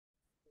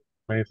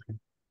Amazing.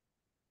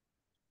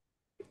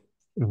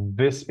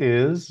 This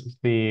is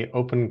the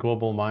Open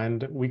Global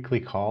Mind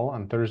weekly call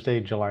on Thursday,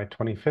 July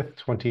 25th,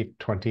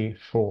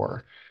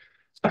 2024.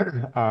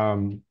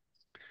 Um,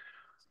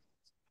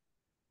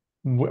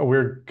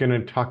 we're going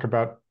to talk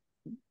about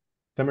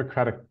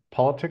democratic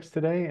politics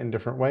today in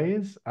different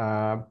ways,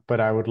 but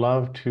I would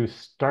love to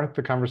start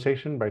the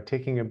conversation by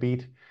taking a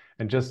beat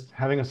and just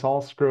having us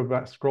all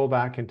scroll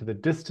back into the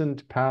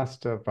distant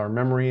past of our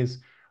memories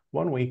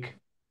 1 week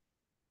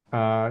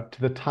to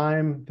the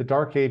time, the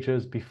dark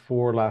ages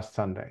before last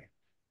Sunday.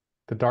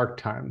 The dark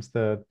times,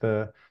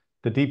 the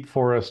deep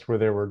forest where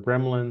there were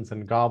gremlins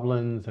and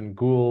goblins and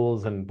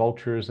ghouls and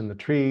vultures in the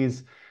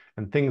trees,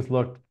 and things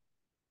looked,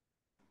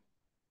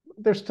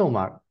 they're still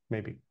not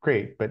maybe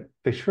great, but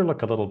they sure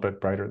look a little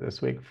bit brighter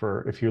this week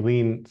for if you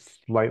lean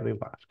slightly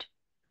left.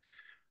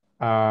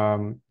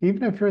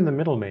 Even if you're in the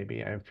middle,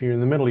 maybe. If you're in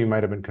the middle, you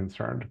might have been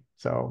concerned.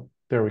 So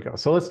there we go.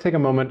 So let's take a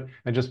moment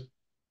and just,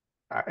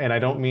 and I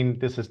don't mean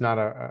this is not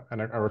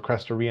a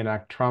request to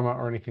reenact trauma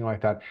or anything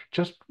like that.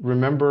 Just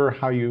remember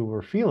how you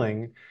were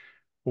feeling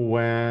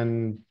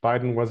when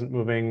Biden wasn't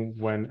moving,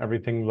 when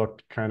everything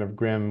looked kind of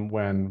grim,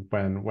 when.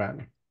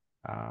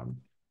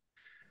 Um,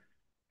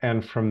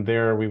 and from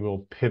there, we will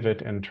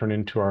pivot and turn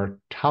into our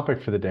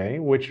topic for the day,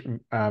 which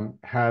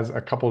has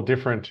a couple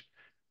different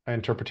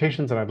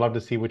interpretations, and I'd love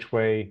to see which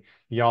way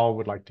y'all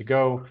would like to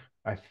go.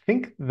 I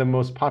think the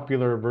most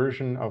popular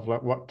version of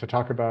what to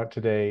talk about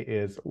today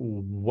is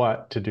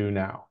what to do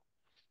now.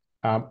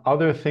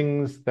 Other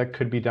things that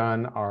could be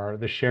done are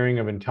the sharing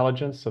of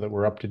intelligence so that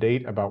we're up to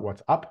date about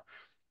what's up,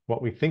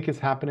 what we think is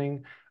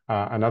happening.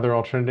 Another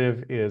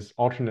alternative is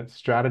alternate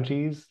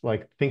strategies,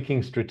 like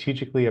thinking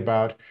strategically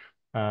about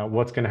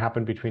what's going to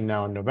happen between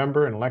now and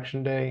November and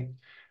Election Day.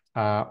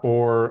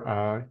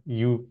 Or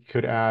you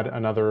could add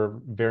another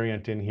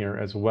variant in here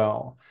as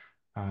well.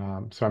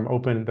 So I'm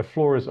open, the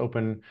floor is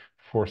open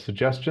for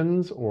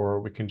suggestions, or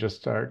we can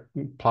just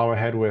plow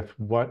ahead with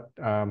what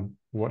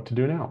to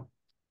do now.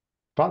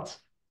 Thoughts?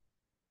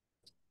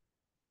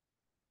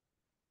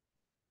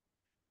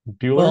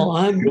 Bueller? Well,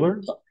 I'm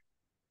Bueller?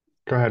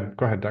 Go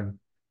ahead, Doug.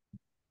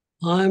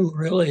 I'm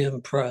really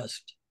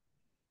impressed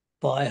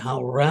by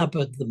how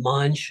rapid the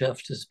mind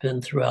shift has been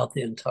throughout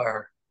the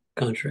entire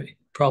country,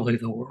 probably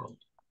the world.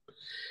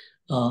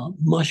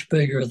 Much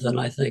bigger than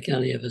I think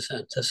any of us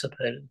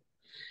anticipated.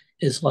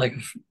 It's like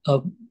a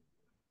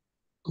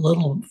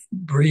little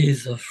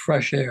breeze of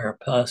fresh air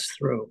passed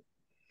through,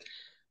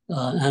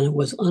 and it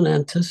was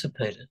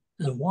unanticipated.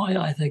 And why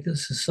I think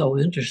this is so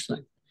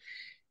interesting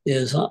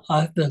is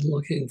I've been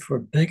looking for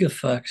big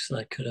effects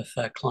that could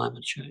affect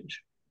climate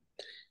change.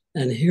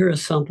 And here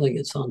is something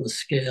that's on the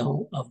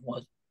scale of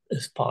what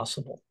is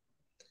possible.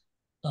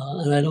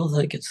 And I don't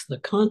think it's the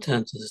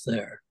content is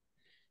there,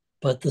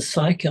 but the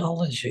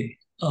psychology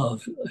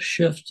of a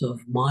shift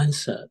of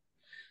mindset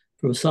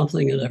from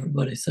something that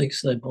everybody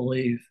thinks they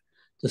believe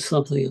to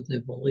something that they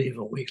believe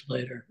a week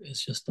later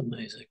is just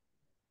amazing.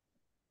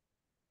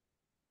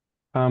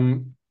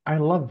 I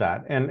love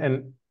that.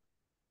 And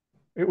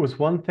it was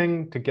one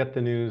thing to get the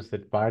news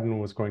that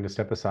Biden was going to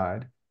step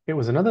aside. It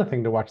was another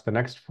thing to watch the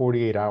next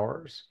 48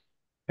 hours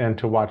and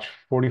to watch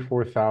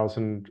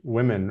 44,000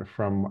 women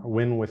from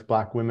Win with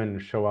Black Women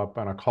show up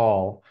on a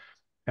call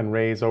and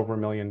raise over $1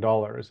 million.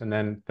 And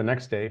then the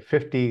next day,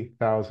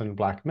 50,000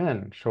 Black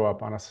men show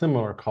up on a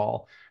similar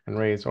call and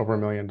raise over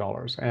 $1 million.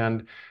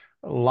 And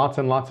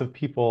lots of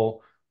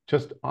people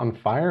just on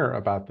fire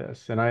about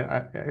this. And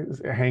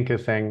Hank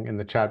is saying in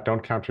the chat,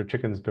 don't count your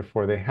chickens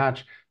before they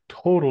hatch.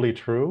 Totally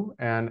true.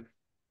 And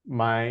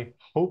my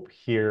hope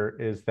here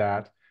is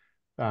that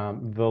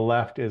the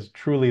left is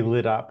truly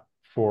lit up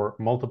for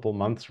multiple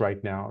months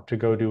right now to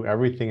go do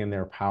everything in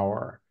their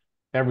power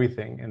that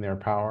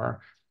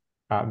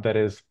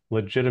is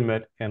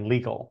legitimate and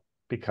legal,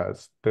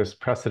 because there's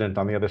precedent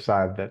on the other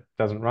side that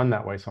doesn't run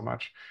that way so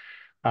much,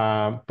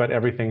 but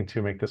everything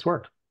to make this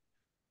work.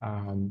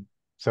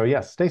 So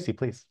yes, Stacy,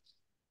 please.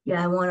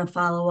 Yeah, I want to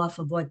follow off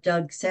of what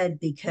Doug said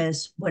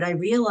because what I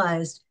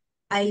realized,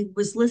 I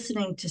was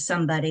listening to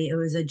somebody, it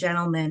was a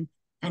gentleman,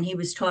 and he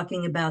was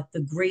talking about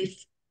the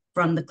grief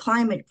from the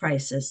climate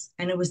crisis.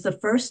 And it was the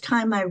first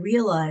time I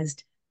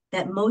realized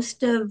that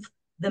most of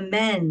the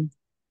men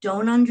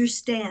don't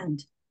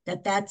understand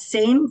that that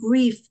same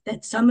grief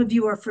that some of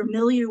you are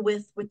familiar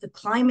with the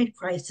climate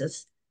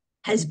crisis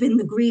has been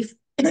the grief,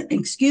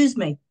 excuse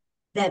me,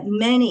 that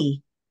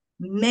many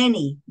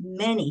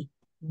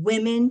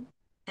women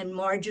and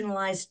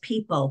marginalized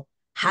people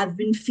have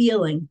been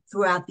feeling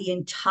throughout the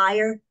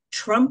entire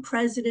Trump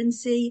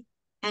presidency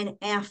and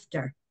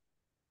after.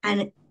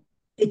 And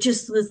it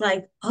just was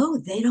like, oh,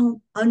 they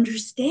don't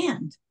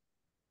understand.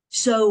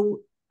 So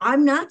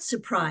I'm not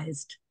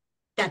surprised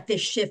that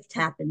this shift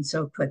happened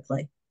so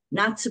quickly.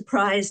 Not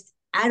surprised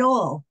at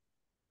all.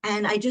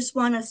 And I just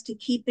want us to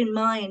keep in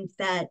mind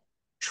that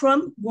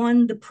Trump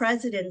won the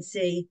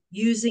presidency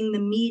using the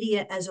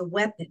media as a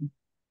weapon.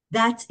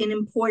 That's an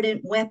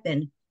important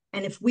weapon.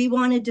 And if we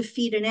want to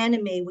defeat an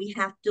enemy, we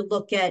have to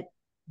look at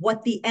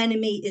what the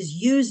enemy is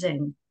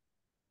using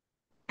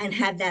and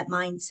have that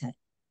mindset.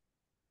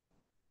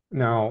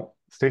 Now,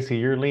 Stacey,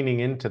 you're leaning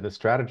into the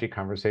strategy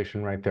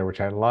conversation right there, which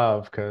I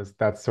love because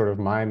that's sort of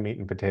my meat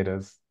and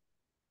potatoes,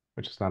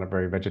 which is not a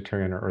very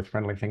vegetarian or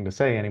earth-friendly thing to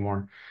say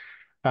anymore.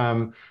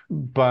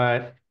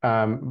 But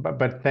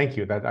thank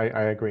you. That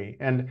I agree.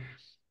 And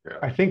Yeah.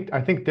 I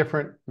think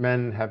different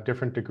men have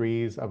different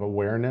degrees of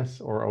awareness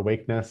or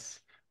awakeness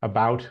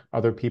about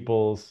other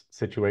people's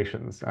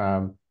situations.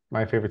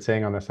 My favorite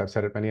saying on this, I've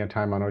said it many a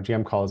time on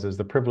OGM calls, is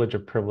the privilege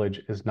of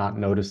privilege is not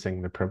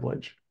noticing the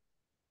privilege.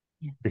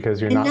 Yeah. Because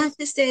you're And not. not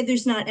to say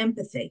there's not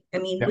empathy. I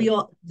mean, Yeah, we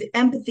all, the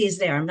empathy is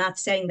there. I'm not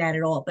saying that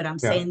at all, but I'm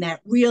yeah, saying that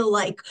real,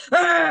 like,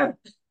 "Ah!"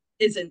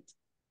 isn't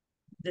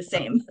the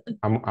same.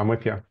 I'm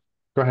with you.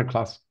 Go ahead,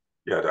 Klaus.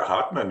 Yeah, the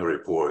Hartman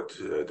report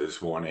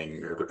this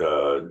morning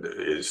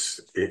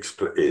is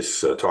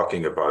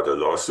talking about a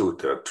lawsuit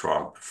that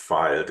Trump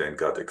filed and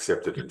got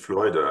accepted in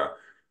Florida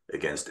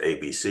against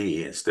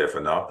ABC in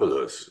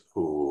Stephanopoulos,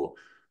 who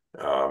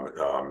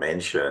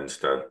mentions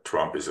that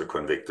Trump is a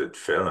convicted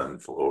felon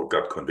or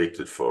got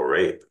convicted for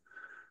rape.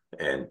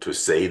 And to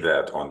say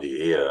that on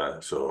the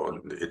air,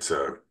 so it's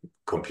a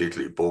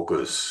completely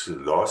bogus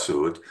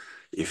lawsuit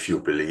if you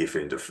believe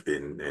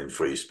in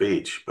free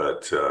speech,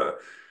 but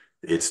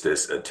it's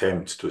this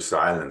attempt to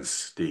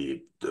silence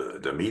the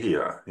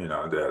media,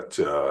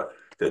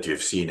 that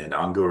you've seen in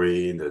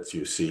Hungary, that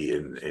you see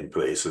in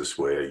places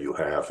where you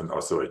have an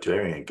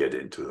authoritarian get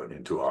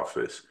into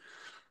office.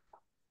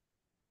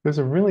 There's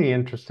a really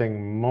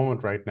interesting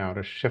moment right now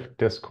to shift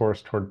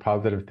discourse toward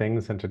positive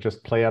things and to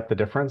just play up the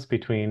difference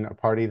between a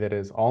party that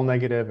is all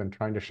negative and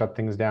trying to shut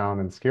things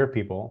down and scare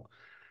people,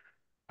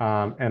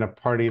 and a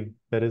party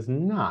that is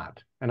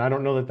not. And I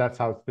don't know that that's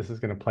how this is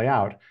going to play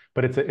out,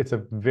 but it's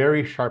a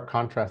very sharp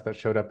contrast that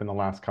showed up in the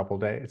last couple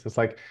of days. It's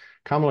like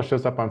Kamala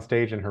shows up on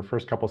stage in her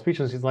first couple of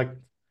speeches. She's like,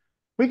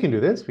 "We can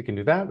do this, we can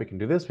do that, we can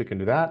do this, we can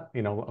do that.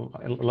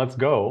 Let's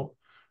go.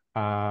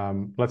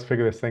 Let's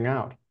figure this thing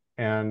out."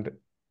 And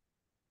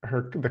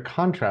the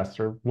contrasts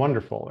are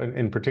wonderful.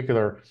 In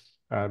particular,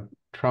 uh,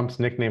 Trump's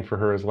nickname for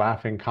her is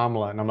Laughing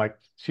Kamala, and I'm like,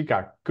 she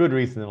got good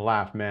reason to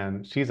laugh,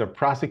 man. She's a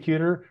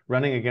prosecutor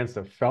running against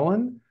a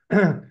felon.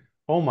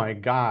 Oh my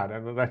God, I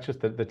mean, that's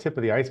just the tip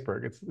of the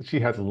iceberg. She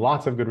has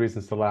lots of good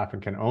reasons to laugh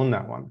and can own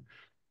that one.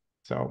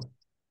 So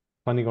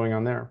plenty going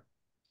on there.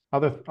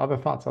 Other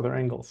thoughts, other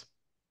angles.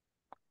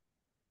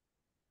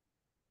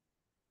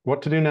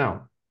 What to do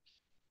now?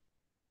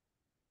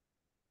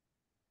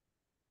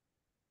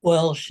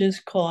 Well,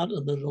 she's caught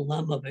in the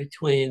dilemma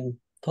between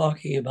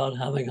talking about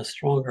having a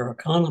stronger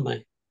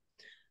economy,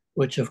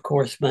 which of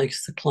course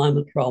makes the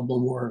climate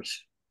problem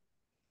worse.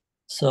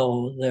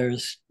 So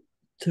there's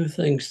two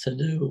things to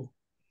do,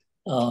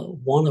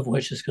 one of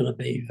which is going to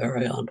be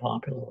very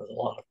unpopular with a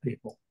lot of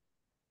people.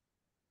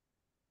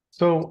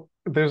 So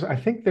I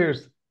think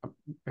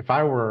if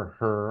I were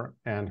her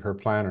and her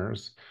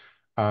planners,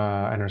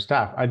 and her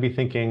staff, I'd be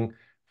thinking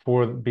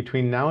for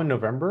between now and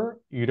November,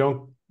 you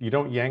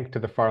don't yank to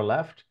the far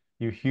left,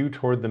 you hew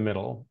toward the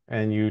middle,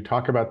 and you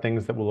talk about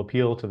things that will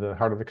appeal to the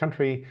heart of the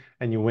country,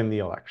 and you win the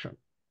election.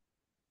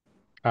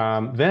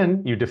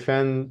 Then you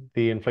defend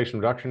the Inflation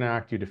Reduction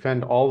Act, you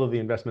defend all of the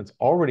investments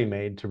already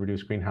made to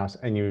reduce greenhouse,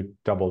 and you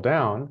double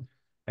down,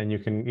 and you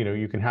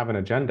can have an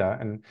agenda.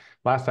 And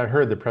last I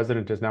heard, the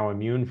president is now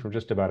immune from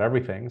just about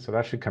everything, so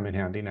that should come in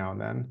handy now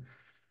and then.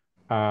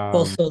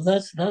 Well, so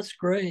that's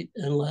great,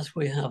 unless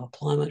we have a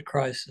climate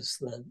crisis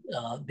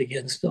that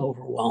begins to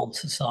overwhelm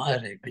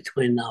society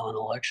between now and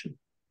election.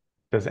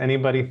 Does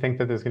anybody think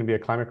that there's going to be a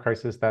climate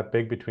crisis that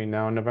big between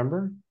now and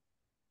November?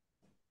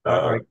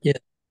 Uh, Yeah,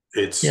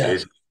 It's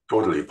yes. it's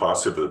totally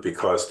possible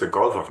because the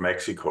Gulf of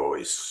Mexico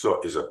is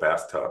a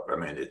bathtub. I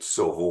mean, it's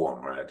so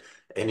warm, right?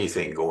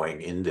 Anything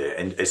going in there,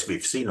 and as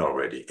we've seen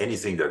already,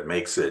 anything that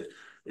makes it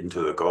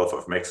into the Gulf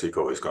of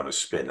Mexico is going to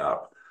spin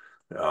up.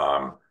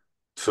 Um,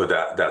 so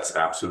that's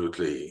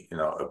absolutely,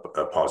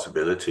 a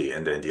possibility.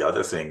 And then the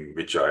other thing,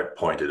 which I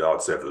pointed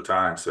out several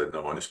times that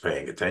no one is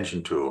paying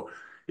attention to,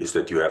 is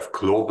that you have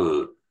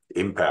global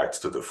impacts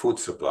to the food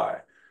supply.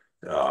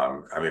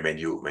 I mean,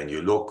 when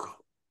you look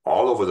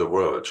all over the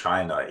world,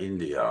 China,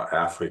 India,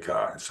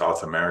 Africa,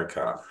 South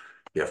America,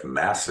 you have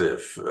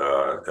massive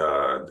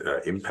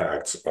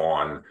impacts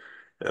on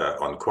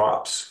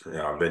crops.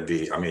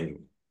 I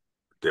mean,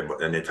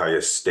 an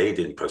entire state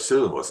in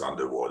Brazil was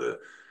underwater,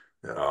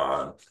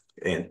 uh,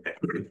 and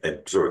and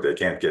so they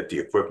can't get the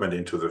equipment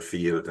into the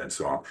field and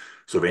so on.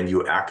 So when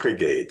you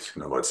aggregate,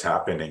 what's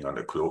happening on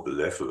a global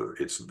level,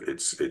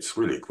 it's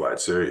really quite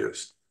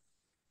serious.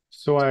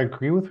 So I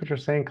agree with what you're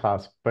saying,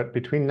 Klaus, but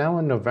between now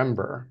and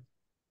November,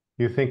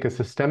 you think a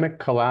systemic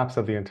collapse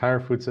of the entire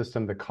food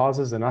system that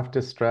causes enough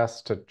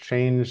distress to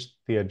change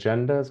the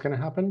agenda is going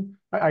to happen?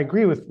 I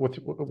agree with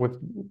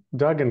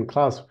Doug and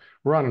Klaus.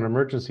 We're on an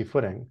emergency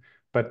footing,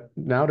 but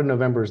now to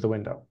November is the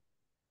window.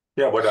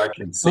 Yeah, what I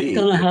can Not see.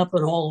 going to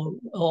happen all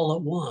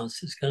at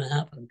once. It's going to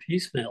happen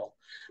piecemeal,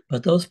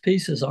 but those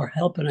pieces are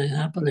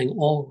happening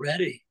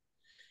already,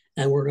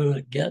 and we're going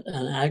to get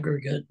an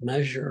aggregate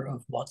measure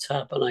of what's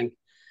happening.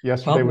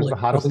 Yesterday was Probably the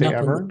hottest showing day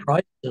up in the ever.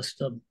 price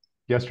system.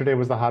 Yesterday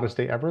was the hottest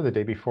day ever. The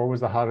day before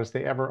was the hottest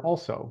day ever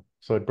also.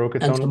 So it broke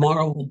its And own.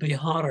 tomorrow will be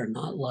hotter,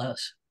 not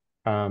less.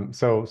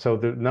 So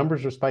the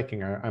numbers are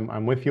spiking.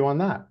 I'm with you on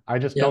that. I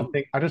just Yep.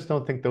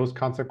 don't think those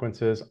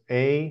consequences,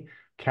 A,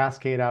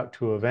 cascade out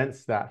to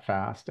events that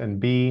fast, and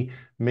B,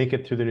 make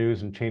it through the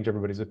news and change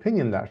everybody's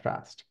opinion that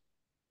fast.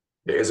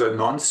 There's a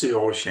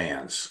non-zero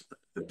chance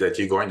that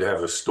you're going to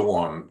have a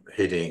storm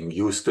hitting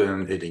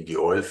Houston, hitting the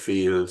oil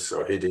fields,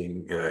 or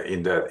hitting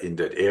in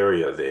that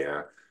area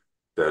there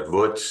that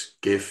would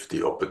give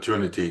the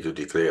opportunity to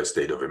declare a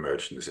state of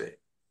emergency.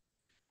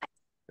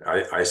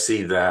 I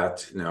see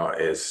that,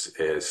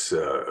 as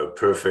a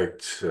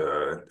perfect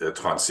a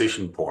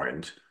transition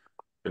point,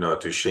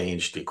 to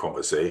change the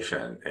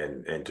conversation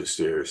and to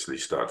seriously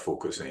start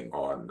focusing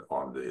on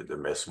the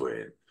mess we're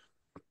in.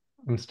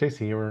 And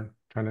Stacey, you were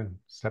trying to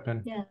step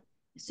in. Yeah.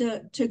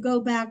 So to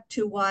go back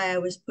to why I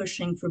was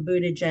pushing for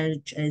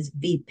Buttigieg as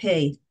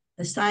VP,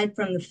 aside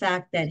from the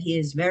fact that he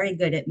is very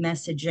good at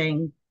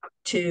messaging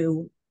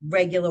to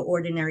regular,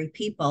 ordinary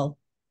people,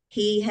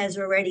 he has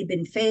already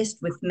been faced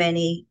with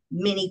many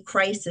mini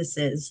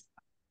crises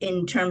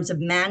in terms of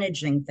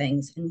managing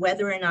things, and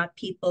whether or not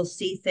people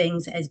see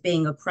things as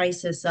being a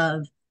crisis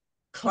of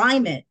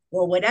climate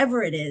or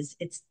whatever it is,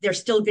 they're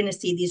still going to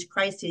see these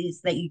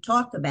crises that you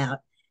talk about.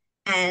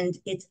 And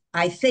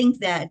I think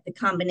that the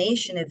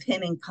combination of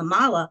him and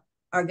Kamala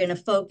are going to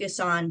focus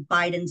on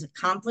Biden's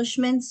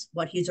accomplishments,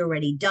 what he's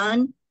already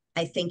done.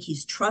 I think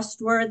he's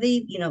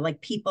trustworthy, like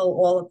people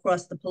all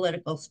across the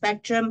political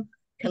spectrum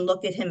can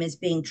look at him as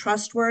being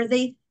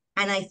trustworthy.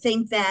 And I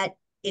think that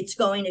it's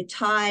going to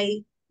tie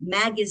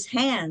MAGA's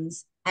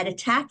hands at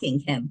attacking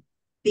him,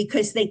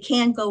 because they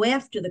can't go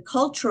after the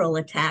cultural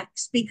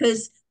attacks,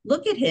 because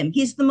look at him.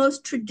 He's the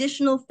most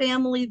traditional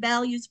family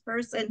values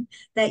person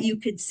that you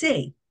could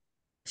see.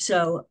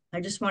 So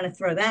I just want to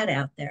throw that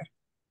out there.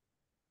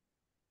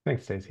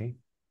 Thanks, Stacey.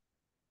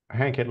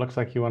 Hank, it looks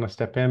like you want to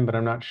step in, but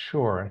I'm not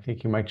sure. I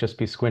think you might just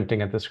be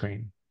squinting at the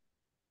screen.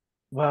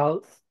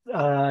 Well,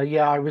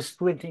 yeah, I was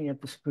squinting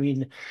at the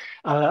screen.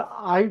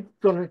 I'm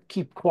going to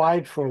keep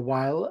quiet for a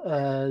while.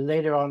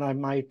 Later on, I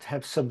might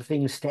have some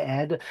things to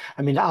add.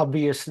 I mean,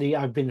 obviously,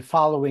 I've been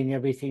following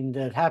everything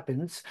that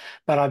happens,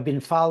 but I've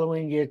been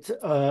following it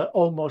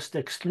almost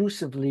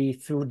exclusively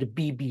through the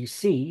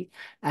BBC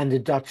and the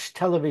Dutch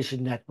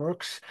television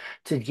networks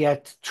to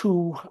get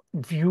two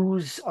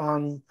views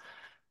on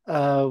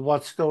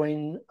what's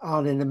going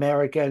on in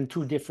America, and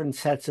two different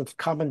sets of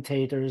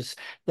commentators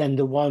than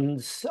the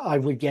ones I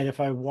would get if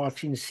I'm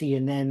watching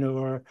CNN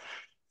or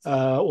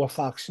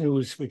Fox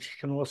News, which you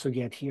can also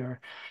get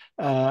here.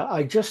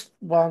 I just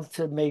want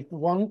to make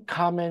one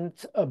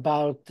comment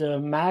about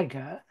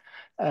MAGA.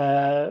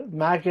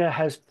 MAGA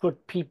has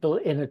put people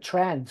in a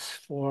trance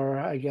for,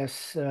 I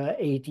guess,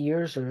 8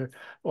 years or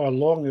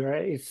longer.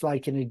 It's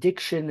like an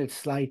addiction.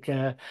 It's like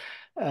an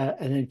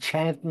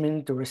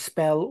enchantment or a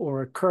spell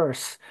or a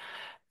curse.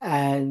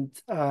 And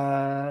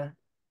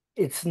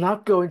it's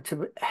not going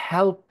to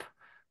help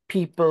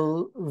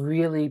people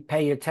really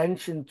pay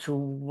attention to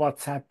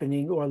what's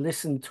happening or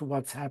listen to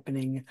what's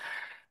happening.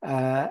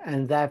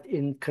 And that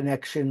in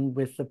connection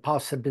with the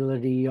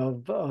possibility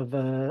of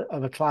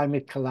a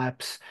climate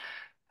collapse.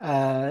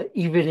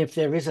 Even if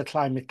there is a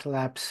climate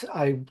collapse,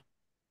 I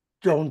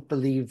don't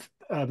believe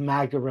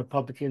MAGA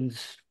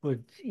Republicans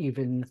would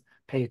even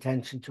pay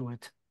attention to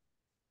it.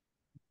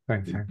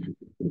 Thanks, Hank.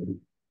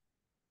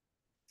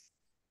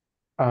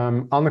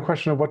 On the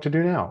question of what to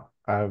do now,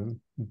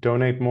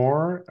 donate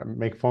more,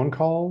 make phone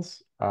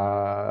calls,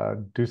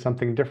 do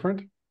something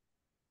different.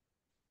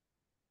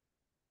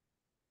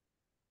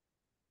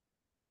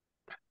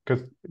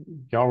 Because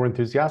y'all were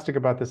enthusiastic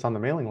about this on the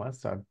mailing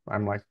list.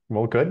 I'm like,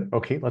 well, good.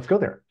 Okay, let's go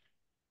there.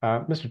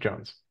 Mr.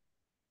 Jones.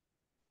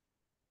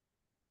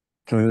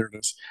 Okay, there it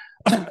is.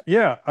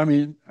 Yeah, I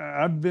mean,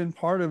 I've been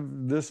part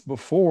of this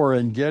before,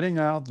 and getting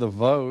out the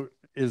vote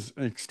is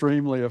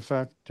extremely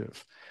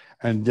effective.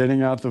 And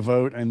getting out the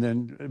vote and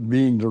then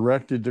being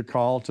directed to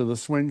call to the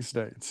swing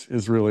states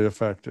is really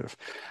effective.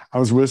 I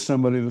was with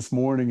somebody this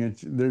morning, and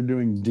they're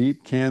doing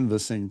deep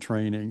canvassing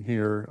training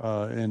here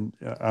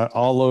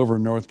all over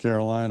North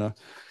Carolina.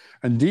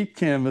 And deep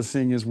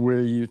canvassing is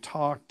where you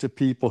talk to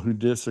people who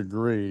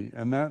disagree,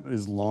 and that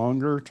is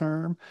longer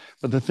term.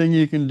 But the thing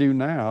you can do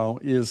now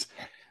is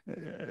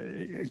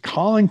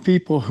calling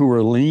people who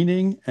are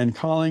leaning and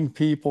calling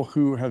people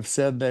who have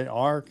said they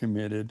are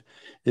committed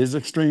is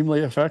extremely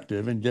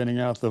effective in getting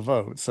out the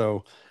vote.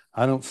 So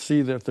I don't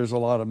see that there's a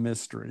lot of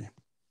mystery.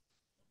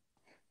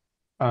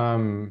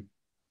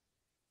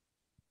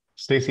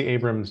 Stacey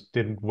Abrams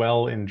did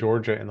well in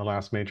Georgia in the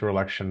last major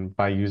election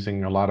by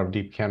using a lot of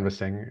deep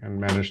canvassing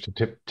and managed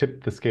to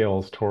tip the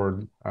scales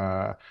toward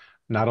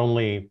not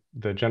only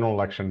the general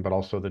election, but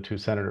also the two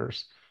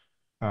senators,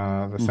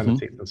 the Senate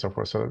seats and so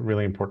forth. So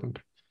really important.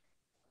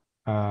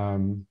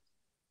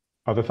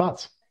 Other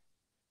thoughts?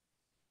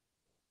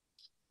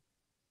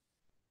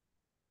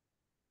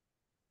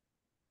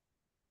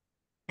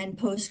 And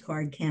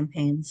postcard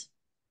campaigns.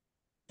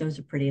 those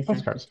are pretty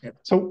effective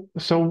Postcards. too.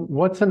 So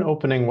what's an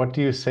opening? What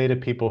do you say to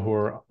people who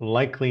are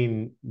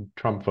likely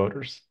Trump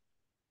voters?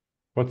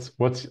 What's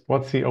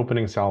the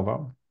opening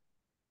salvo?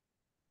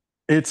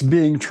 It's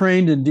being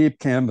trained in deep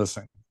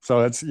canvassing.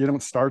 So it's you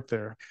don't start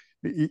there.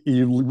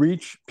 You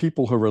reach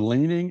people who are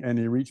leaning, and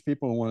you reach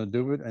people who want to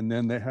do it, and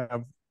then they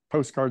have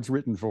postcards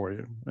written for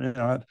you.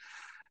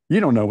 You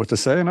don't know what to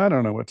say, and I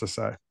don't know what to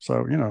say.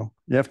 So you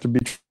have to be.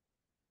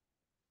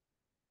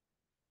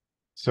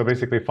 So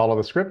basically follow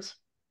the scripts.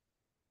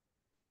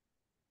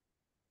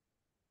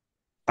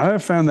 I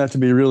have found that to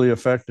be really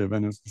effective,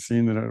 and it's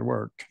seen that it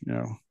worked.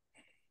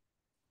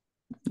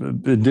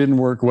 It didn't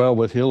work well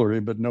with Hillary,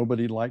 but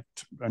nobody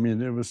liked. I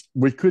mean,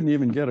 we couldn't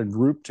even get a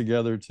group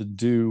together to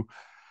do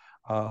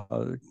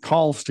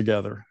calls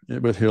together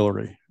with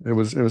Hillary. It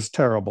was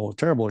terrible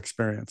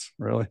experience,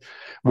 really.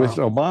 With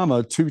Wow.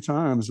 Obama, 2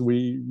 times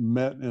we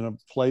met in a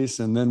place,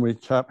 and then we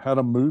had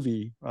a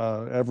movie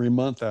every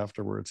month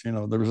afterwards.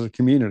 There was a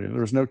community.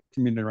 There was no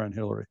community around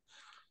Hillary.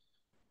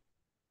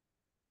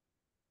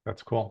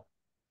 That's cool.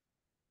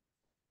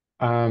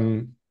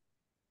 Um,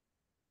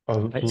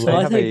 So I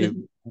I have think a that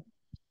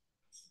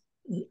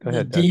go the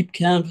ahead, Doug. deep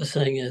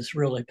canvassing is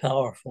really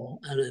powerful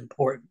and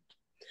important.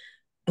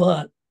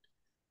 But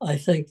I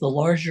think the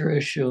larger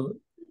issue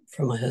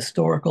from a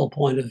historical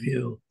point of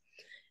view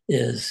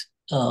is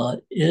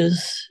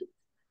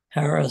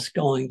Harris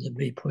going to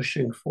be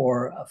pushing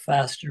for a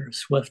faster,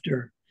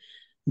 swifter,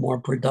 more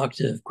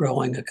productive,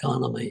 growing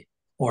economy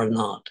or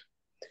not?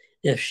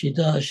 If she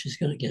does, she's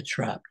going to get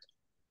trapped.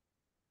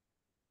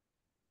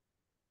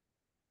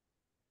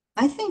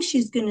 I think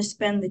she's going to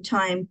spend the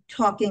time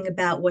talking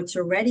about what's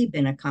already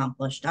been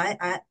accomplished.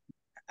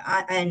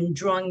 And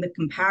drawing the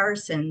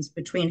comparisons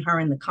between her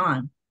and the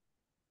con.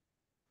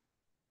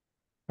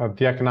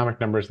 The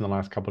economic numbers in the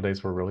last couple of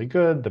days were really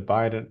good. The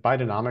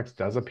Bidenomics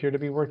does appear to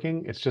be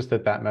working. It's just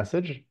that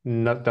message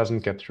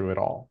doesn't get through at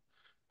all.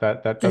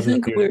 That I doesn't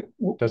think appear to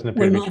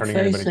we're be not turning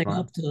anybody's facing mind.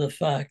 up to the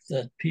fact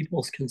that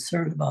people's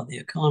concern about the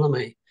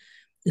economy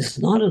is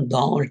not in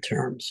dollar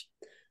terms,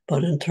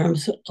 but in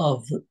terms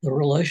of the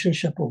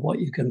relationship of what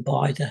you can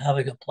buy to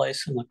having a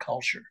place in the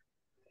culture.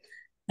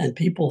 And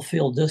people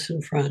feel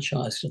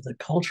disenfranchised at the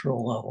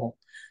cultural level,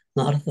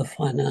 not at the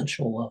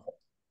financial level.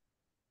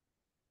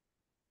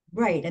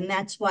 Right. And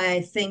that's why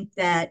I think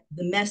that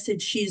the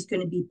message she's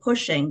going to be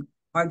pushing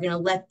are going to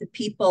let the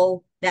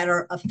people that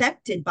are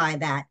affected by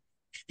that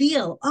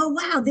feel, oh,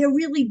 wow, they're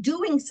really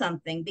doing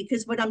something.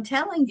 Because what I'm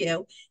telling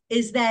you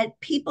is that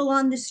people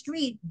on the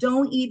street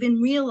don't even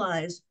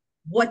realize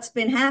what's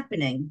been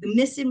happening. The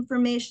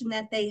misinformation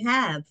that they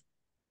have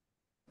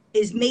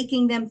is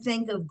making them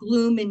think of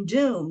gloom and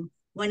doom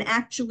when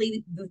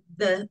actually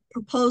the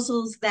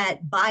proposals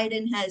that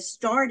Biden has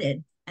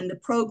started and the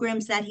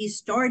programs that he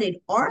started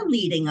are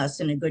leading us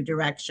in a good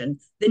direction.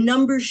 The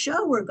numbers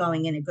show we're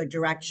going in a good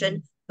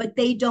direction, but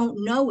they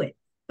don't know it.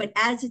 But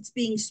as it's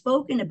being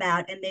spoken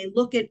about and they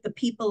look at the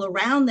people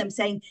around them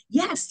saying,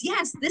 yes,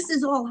 yes, this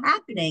is all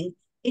happening,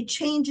 it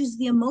changes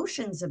the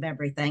emotions of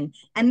everything.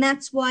 And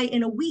that's why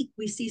in a week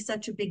we see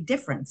such a big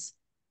difference.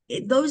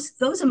 Those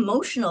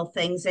emotional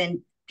things and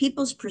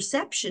people's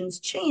perceptions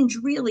change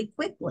really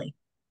quickly.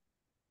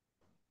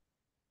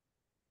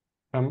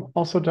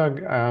 Also,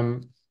 Doug,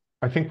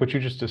 I think what you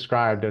just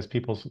described as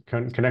people's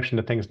connection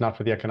to things, not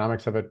for the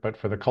economics of it, but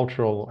for the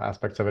cultural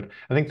aspects of it,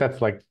 I think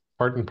that's like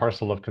part and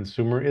parcel of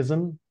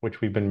consumerism,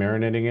 which we've been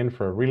marinating in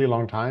for a really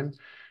long time.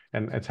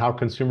 And it's how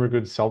consumer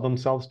goods sell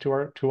themselves to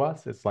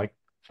us. It's like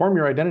form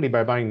your identity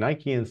by buying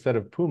Nike instead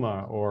of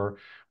Puma or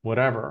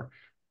whatever.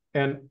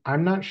 And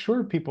I'm not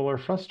sure people are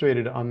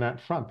frustrated on that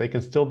front. They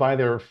can still buy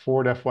their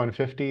Ford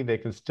F-150. They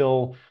can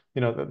still,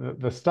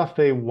 the stuff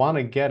they want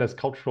to get as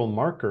cultural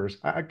markers.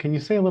 Can you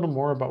say a little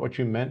more about what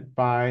you meant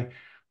by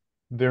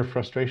their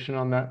frustration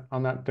on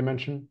that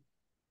dimension?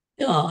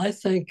 Yeah, I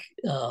think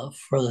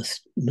for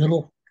this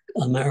middle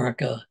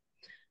America,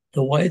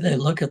 the way they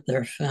look at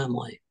their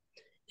family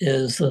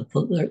is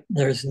that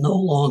there's no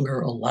longer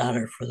a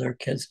ladder for their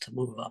kids to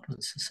move up in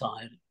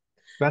society.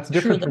 That's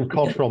Sure, different from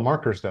cultural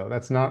markers, though.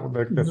 That's not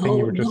the thing you no,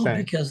 were just no,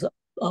 saying. because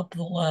up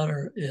the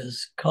ladder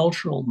is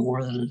cultural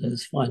more than it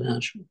is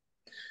financial.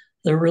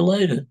 They're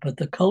related, but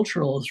the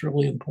cultural is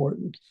really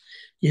important.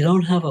 You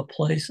don't have a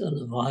place in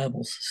a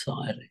viable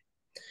society.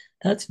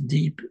 That's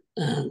deep,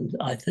 and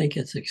I think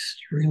it's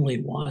extremely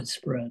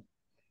widespread.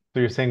 So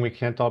you're saying we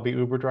can't all be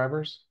Uber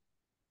drivers?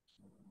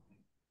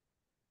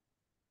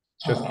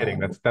 Just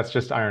kidding. Uh, That's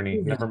just irony.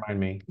 yeah, Never mind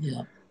me.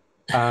 yeah.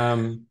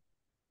 Um,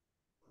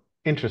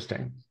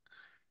 Interesting.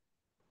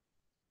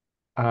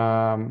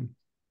 Um,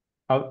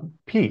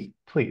 Pete,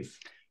 please.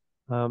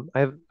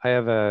 I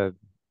have a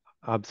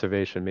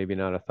observation, maybe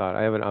not a thought.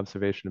 I have an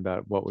observation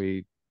about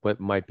what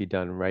might be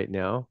done right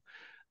now.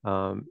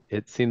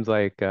 It seems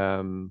like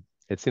the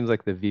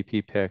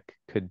VP pick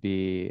could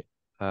be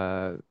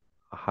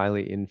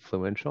highly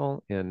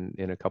influential in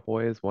a couple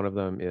ways. One of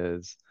them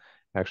is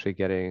actually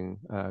getting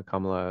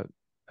Kamala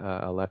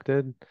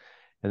elected,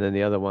 and then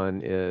the other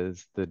one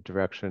is the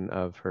direction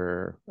of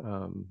her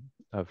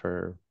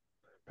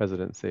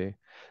presidency.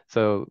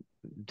 So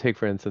take,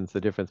 for instance,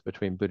 the difference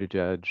between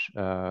Buttigieg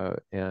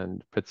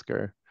and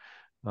Pritzker.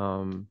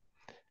 Um,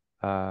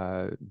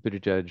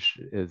 Buttigieg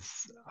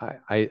is,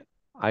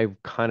 I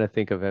kind of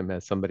think of him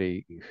as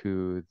somebody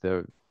who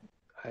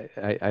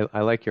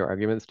I like your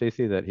argument,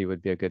 Stacey, that he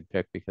would be a good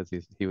pick because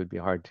he would be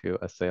hard to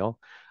assail.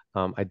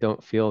 I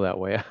don't feel that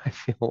way. I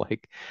feel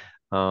like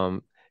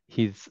um,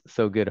 he's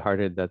so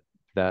good-hearted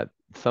that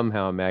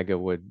somehow MAGA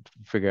would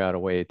figure out a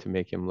way to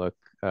make him look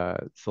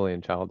silly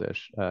and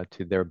childish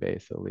to their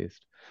base, at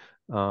least,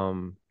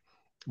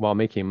 while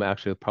making him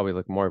actually probably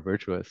look more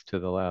virtuous to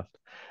the left.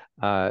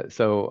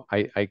 So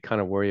I kind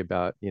of worry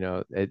about,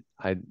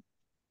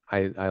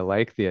 I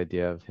like the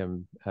idea of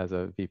him as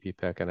a VP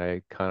pick, and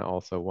I kind of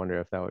also wonder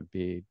if that would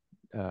be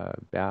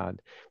bad.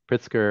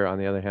 Pritzker, on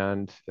the other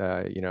hand,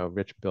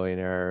 rich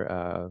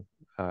billionaire,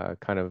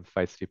 kind of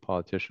feisty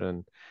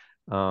politician,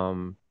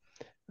 um,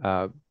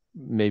 uh,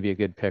 maybe a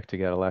good pick to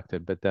get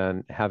elected. But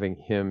then having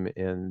him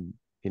in,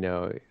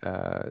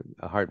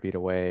 a heartbeat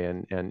away,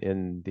 and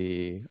in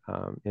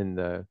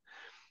the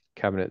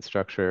cabinet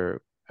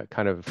structure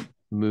kind of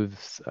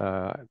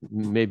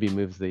maybe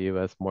moves the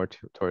U.S. more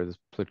towards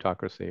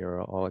plutocracy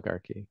or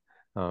oligarchy,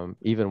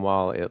 even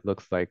while it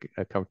looks like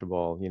a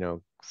comfortable,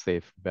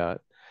 safe bet.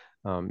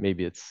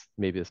 Maybe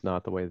it's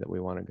not the way that we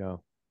want to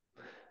go.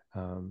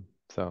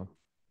 So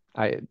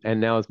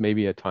and now is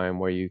maybe a time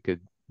where you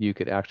could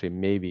actually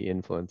maybe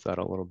influence that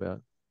a little bit.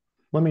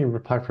 Let me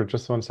reply for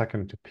just 1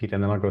 second to Pete,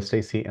 and then I'll go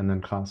Stacey and then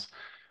Klaus.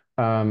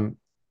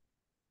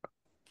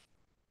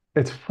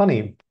 It's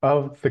funny,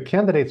 of the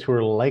candidates who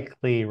are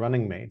likely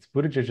running mates,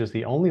 Buttigieg is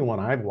the only one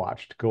I've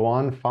watched go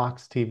on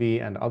Fox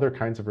TV and other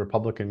kinds of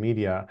Republican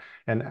media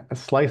and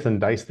slice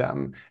and dice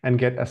them and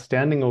get a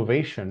standing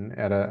ovation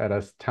at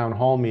a town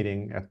hall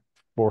meeting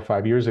 4 or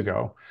 5 years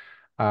ago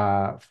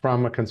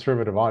from a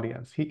conservative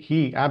audience.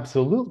 He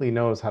absolutely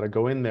knows how to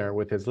go in there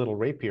with his little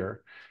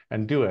rapier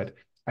and do it.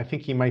 I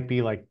think he might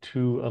be like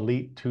too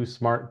elite, too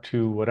smart,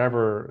 too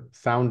whatever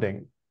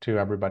sounding to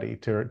everybody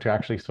to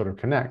actually sort of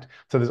connect.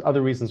 So there's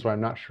other reasons why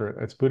I'm not sure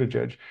it's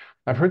Buttigieg.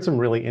 I've heard some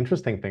really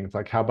interesting things,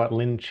 like how about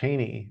Lynn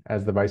Cheney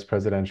as the vice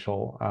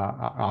presidential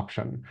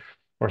option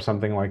or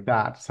something like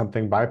that,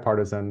 something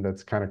bipartisan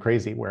that's kind of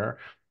crazy, where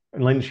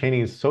Lynn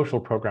Cheney's social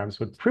programs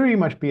would pretty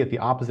much be at the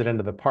opposite end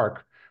of the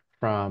park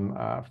from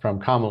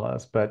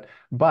Kamala's, but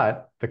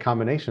the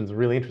combination is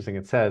really interesting.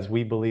 It says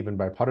we believe in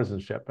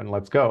bipartisanship and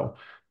let's go.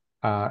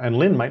 And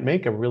Lynn might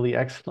make a really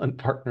excellent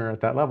partner at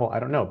that level. I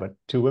don't know, but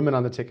two women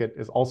on the ticket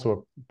is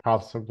also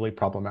possibly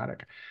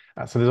problematic.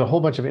 So there's a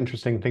whole bunch of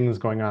interesting things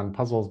going on,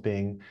 puzzles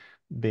being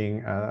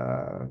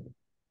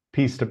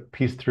pieced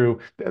through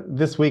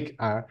this week.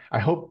 I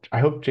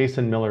hope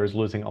Jason Miller is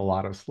losing a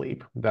lot of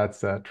sleep.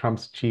 That's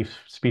Trump's chief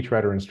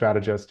speechwriter and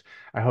strategist.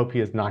 I hope he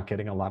is not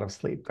getting a lot of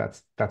sleep.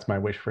 That's my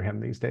wish for him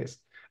these days.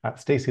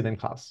 Stacey, then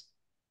Klaus.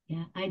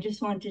 Yeah, I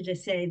just wanted to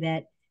say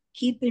that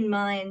keep in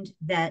mind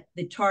that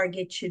the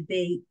target should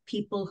be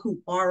people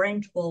who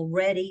aren't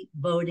already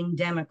voting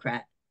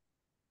Democrat.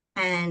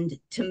 And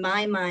to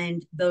my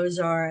mind, those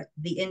are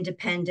the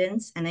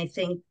independents. And I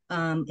think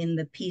in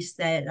the piece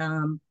that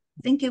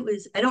I think it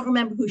was, I don't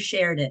remember who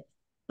shared it,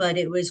 but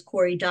it was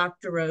Cory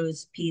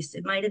Doctorow's piece.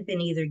 It might have been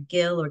either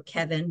Gil or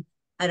Kevin.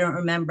 I don't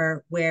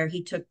remember, where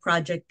he took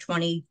Project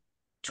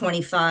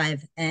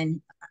 2025.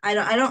 And I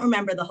don't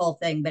remember the whole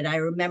thing, but I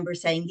remember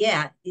saying,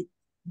 yeah,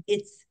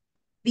 it's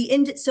the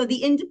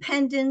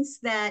independents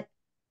that,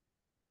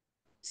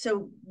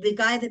 so the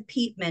guy that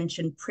Pete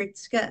mentioned,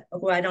 Pritzker,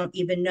 who I don't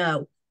even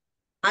know,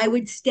 I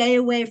would stay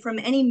away from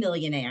any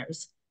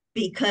millionaires,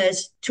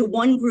 because to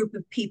one group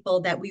of people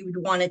that we would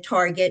want to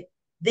target,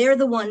 they're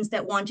the ones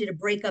that wanted to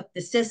break up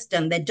the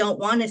system, that don't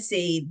want to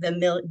see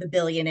the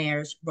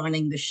billionaires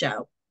running the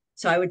show.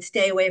 So I would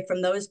stay away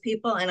from those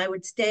people, and I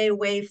would stay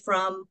away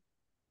from,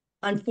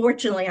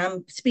 unfortunately,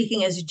 I'm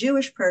speaking as a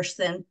Jewish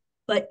person,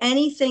 but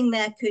anything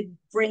that could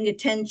bring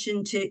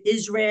attention to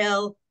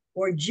Israel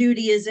or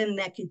Judaism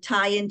that could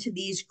tie into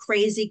these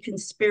crazy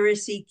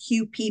conspiracy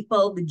Q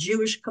people, the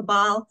Jewish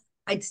cabal,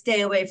 I'd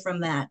stay away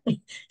from that.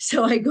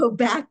 So I go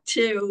back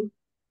to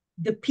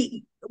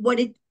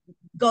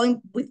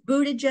going with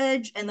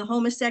Buttigieg and the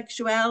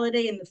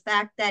homosexuality and the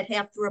fact that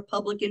half the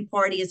Republican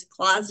Party is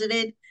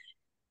closeted.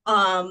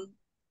 I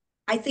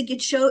think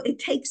it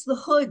takes the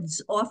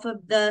hoods off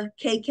of the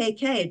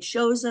KKK. It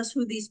shows us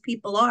who these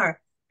people are.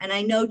 And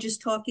I know,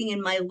 just talking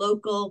in my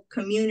local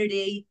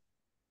community,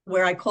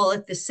 where I call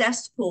it the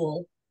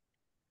cesspool,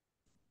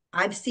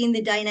 I've seen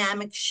the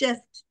dynamic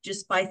shift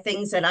just by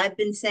things that I've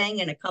been saying,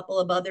 and a couple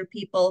of other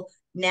people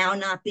now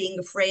not being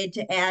afraid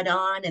to add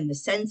on, and the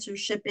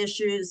censorship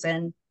issues.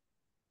 And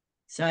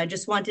so I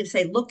just wanted to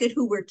say, look at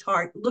who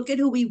look at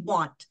who we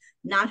want,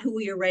 not who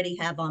we already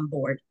have on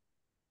board.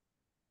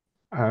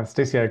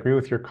 Stacey, I agree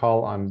with your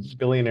call on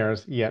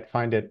billionaires, yet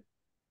find it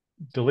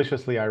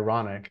deliciously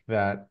ironic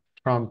that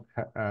Trump,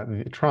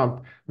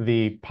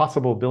 the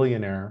possible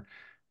billionaire,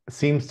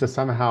 seems to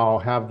somehow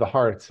have the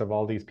hearts of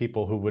all these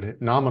people who would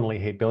nominally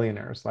hate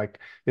billionaires. Like,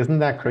 isn't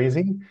that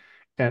crazy?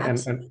 And, and, and,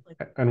 Absolutely.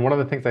 and one of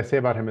the things I say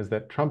about him is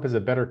that Trump is a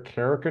better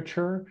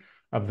caricature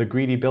of the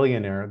greedy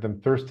billionaire than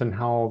Thurston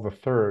Howell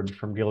III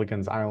from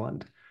Gilligan's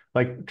Island.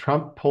 Like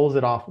Trump pulls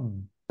it off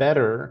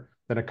better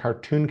than a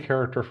cartoon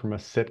character from a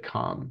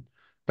sitcom.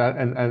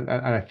 And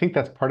I think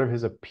that's part of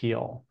his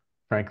appeal,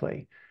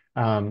 frankly.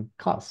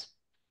 Klaus.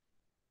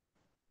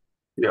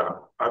 Yeah,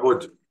 I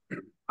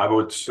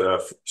would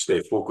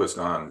stay focused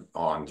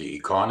on the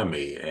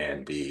economy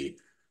and the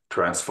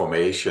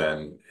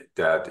transformation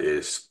that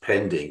is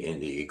pending in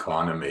the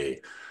economy,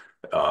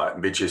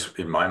 which is,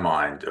 in my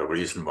mind, a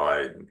reason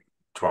why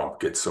Trump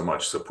gets so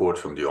much support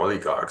from the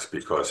oligarchs,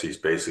 because he's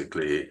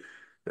basically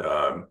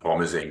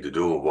promising to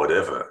do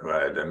whatever,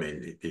 right? I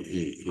mean,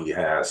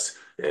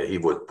 he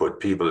would put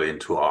people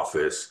into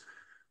office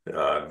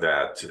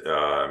that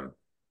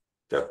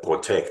that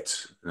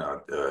protect,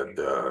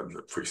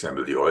 for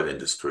example, the oil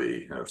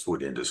industry,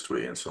 food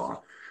industry, and so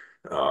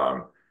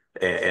on.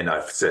 And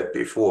I've said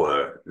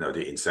before,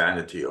 the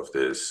insanity of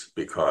this,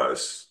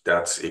 because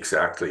that's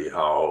exactly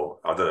how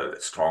other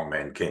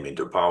strongmen came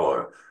into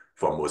power,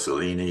 from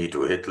Mussolini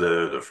to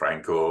Hitler to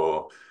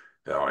Franco,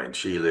 in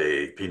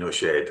Chile,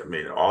 Pinochet. I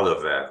mean, all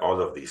of that, all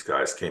of these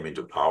guys came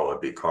into power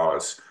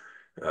because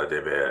they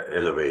were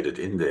elevated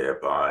in there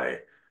by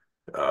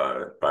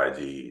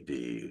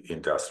the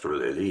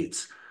industrial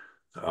elites.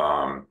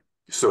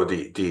 So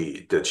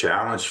the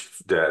challenge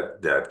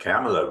that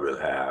Kamala will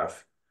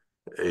have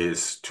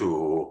is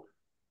to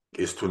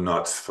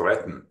not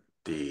threaten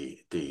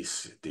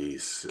these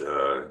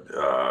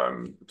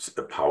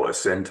power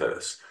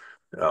centers,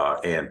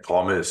 and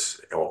promise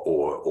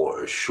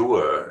or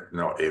assure,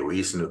 a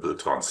reasonable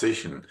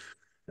transition,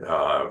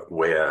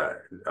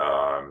 where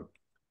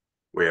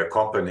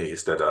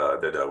companies that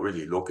are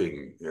really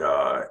looking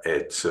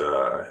at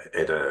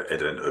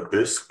an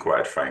abyss,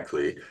 quite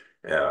frankly,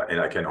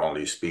 and I can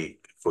only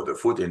speak for the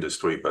food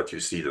industry, but you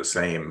see the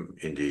same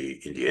in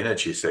the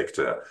energy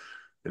sector.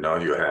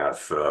 You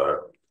have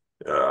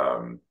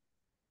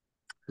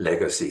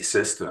legacy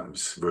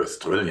systems worth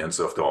trillions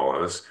of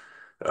dollars,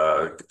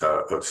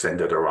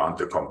 centered around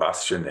the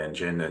combustion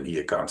engine, and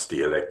here comes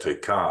the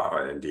electric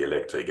car and the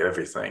electric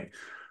everything.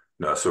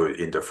 No, so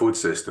in the food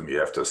system, you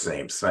have the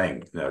same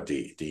thing.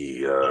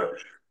 The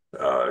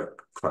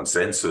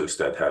consensus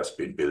that has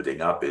been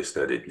building up is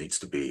that it needs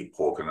to be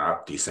broken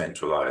up,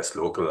 decentralized,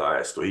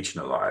 localized,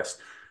 regionalized.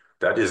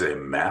 That is a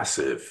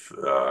massive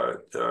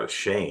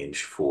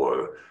change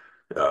for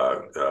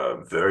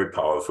very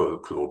powerful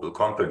global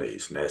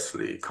companies,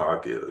 Nestle,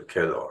 Cargill,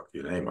 Kellogg,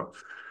 you name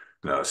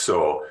them.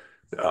 So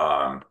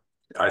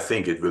I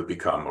think it will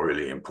become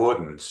really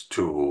important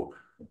to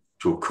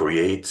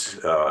create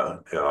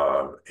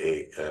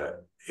a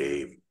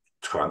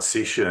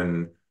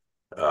transition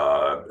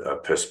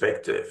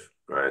perspective,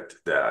 right?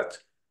 That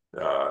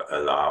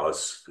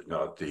allows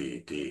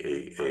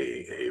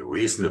a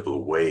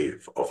reasonable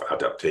wave of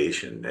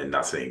adaptation and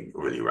nothing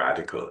really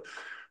radical,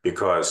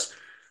 because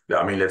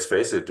I mean, let's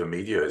face it, the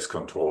media is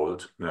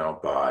controlled,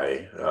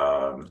 by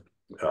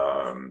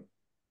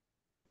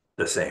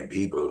the same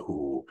people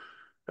who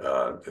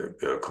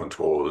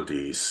control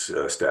these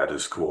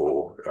status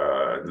quo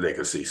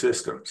legacy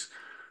systems.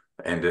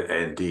 And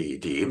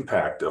the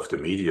impact of the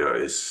media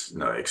is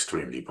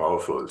extremely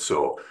powerful.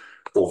 So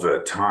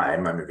over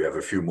time, I mean, we have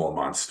a few more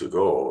months to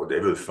go. They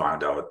will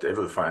find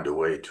a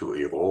way to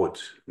erode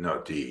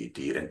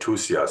the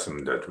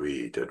enthusiasm that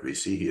we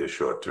see here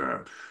short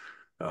term.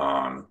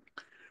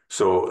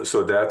 So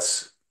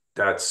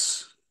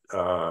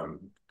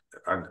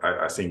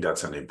I think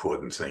that's an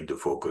important thing to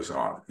focus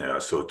on.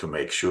 So to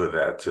make sure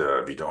that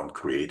we don't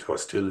create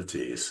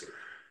hostilities,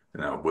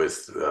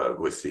 with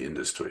the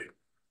industry.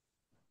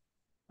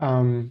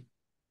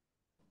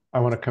 I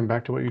want to come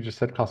back to what you just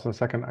said, Klaus, in a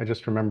second. I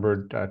just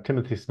remembered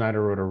Timothy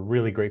Snyder wrote a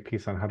really great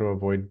piece on how to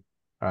avoid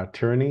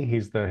tyranny.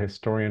 He's the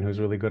historian who's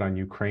really good on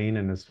Ukraine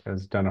and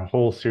has done a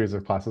whole series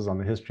of classes on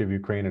the history of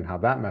Ukraine and how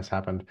that mess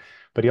happened.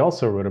 But he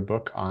also wrote a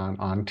book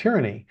on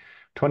tyranny,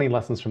 20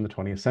 lessons from the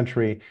 20th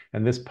century.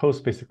 And this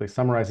post basically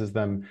summarizes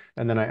them.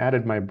 And then I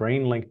added my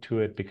brain link to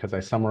it because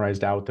I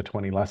summarized out the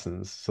 20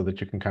 lessons so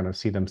that you can kind of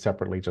see them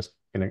separately just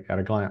at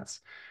a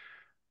glance.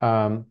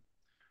 And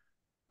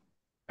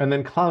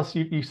then Klaus,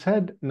 you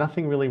said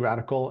nothing really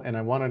radical, and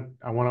I want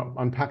to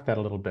unpack that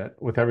a little bit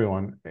with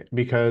everyone,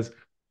 because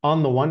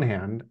on the one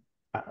hand,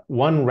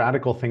 one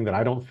radical thing that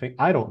I don't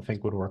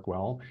think would work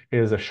well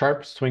is a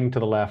sharp swing to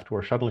the left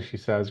where suddenly she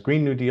says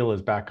Green New Deal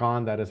is back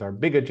on. That is our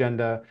big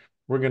agenda.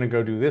 We're going to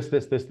go do this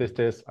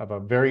of a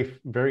very,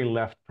 very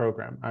left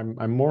program.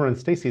 I'm more in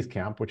Stacey's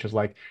camp, which is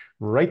like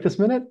right this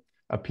minute,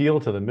 appeal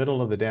to the middle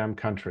of the damn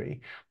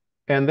country.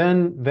 And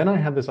then I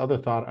had this other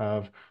thought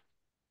of,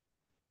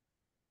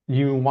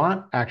 you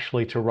want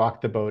actually to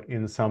rock the boat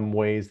in some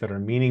ways that are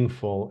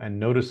meaningful and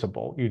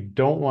noticeable. You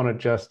don't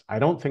want to I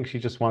don't think she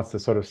just wants to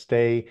sort of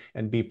stay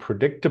and be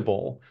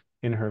predictable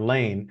in her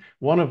lane.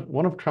 One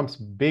of Trump's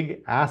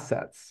big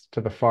assets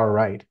to the far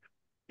right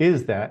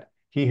is that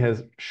he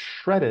has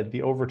shredded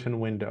the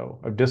Overton window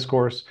of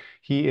discourse.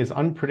 He is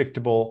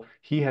unpredictable.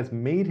 He has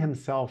made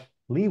himself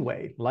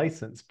leeway,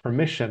 license,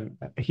 permission.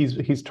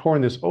 He's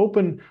torn this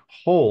open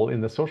hole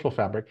in the social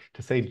fabric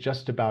to say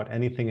just about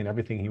anything and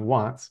everything he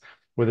wants,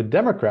 where the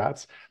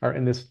Democrats are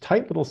in this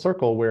tight little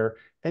circle where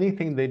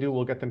anything they do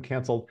will get them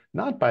canceled,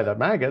 not by the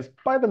MAGAs,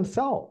 by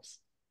themselves.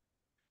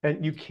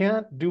 And you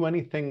can't do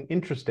anything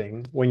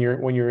interesting when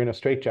you're in a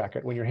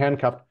straitjacket, when you're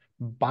handcuffed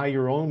by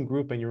your own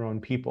group and your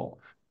own people.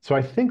 So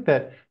I think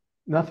that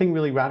nothing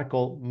really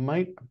radical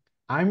might,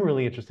 I'm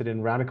really interested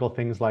in radical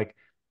things like,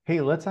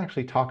 hey, let's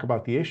actually talk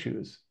about the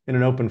issues in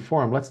an open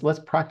forum. Let's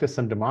practice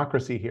some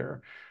democracy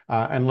here,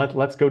 and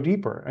let's go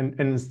deeper. And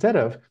instead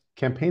of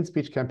campaign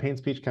speech, campaign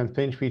speech,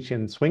 campaign speech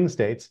in swing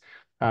states,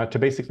 to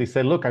basically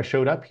say, look, I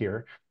showed up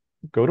here.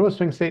 Go to a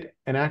swing state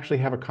and actually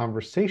have a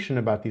conversation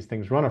about these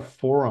things. Run a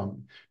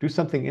forum. Do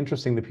something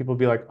interesting that people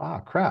be like, ah,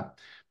 crap.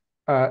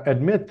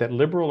 Admit that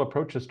liberal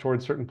approaches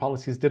towards certain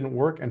policies didn't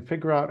work and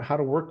figure out how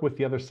to work with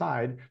the other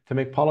side to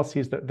make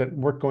policies that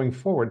work going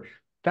forward.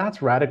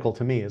 That's radical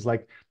to me, is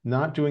like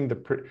not doing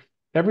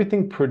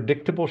everything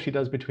predictable she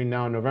does between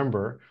now and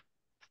November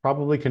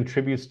probably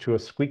contributes to a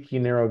squeaky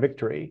narrow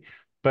victory.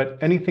 But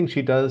anything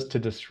she does to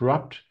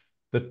disrupt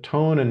the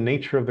tone and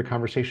nature of the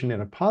conversation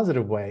in a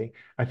positive way,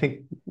 I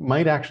think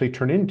might actually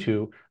turn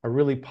into a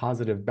really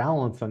positive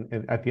balance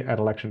at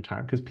election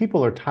time, because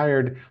people are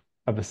tired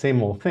of the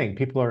same old thing.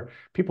 People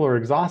are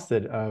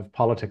exhausted of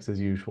politics as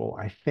usual,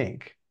 I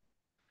think.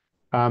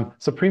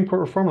 Supreme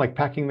Court reform, like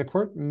packing the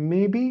court,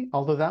 maybe,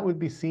 although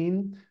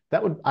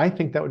I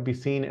think that would be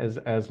seen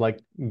as like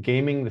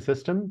gaming the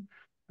system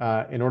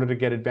in order to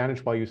get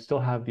advantage while you still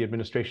have the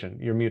administration.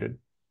 You're muted.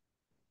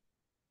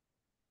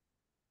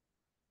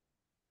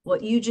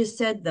 What you just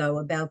said, though,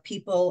 about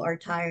people are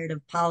tired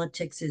of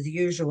politics as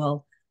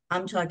usual,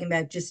 I'm talking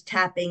about just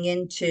tapping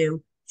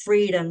into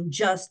freedom,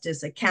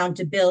 justice,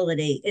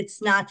 accountability.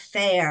 It's not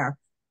fair.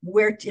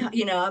 We're,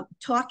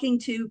 talking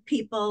to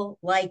people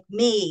like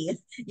me,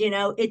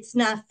 it's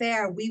not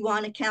fair. We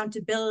want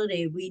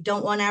accountability. We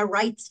don't want our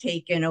rights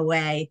taken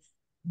away.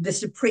 The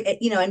Supreme,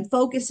 and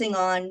focusing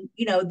on,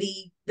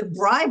 the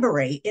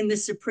bribery in the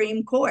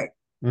Supreme Court.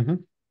 Mm-hmm.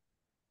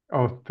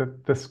 Oh,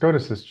 the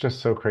SCOTUS is just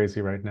so crazy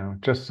right now,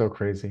 just so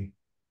crazy.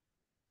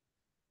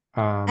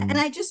 And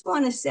I just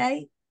want to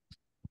say,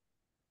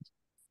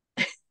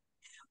 I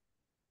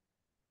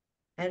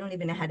don't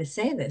even know how to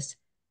say this.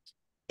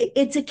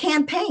 It's a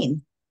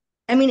campaign.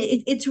 I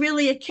mean, it's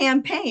really a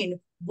campaign.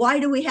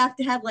 Why do we have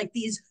to have like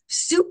these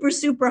super,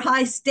 super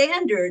high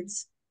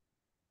standards?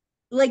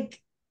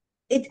 Like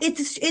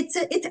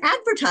it's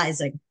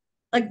advertising.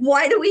 Like,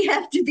 why do we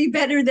have to be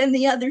better than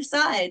the other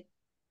side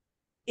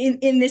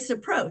in this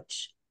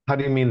approach? How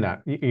do you mean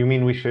that? You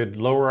mean we should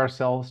lower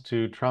ourselves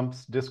to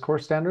Trump's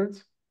discourse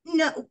standards?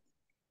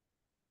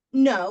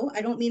 No,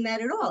 I don't mean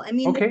that at all. I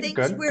mean, Okay,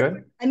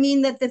 good. I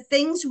mean that the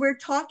things we're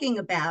talking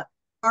about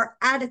are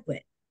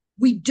adequate.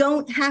 We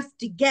don't have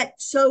to get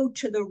so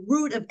to the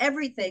root of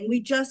everything.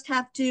 We just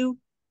have to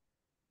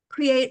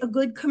create a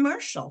good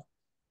commercial.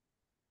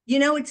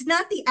 It's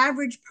not the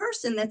average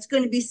person that's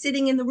going to be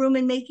sitting in the room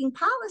and making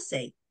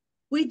policy.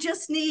 We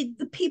just need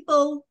the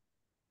people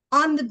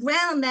on the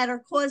ground that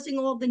are causing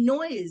all the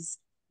noise,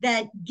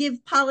 that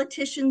give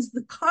politicians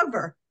the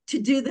cover to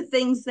do the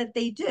things that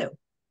they do.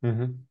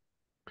 Mm-hmm.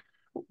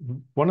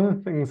 One of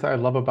the things I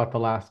love about the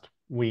last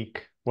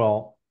week,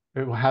 well,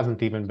 it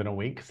hasn't even been a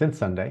week since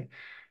Sunday,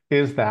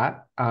 is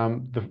that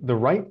the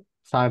right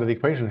side of the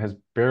equation has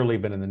barely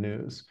been in the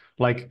news.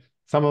 Like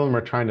some of them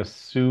are trying to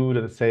sue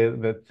to say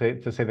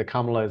that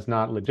Kamala is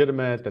not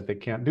legitimate, that they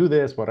can't do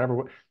this,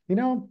 whatever.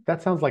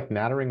 That sounds like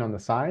nattering on the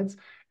sides.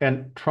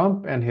 And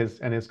Trump and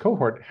his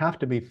cohort have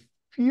to be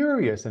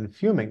furious and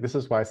fuming. This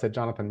is why I said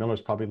Jonathan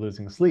Miller's probably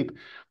losing sleep,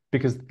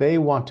 because they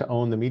want to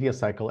own the media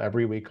cycle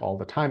every week, all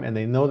the time, and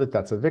they know that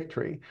that's a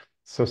victory.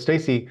 So,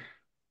 Stacey,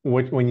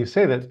 when you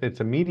say that it's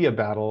a media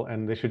battle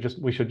and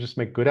we should just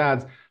make good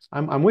ads,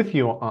 I'm with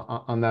you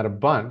on that a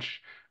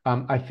bunch.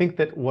 I think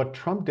that what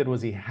Trump did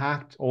was he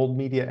hacked old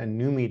media and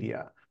new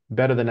media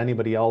better than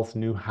anybody else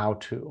knew how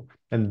to,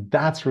 and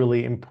that's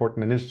really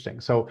important and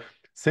interesting. So,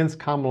 since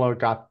Kamala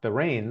got the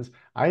reins,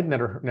 I had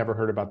never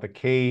heard about the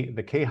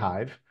K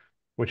Hive,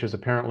 which is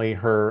apparently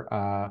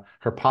her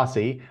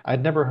posse.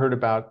 I'd never heard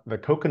about the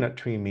coconut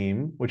tree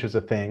meme, which is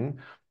a thing.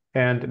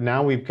 And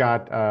now we've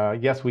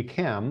got Yes We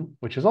Can,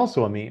 which is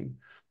also a meme.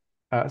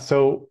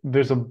 So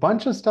there's a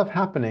bunch of stuff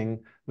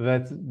happening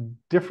that's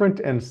different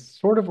and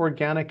sort of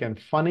organic and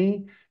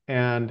funny,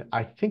 and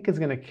I think is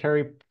going to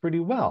carry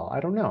pretty well. I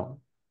don't know.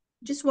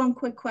 Just one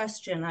quick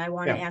question I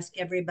want to ask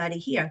everybody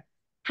here.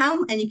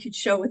 And you could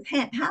show with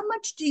hand, how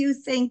much do you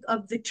think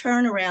of the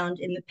turnaround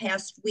in the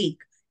past week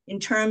in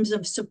terms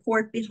of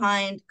support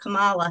behind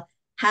Kamala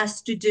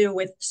has to do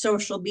with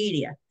social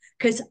media?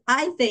 Because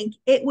I think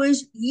it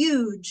was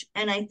huge,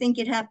 and I think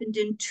it happened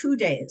in 2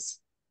 days.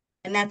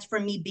 And that's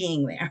from me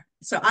being there.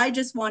 So I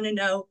just want to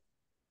know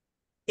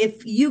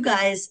if you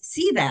guys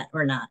see that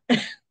or not.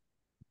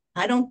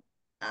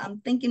 I'm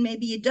thinking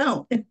maybe you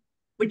don't,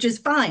 which is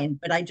fine,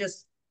 but I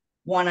just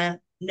want to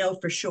know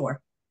for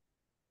sure.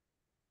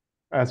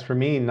 As for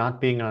me, not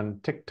being on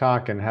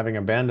TikTok and having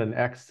abandoned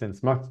X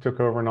since Musk took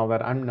over and all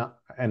that, I'm not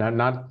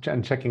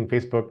and checking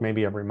Facebook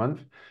maybe every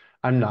month.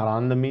 I'm not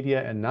on the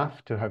media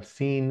enough to have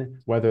seen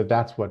whether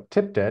that's what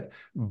tipped it,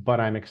 but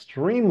I'm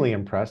extremely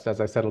impressed,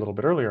 as I said a little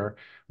bit earlier,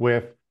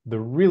 with the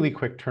really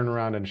quick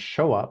turnaround and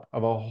show up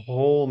of a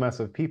whole mess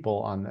of people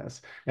on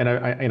this. And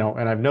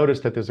and I've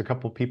noticed that there's a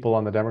couple people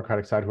on the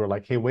Democratic side who are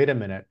like, "Hey, wait a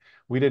minute,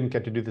 we didn't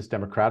get to do this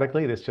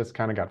democratically. This just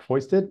kind of got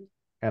foisted."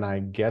 And I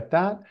get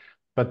that,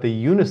 but the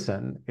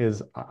unison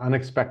is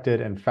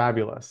unexpected and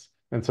fabulous.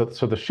 And so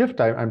the shift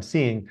I'm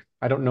seeing,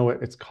 I don't know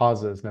its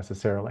causes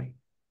necessarily.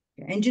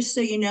 And just so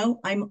you know,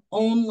 I'm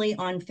only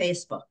on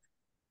Facebook,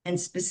 and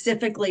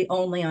specifically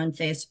only on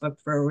Facebook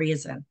for a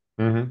reason.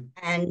 Mm-hmm.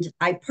 And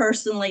I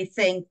personally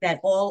think that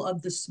all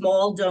of the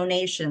small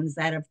donations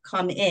that have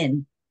come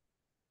in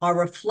are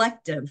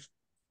reflective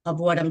of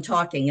what I'm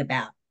talking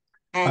about.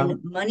 And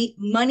Um,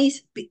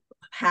 money's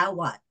how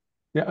what?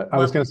 yeah, I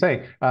was What? going to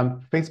say,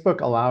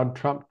 Facebook allowed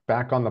Trump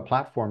back on the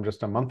platform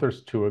just a month or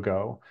two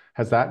ago.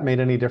 Has that made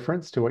any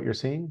difference to what you're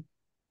seeing?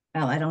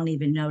 Oh, I don't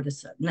even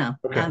notice it. No,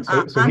 Okay,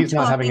 so I'm he's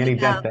not having talking any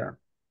dent about there.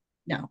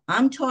 no,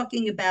 I'm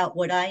talking about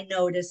what I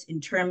notice in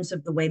terms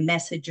of the way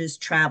messages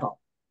travel.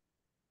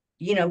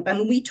 I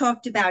mean, we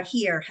talked about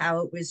here how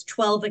it was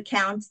 12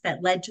 accounts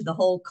that led to the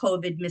whole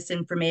COVID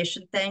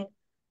misinformation thing.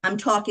 I'm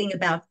talking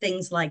about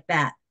things like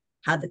that,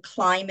 how the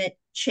climate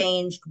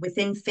changed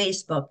within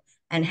Facebook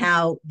and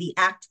how the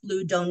Act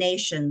Blue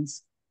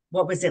donations,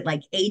 what was it,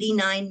 like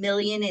 89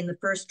 million in the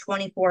first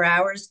 24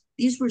 hours?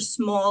 These were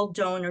small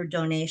donor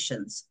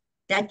donations.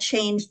 That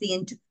changed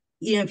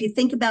if you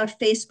think about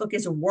Facebook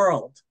as a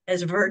world,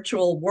 as a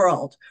virtual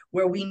world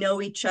where we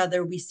know each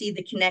other, we see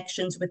the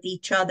connections with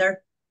each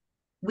other,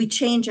 we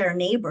change our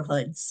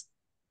neighborhoods.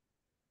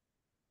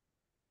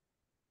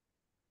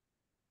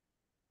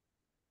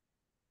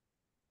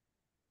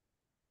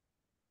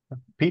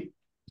 Pete?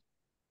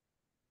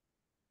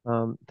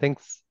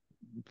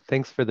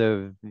 Thanks for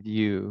the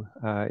view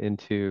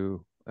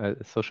into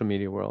social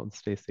media world,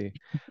 Stacy.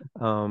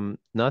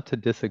 Not to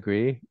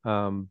disagree,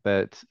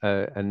 but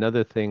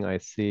another thing I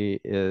see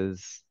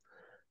is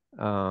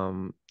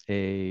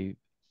a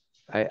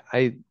I,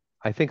 I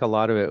I think a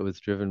lot of it was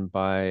driven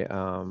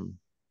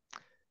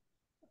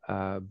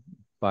uh,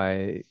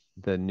 by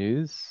the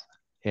news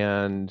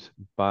and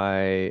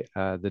by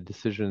the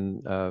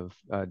decision of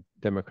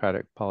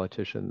Democratic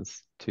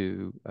politicians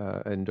to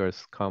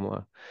endorse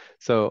Kamala.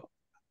 So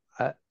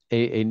uh,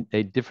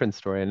 a different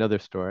story, another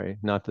story,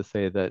 not to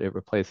say that it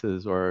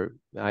replaces or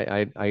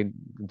I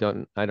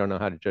don't know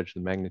how to judge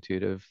the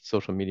magnitude of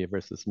social media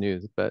versus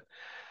news, but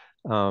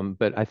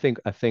I think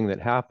a thing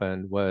that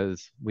happened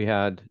was we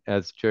had,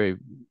 as Jerry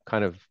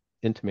kind of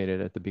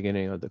intimated at the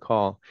beginning of the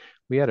call,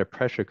 we had a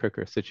pressure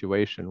cooker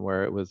situation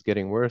where it was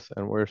getting worse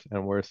and worse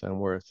and worse and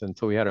worse. And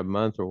so we had a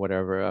month or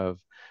whatever of,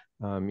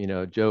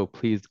 Joe,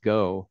 please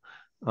go.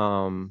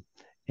 Um,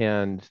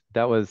 and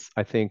that was,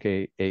 I think,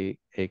 a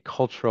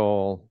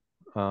cultural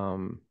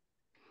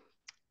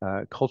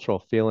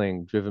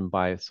feeling driven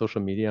by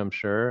social media, I'm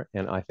sure,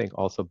 and I think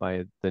also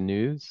by the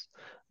news,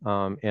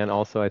 and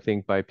also I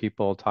think by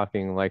people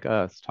talking like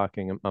us,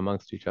 talking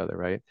amongst each other,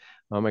 right?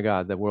 Oh my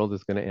God, the world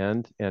is going to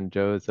end, and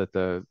Joe's at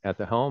the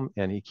helm,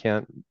 and he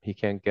can't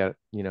get,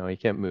 he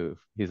can't move.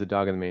 He's a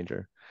dog in the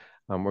manger.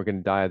 We're going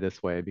to die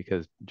this way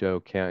because Joe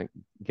can't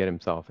get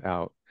himself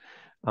out.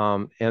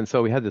 And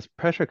so we had this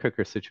pressure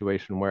cooker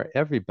situation where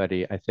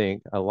everybody, I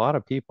think, a lot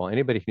of people,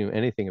 anybody who knew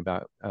anything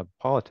about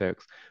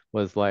politics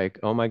was like,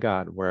 oh my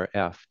God, we're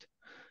effed.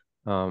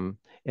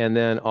 And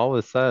then all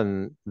of a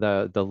sudden,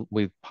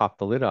 we popped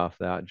the lid off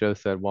that. Joe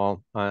said,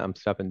 well, I'm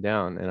stepping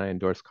down and I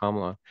endorsed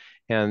Kamala.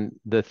 And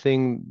the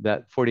thing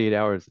that 48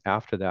 hours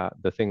after that,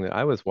 the thing that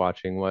I was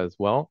watching was,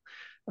 well,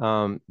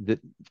 to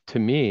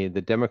me,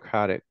 the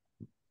Democratic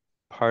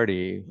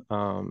Party,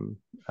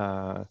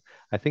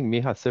 I think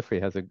Miha Sifri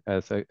has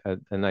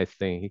a nice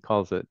thing. He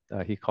calls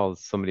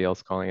somebody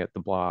else calling it the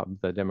blob,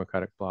 the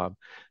Democratic blob.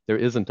 There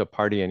isn't a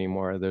party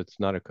anymore. There's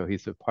not a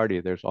cohesive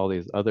party. There's all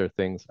these other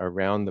things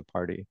around the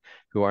party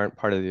who aren't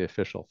part of the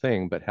official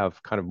thing, but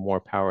have kind of more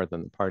power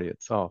than the party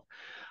itself.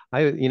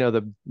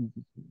 The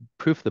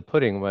proof of the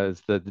pudding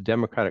was that the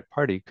Democratic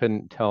Party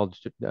couldn't tell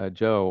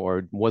Joe,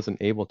 or wasn't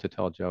able to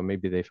tell Joe.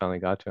 Maybe they finally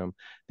got to him.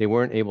 They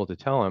weren't able to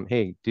tell him,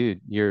 "Hey, dude,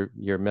 you're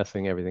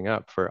messing everything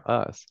up for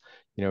us.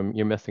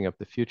 You're messing up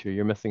the future.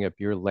 You're messing up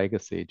your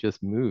legacy.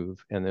 Just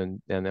move, and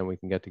then we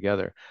can get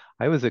together."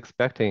 I was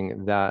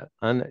expecting that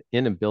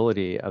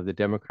inability of the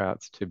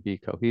Democrats to be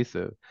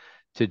cohesive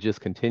to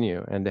just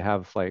continue and to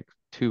have like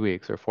 2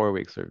 weeks or 4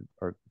 weeks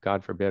or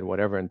God forbid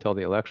whatever until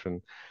the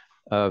election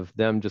of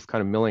them just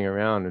kind of milling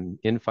around and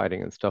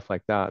infighting and stuff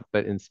like that.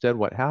 But instead,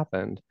 what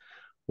happened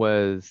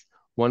was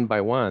one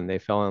by one, they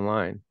fell in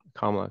line,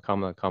 comma,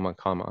 comma, comma,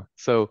 comma.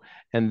 So,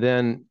 and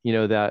then,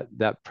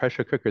 that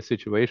pressure cooker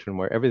situation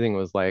where everything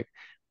was like,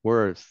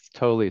 we're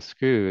totally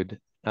screwed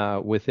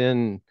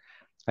within.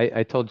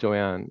 I told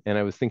Joanne, and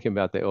I was thinking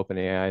about the open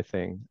AI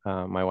thing,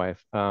 my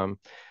wife.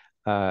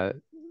 Uh,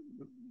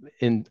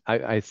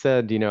 I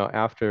said,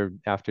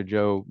 after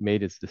Joe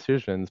made his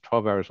decisions,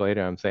 12 hours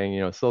later, I'm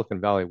saying,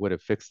 Silicon Valley would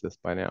have fixed this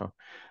by now.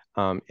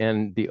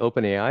 And the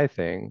OpenAI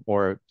thing,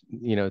 or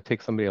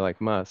take somebody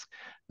like Musk,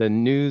 the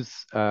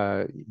news,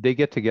 they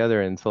get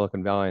together in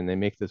Silicon Valley and they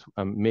make this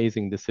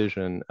amazing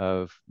decision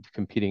of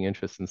competing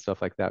interests and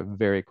stuff like that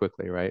very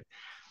quickly, right?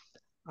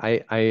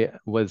 I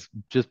was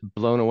just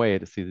blown away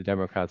to see the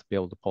Democrats be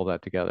able to pull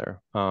that together.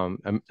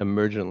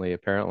 Emergently,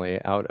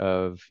 apparently, out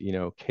of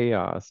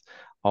chaos,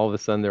 all of a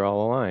sudden they're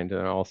all aligned and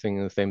they're all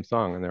singing the same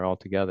song and they're all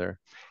together.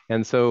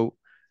 And so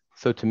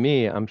to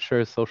me, I'm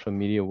sure social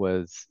media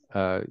was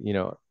a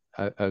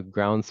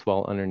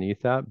groundswell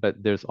underneath that,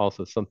 but there's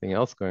also something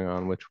else going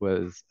on, which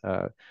was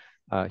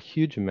a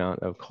huge amount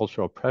of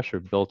cultural pressure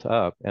built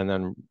up and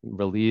then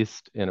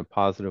released in a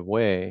positive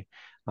way.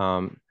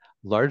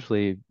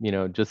 Largely,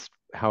 just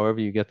however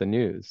you get the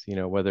news,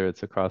 whether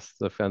it's across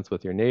the fence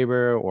with your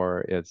neighbor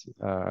or it's,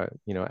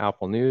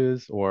 Apple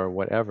News or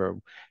whatever,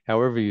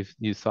 however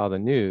you saw the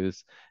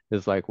news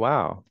is like,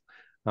 wow,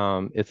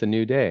 it's a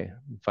new day.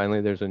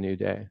 Finally, there's a new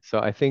day. So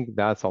I think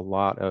that's a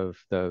lot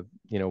of of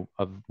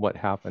what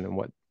happened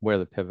and where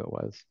the pivot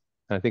was.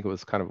 And I think it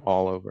was kind of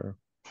all over.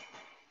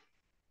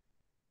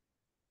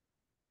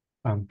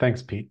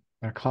 Thanks, Pete.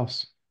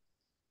 Klaus.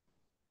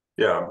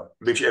 Yeah,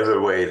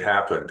 whichever way it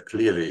happened,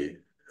 clearly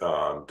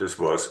this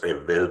was a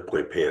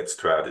well-prepared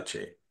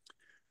strategy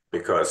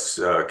because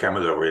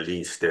Kamala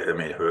released, I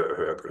mean,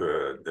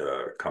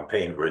 her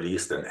campaign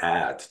released an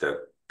ad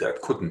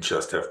that couldn't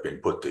just have been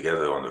put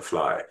together on the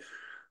fly.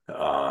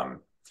 Um,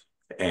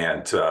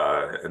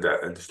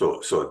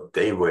 so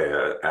they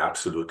were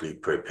absolutely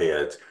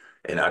prepared.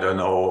 And I don't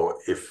know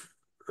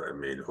I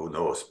mean, who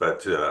knows,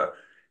 but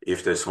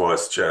if this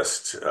was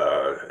just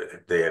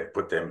they had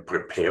put them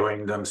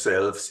preparing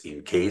themselves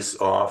in case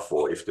of,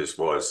 or if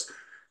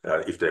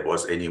there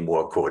was any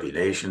more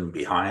coordination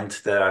behind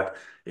that.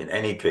 In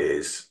any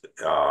case,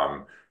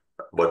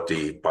 what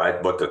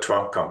the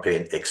Trump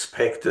campaign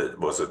expected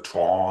was a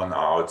drawn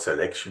out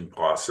selection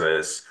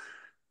process,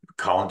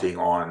 counting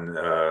on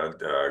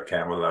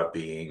Kamala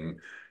being,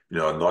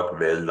 not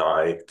well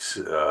liked,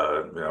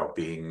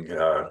 being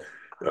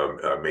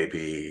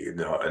maybe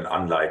an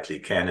unlikely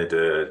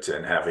candidate,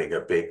 and having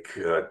a big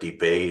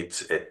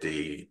debate at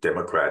the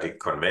Democratic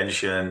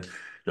convention,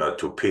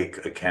 to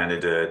pick a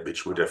candidate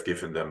which would have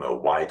given them a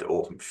wide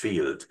open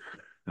field,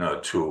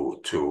 to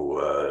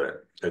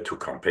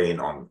campaign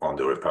on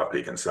the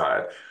Republican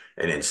side.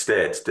 And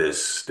instead,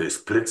 this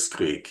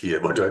blitzkrieg here,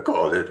 what I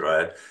call it,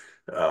 right?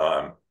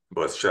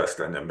 Was just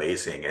an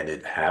amazing, and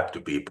it had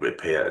to be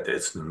prepared.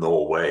 There's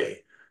no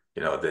way,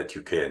 that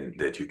you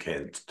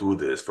can do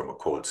this from a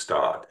cold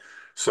start.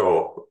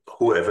 So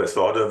whoever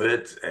thought of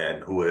it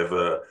and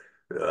whoever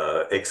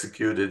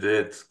executed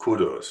it,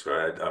 kudos,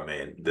 right? I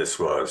mean, this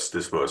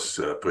was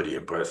pretty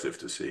impressive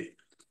to see.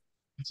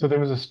 So there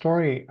was a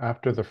story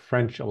after the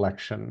French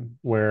election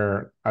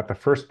where at the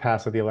first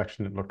pass of the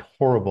election, it looked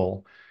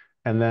horrible.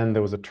 And then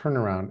there was a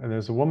turnaround, and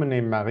there's a woman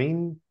named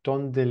Marine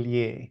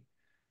Tondelier.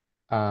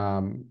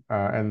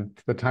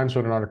 And the Times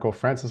wrote an article,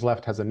 France's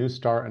left has a new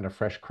start and a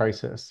fresh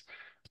crisis.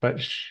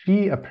 But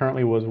she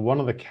apparently was one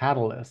of the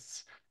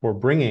catalysts for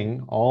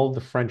bringing all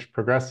the French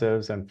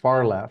progressives and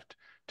far left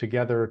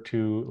together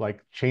to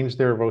like change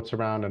their votes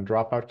around and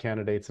drop out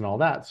candidates and all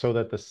that, so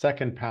that the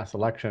second pass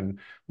election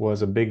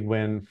was a big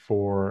win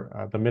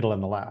for the middle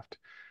and the left.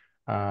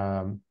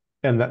 And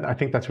I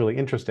think that's really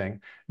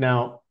interesting.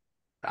 Now,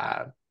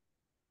 uh,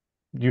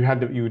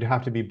 you would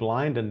have to be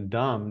blind and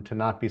dumb to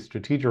not be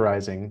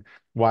strategizing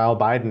while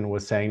Biden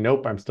was saying,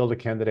 nope, I'm still the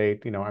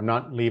candidate, I'm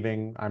not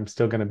leaving, I'm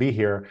still going to be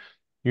here.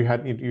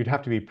 You'd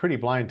have to be pretty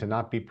blind to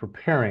not be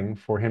preparing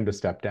for him to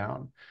step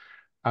down.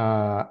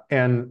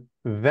 And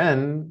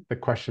then the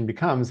question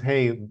becomes,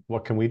 hey,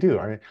 what can we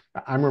do?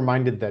 I'm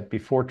reminded that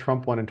before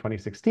Trump won in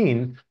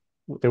 2016,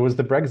 there was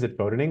the Brexit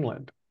vote in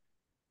England.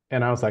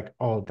 And I was like,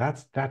 oh,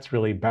 that's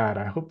really bad.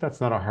 I hope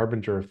that's not a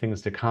harbinger of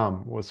things to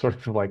come, was sort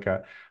of like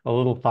a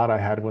little thought I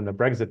had when the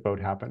Brexit vote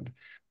happened.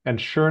 And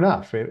sure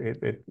enough,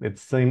 it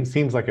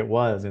seems like it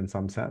was in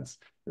some sense.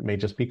 It may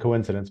just be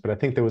coincidence, but I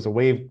think there was a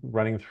wave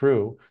running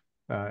through,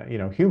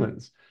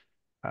 humans.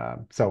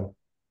 So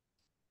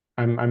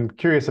I'm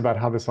curious about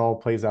how this all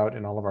plays out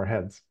in all of our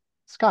heads.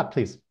 Scott,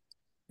 please.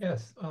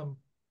 Yes,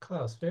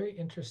 Klaus, very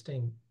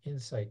interesting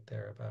insight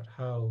there about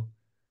how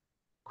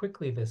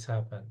quickly this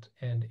happened.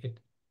 And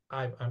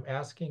I'm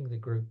asking the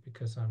group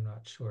because I'm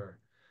not sure,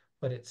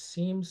 but it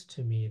seems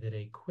to me that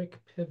a quick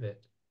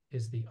pivot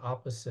is the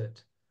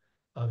opposite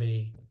of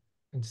a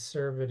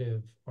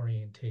conservative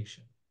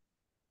orientation.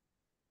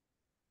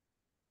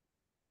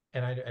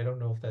 And I don't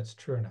know if that's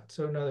true or not.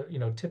 So another,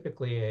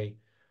 typically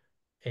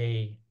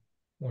a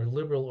more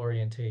liberal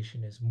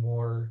orientation is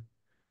more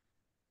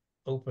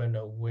open,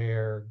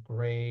 aware,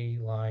 gray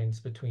lines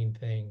between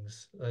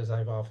things, as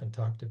I've often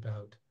talked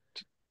about.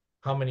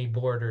 How many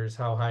borders,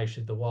 how high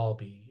should the wall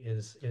be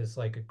is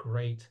like a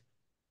great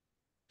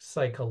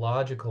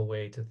psychological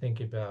way to think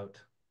about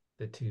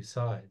the two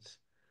sides.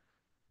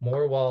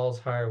 more walls,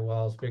 higher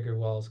walls, bigger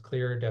walls,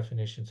 clearer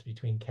definitions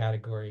between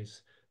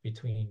categories,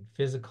 between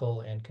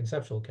physical and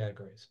conceptual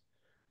categories,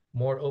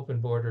 more open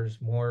borders,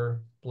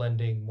 more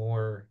blending,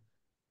 more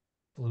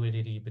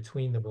fluidity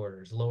between the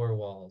borders, lower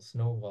walls,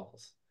 no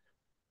walls.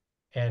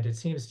 And it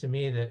seems to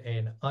me that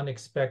an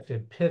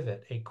unexpected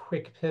pivot, a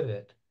quick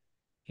pivot,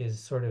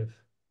 is sort of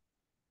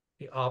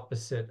the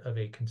opposite of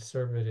a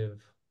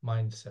conservative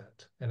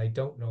mindset. And I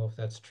don't know if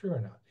that's true or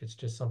not. It's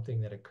just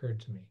something that occurred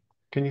to me.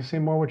 Can you say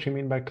more what you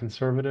mean by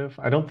conservative?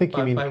 I don't think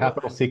you mean By what?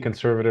 capital C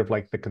conservative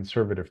like the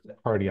Conservative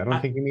Party. I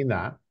don't think you mean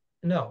that.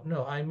 No,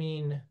 I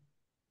mean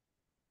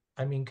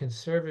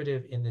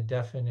conservative in the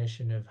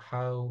definition of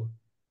how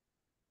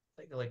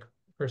like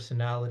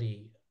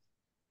personality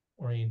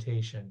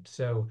orientation.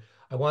 So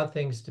I want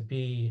things to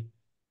be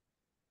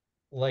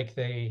like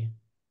to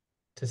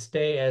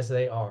stay as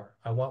they are.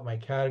 I want my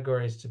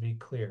categories to be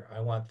clear. I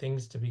want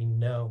things to be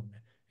known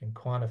and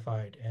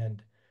quantified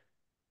and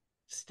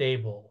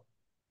stable.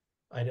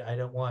 I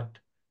don't want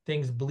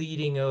things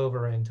bleeding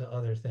over into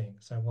other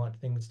things. I want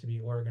things to be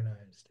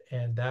organized.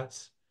 And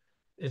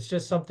it's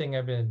just something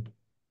I've been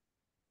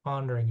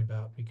pondering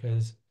about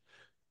because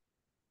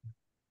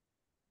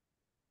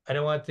I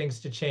don't want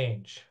things to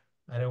change.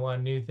 I don't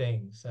want new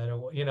things. I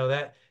don't,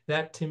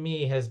 that to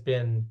me has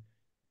been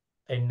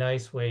a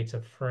nice way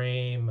to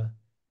frame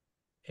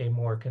a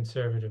more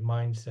conservative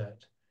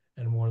mindset.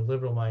 And a more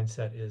liberal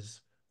mindset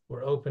is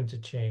we're open to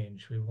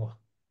change.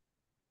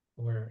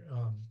 Where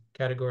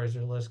categories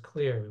are less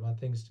clear. We want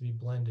things to be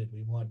blended.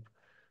 We want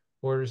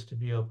borders to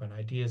be open,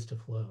 ideas to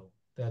flow,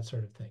 that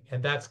sort of thing.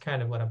 And that's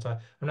kind of what I'm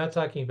talking. I'm not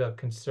talking about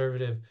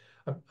conservative.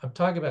 I'm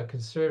talking about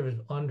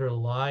conservative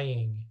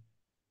underlying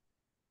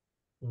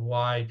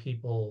why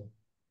people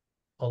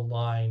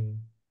align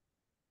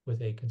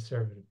with a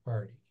conservative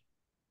party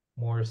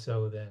more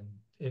so than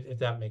if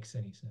that makes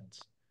any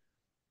sense.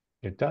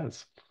 It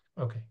does.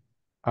 Okay.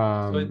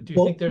 So do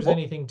you think there's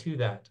anything to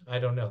that? I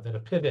don't know, that a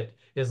pivot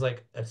is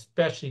like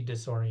especially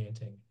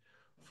disorienting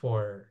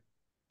for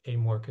a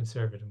more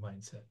conservative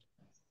mindset.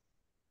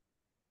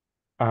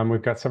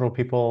 We've got several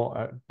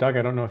people. Doug,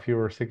 I don't know if you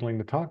were signaling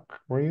to talk,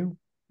 were you?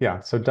 Yeah,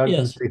 so Doug,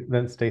 Yes.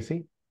 then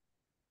Stacy.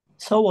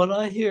 So what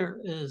I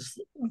hear is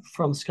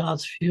from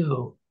Scott's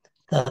view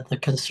that the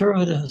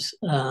conservatives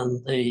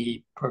and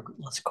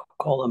let's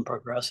call them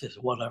progressives,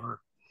 whatever,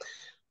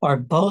 are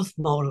both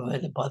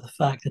motivated by the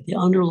fact that the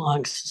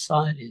underlying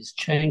society is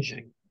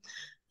changing.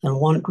 And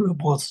one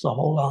group wants to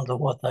hold on to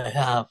what they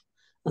have,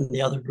 and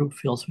the other group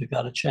feels we've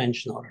got to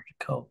change in order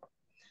to cope.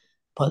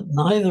 But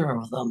neither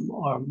of them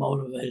are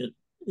motivated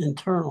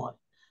internally.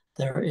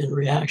 They're in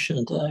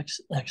reaction to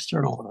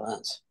external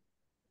events.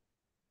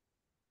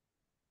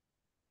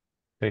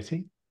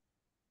 Stacy?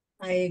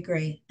 I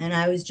agree. And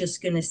I was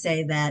just going to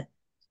say that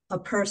a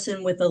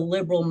person with a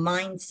liberal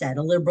mindset,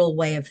 a liberal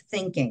way of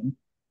thinking,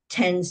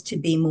 tends to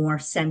be more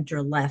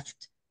center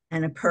left.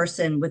 And a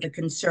person with a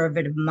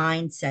conservative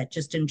mindset,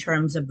 just in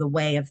terms of the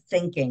way of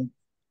thinking,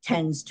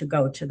 tends to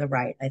go to the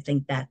right. I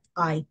think that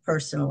I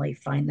personally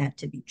find that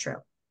to be true.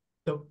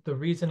 The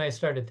reason I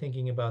started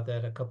thinking about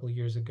that a couple of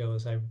years ago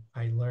is I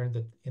learned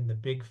that in the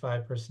Big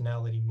Five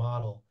personality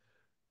model,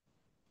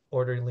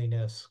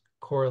 orderliness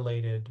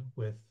correlated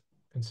with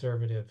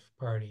conservative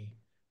party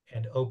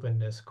and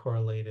openness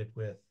correlated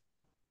with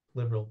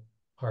liberal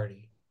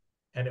party.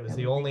 And it was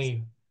the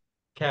only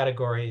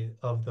category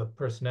of the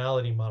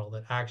personality model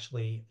that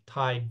actually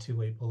tied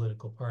to a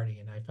political party.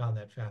 And I found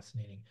that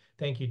fascinating.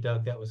 Thank you,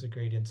 Doug. That was a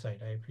great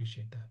insight. I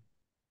appreciate that.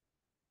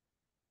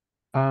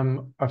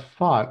 A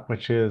thought,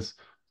 which is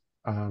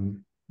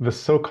the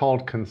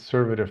so-called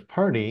Conservative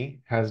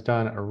Party has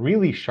done a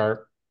really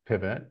sharp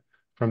pivot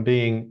from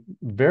being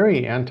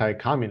very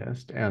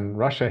anti-communist and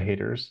Russia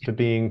haters to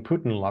being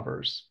Putin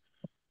lovers.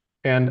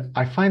 And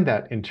I find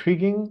that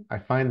intriguing. I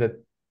find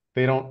that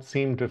they don't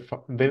seem to,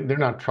 they're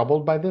not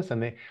troubled by this,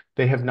 and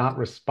they have not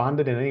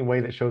responded in any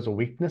way that shows a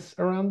weakness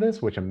around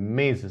this, which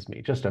amazes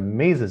me, just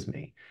amazes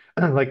me.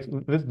 Like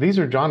these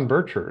are John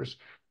Birchers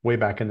way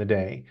back in the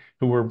day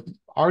who were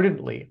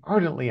ardently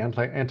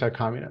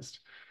anti-communist,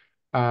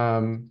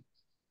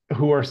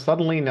 who are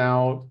suddenly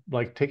now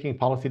like taking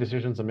policy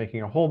decisions and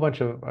making a whole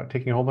bunch of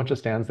taking a whole bunch of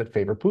stands that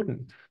favor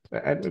Putin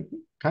and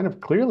kind of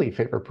clearly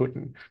favor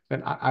Putin.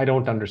 And I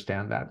don't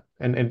understand that.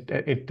 And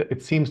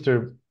it seems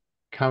to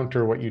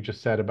counter what you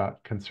just said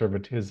about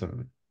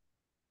conservatism.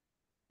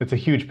 It's a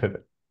huge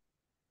pivot.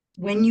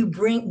 When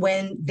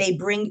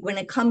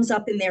it comes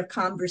up in their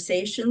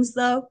conversations,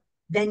 though,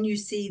 then you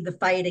see the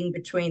fighting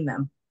between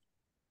them.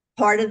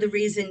 Part of the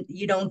reason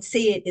you don't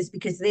see it is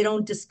because they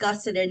don't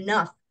discuss it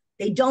enough.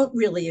 They don't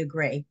really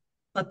agree.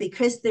 But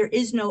because there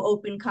is no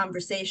open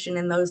conversation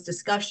in those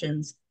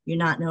discussions, you're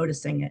not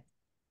noticing it.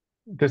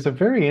 There's a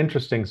very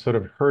interesting sort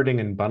of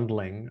herding and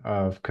bundling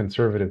of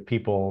conservative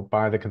people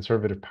by the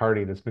Conservative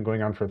Party that's been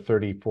going on for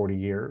 30, 40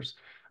 years,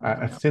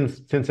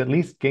 since at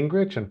least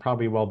Gingrich and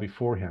probably well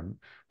before him.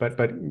 But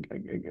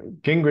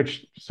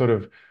Gingrich sort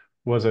of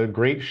was a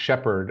great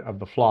shepherd of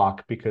the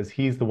flock because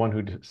he's the one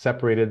who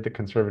separated the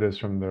conservatives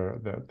from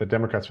the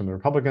Democrats from the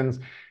Republicans.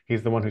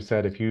 He's the one who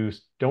said, if you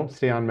don't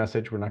stay on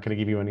message, we're not going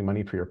to give you any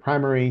money for your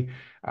primary.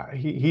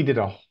 He did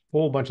a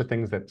whole bunch of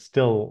things that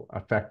still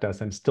affect us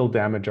and still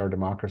damage our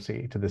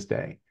democracy to this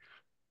day.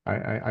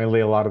 I lay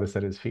a lot of this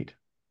at his feet.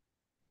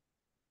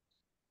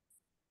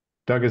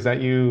 Doug, is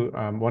that you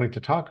wanting to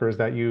talk, or is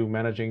that you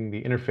managing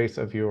the interface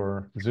of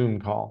your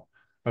Zoom call?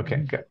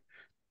 Okay, good.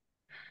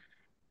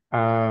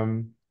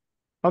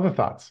 Other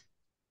thoughts?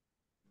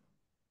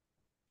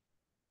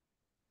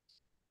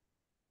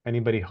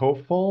 Anybody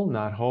hopeful,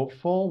 not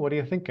hopeful? What are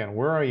you thinking?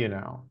 Where are you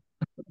now?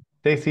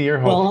 Stacy, you're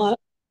hopeful.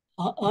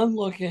 Well, I'm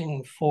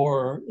looking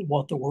for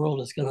what the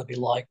world is going to be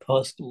like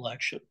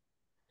post-election.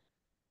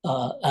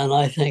 And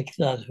I think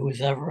that who's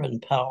ever in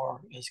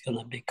power is going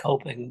to be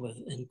coping with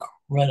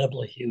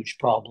incredibly huge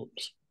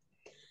problems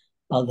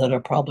that are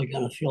probably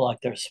going to feel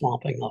like they're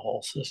swamping the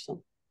whole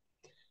system.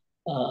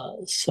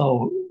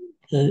 So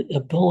the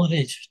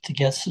ability to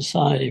get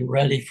society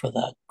ready for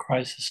that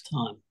crisis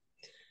time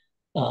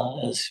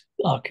is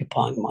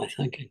occupying my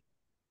thinking.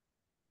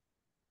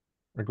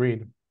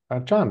 Agreed.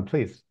 John,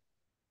 please.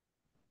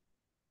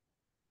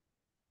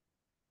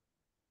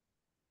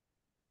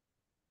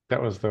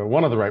 That was the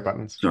one of the right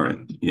buttons.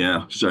 Sorry.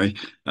 Yeah, sorry.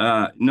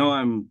 No,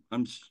 I'm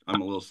a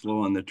little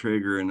slow on the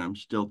trigger, and I'm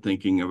still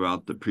thinking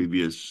about the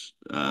previous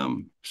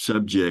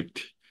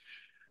subject.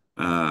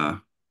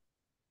 Kind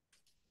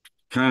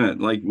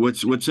of like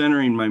what's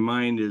entering my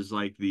mind is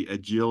like the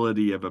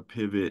agility of a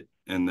pivot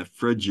and the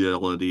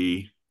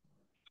fragility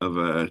of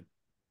a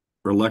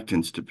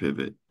reluctance to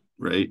pivot,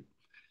 right?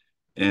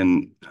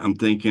 And I'm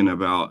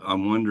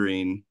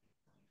wondering,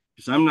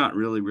 because I'm not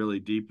really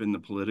deep in the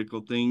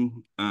political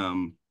thing.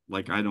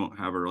 Like I don't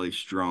have a really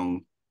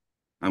strong,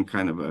 I'm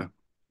kind of a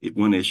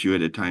one issue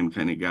at a time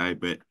kind of guy,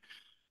 but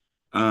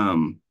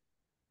um,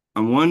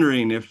 I'm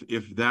wondering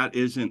if that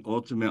isn't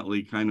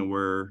ultimately kind of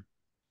where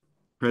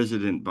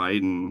President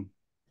Biden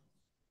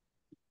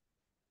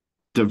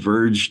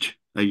diverged,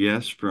 I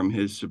guess, from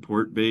his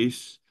support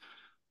base,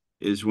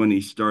 is when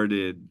he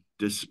started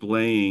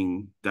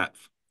displaying that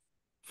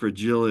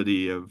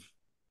fragility of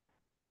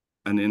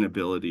an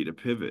inability to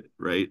pivot,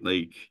 right?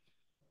 Like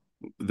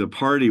the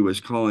party was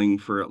calling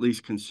for at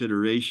least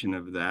consideration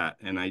of that.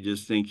 And I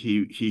just think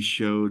he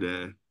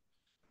showed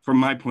from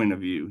my point of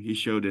view, he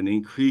showed an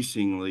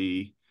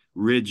increasingly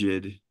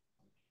rigid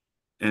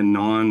and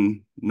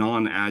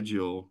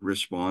non-agile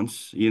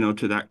response,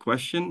 to that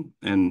question.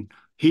 And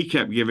he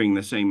kept giving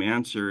the same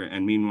answer.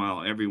 And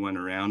meanwhile, everyone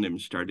around him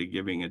started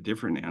giving a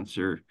different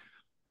answer.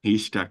 He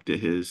stuck to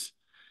his,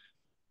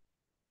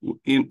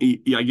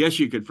 I guess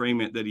you could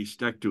frame it that he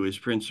stuck to his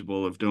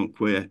principle of don't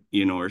quit,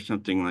 or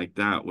something like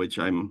that, which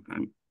I'm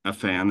a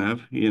fan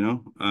of,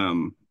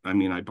 I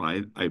mean,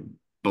 I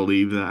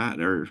believe that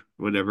or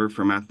whatever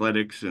from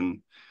athletics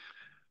and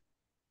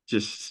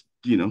just,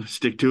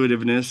 stick to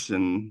itiveness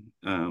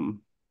and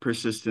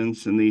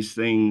persistence and these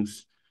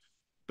things.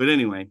 But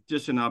anyway,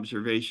 just an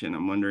observation.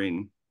 I'm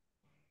wondering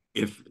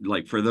if,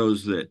 like, for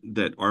those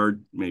that are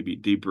maybe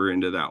deeper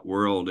into that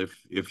world,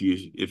 if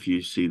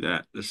you see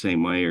that the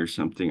same way or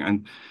something.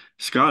 And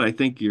Scott, I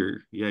think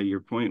your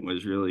point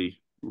was really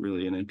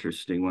an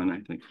interesting one, I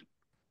think.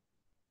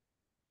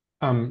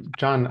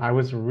 John, I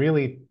was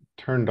really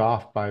turned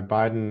off by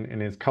Biden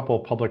in his couple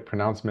public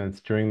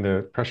pronouncements during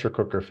the pressure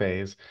cooker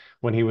phase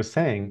when he was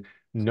saying,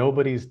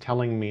 nobody's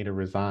telling me to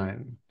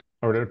resign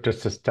or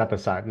just to step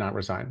aside, not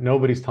resign.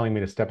 Nobody's telling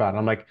me to step out. And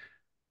I'm like,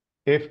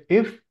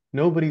 if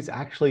nobody's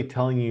actually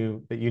telling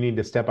you that you need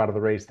to step out of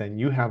the race, then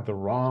you have the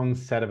wrong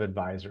set of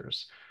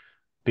advisors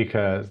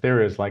because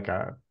there is like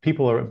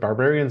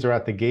barbarians are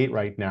at the gate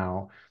right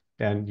now,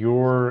 and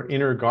your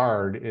inner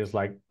guard is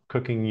like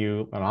cooking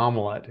you an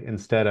omelet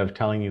instead of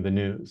telling you the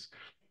news.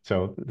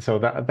 So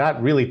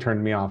that really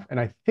turned me off. And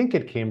I think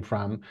it came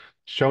from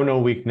show no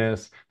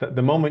weakness.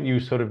 The moment you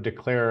sort of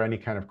declare any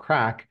kind of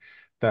crack,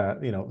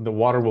 that the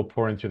water will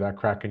pour in through that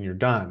crack and you're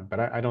done.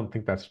 But I don't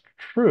think that's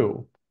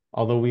true.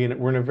 Although we're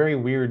in a very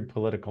weird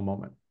political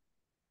moment.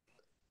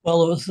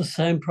 Well, it was the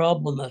same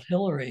problem that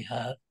Hillary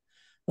had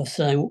of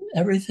saying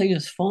everything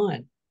is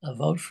fine,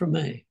 vote for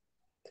me.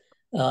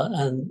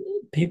 And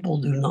people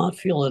do not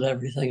feel that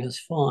everything is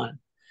fine,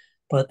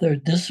 but their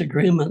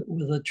disagreement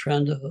with the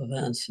trend of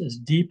events is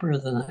deeper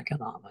than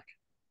economic.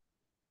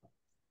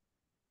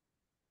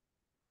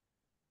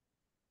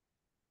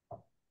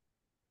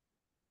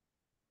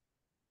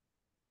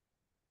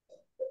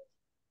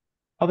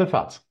 Other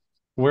thoughts?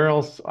 Where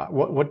else?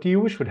 What do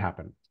you wish would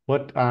happen?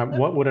 What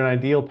would an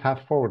ideal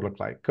path forward look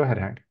like? Go ahead,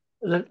 Hank.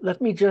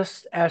 Let me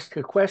just ask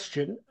a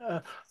question.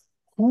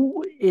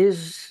 Who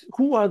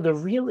are the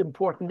real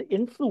important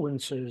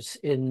influencers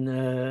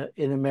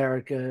in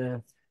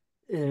America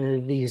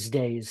these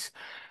days?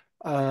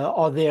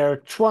 Are there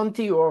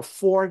 20 or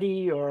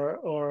 40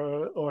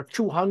 or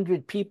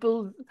 200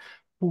 people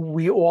who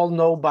we all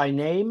know by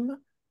name?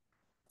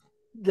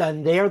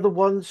 Then they're the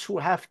ones who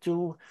have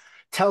to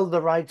tell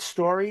the right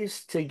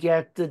stories to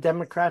get the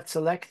Democrats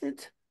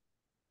elected?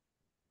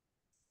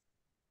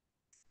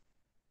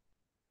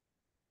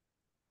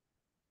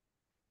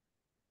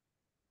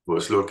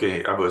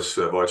 I was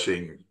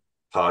watching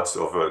parts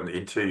of an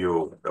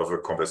interview of a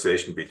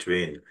conversation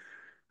between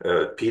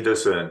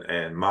Peterson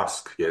and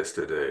Musk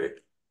yesterday.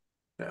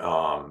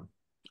 Um,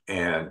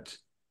 and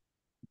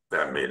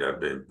I mean,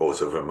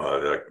 both of them are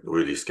like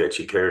really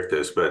sketchy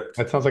characters, but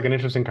That sounds like an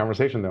interesting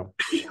conversation, though.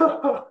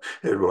 yeah,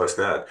 it was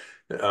that.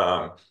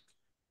 Um,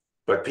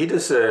 but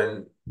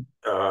Peterson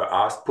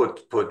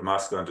put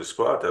Musk on the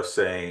spot of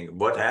saying,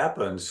 what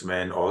happens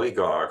when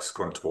oligarchs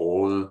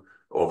control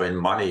or when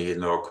money,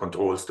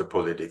 controls the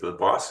political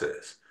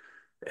process?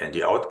 And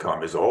the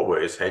outcome is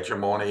always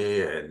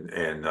hegemony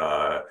and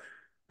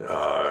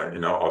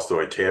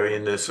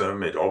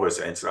authoritarianism. It always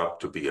ends up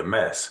to be a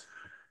mess.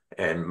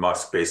 And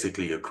Musk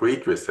basically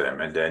agreed with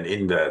them. And then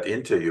in that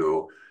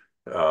interview,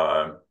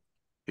 uh,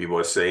 he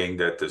was saying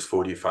that this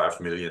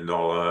 $45 million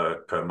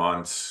per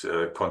month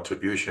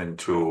contribution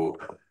to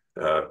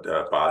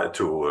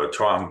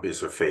Trump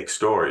is a fake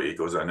story. He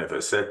goes, I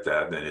never said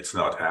that, and it's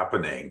not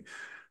happening.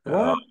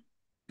 Uh,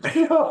 What?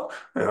 yeah,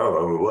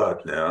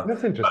 what? Yeah.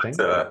 That's But interesting.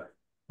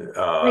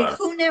 Wait,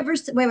 who never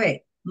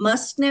wait,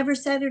 Musk never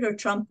said it or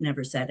Trump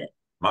never said it?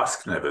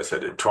 Musk never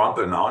said it. Trump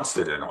announced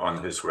it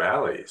on his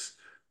rallies.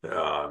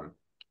 Um,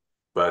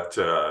 but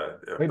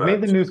It made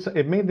but the news.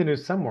 It made the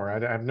news somewhere.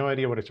 I have no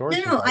idea what its No,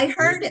 origin no,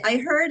 was. I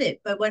heard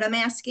it. But what I'm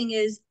asking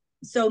is,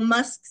 so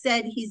Musk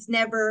said he's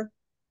never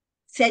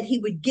said he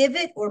would give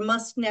it, or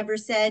Musk never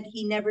said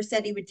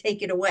he would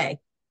take it away.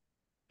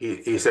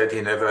 he said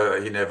he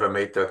never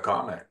made that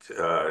comment.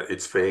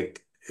 It's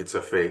fake. It's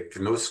a fake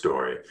news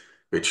story,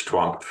 which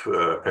Trump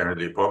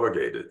apparently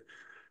propagated.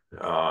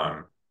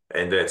 Um,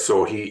 and that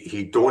so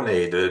he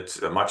donated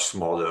a much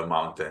smaller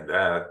amount than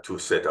that to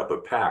set up a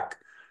PAC.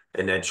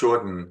 And then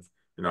Jordan,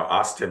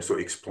 asked him to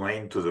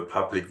explain to the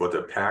public what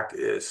a PAC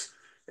is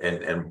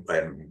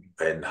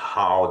and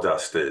how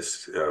does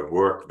this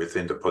work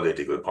within the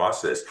political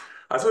process.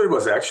 I thought it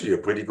was actually a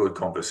pretty good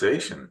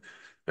conversation,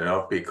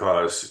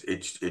 because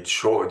it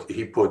showed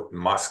he put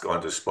Musk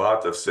on the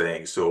spot of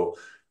saying, so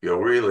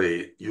you're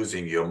really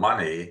using your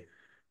money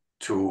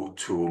to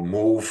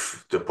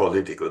move the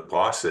political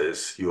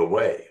process your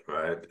way,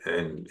 right?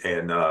 And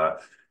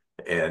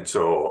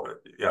so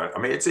yeah, I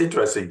mean it's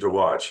interesting to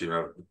watch.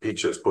 Pete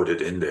just put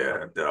it in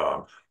there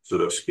and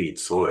sort of speed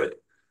through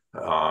it.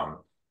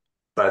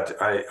 But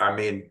I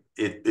mean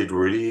it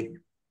really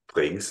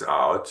brings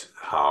out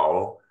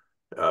how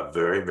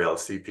very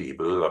wealthy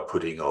people are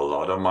putting a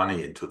lot of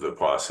money into the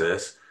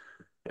process,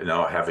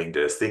 having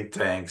their think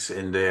tanks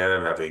in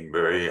there, having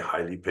very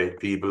highly paid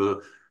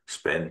people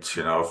spend,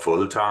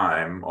 full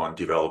time on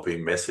developing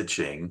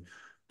messaging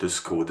to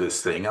screw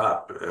this thing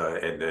up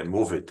and then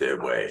move it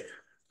their way.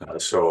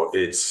 And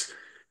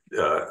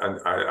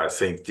I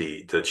think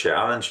the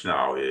challenge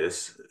now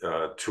is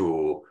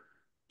to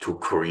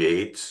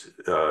create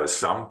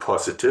some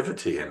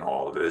positivity in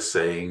all this,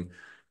 saying,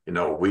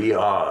 we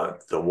are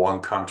the one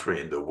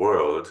country in the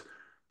world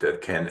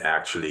that can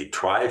actually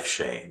drive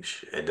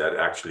change and that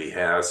actually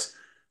has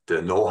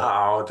the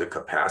know-how, the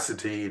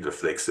capacity, the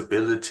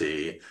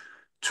flexibility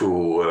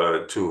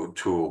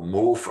to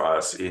move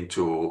us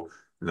into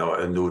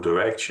a new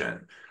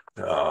direction.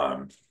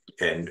 Um,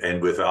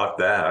 and without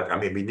that, I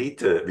mean, we need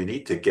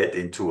to get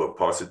into a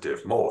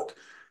positive mode.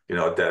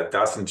 That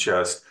doesn't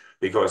just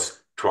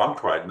because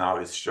Trump right now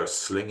is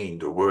just slinging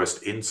the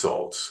worst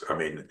insults. I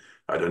mean,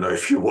 I don't know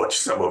if you watched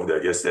some of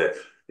that yesterday.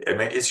 I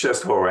mean, it's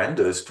just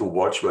horrendous to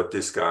watch what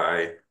this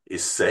guy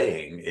is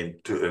saying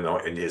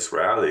in his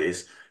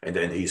rallies, and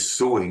then he's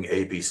suing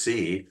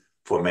ABC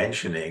for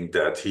mentioning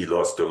that he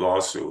lost the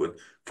lawsuit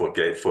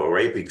for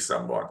raping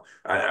someone.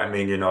 I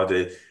mean,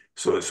 they're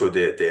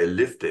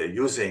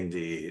using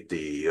the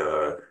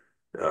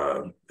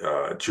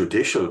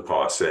judicial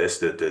process,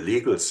 the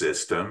legal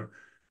system,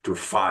 to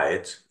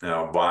fight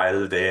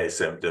while they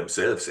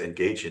themselves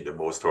engage in the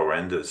most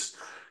horrendous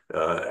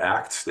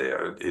acts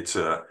there.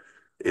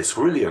 It's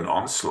really an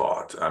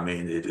onslaught. I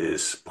mean, it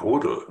is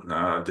brutal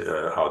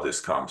how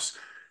this comes,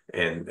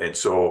 and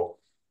so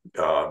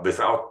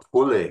without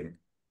pulling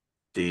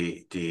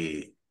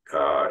the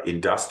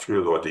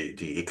industrial or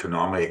the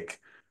economic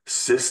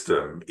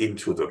system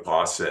into the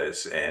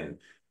process and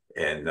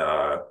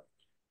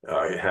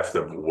have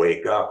them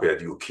wake up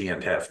that you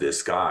can't have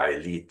this guy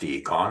lead the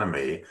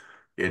economy.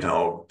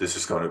 This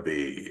is going to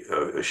be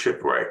a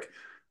shipwreck.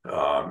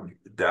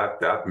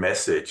 That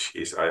message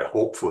I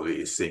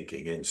hopefully is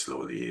sinking in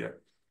slowly here.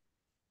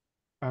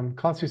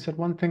 Klaus, you said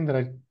one thing that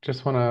I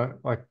just want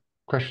to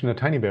question a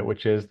tiny bit,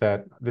 which is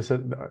that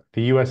the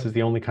U.S. is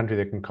the only country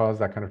that can cause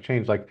that kind of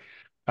change.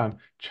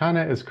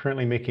 China is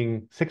currently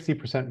making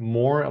 60%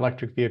 more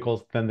electric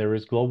vehicles than there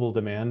is global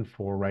demand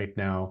for right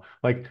now.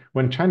 Like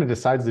when China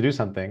decides to do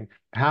something,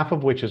 half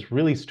of which is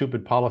really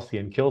stupid policy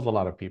and kills a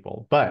lot of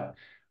people, but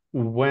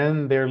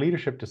when their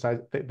leadership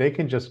decides they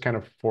can just kind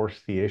of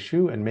force the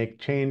issue and make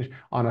change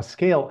on a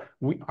scale,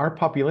 our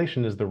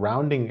population is the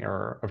rounding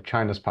error of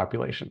China's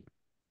population.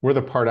 We're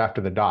the part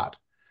after the dot.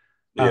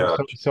 Yeah,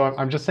 So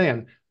I'm just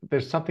saying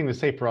there's something to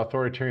say for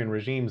authoritarian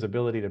regimes'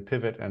 ability to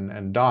pivot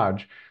and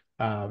dodge.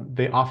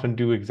 they often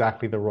do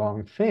exactly the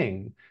wrong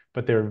thing,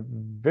 but they're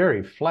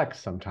very flex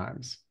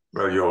sometimes.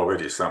 Well, you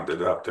already summed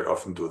it up. They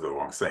often do the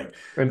wrong thing.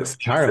 The thing is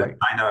Entirely.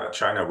 that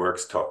China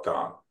works top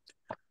down.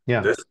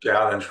 Yeah. This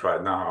challenge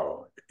right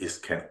now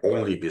can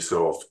only be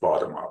solved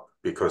bottom up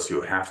because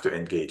you have to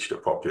engage the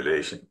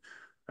population.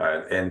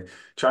 And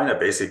China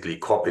basically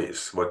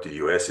copies what the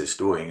US is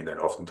doing and then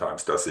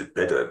oftentimes does it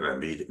better than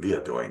we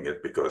are doing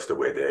it because the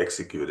way they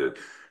execute it.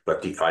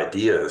 But the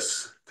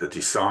ideas, the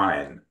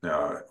design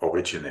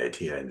originate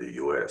here in the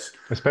US.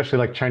 Especially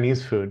like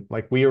Chinese food.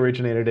 Like we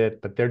originated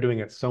it, but they're doing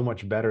it so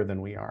much better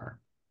than we are.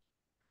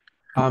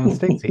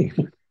 Stacy.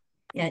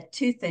 Yeah,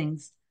 two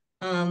things.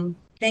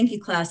 Thank you,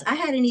 Klaus. I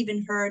hadn't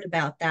even heard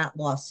about that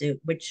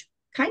lawsuit, which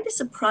kind of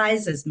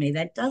surprises me.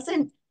 That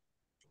doesn't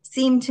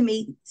seem to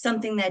me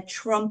something that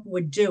Trump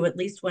would do, at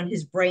least when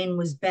his brain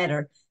was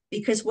better,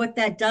 because what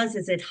that does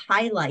is it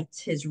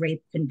highlights his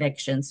rape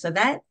convictions. So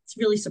that's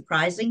really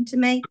surprising to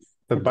me.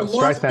 The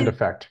Streisand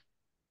effect.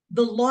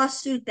 The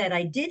lawsuit that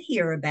I did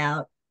hear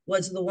about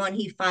was the one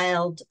he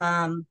filed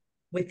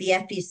with the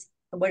FEC,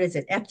 what is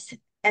it,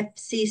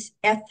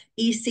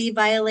 FEC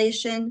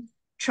violation,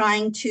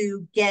 trying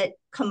to get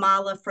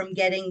Kamala from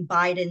getting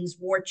Biden's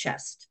war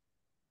chest.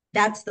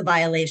 That's the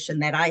violation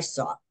that I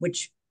saw,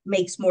 which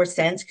makes more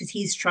sense because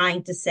he's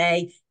trying to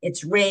say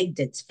it's rigged,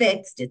 it's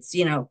fixed, it's,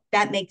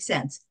 that makes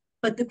sense.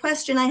 But the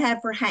question I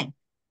have for Hank,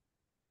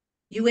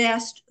 you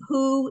asked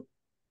who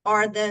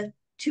are the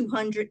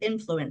 200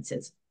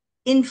 influences?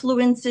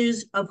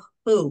 Influencers of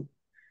who?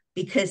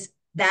 Because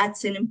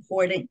that's an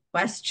important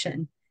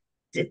question,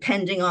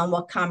 depending on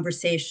what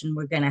conversation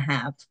we're going to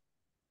have.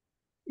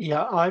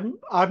 Yeah,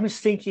 I'm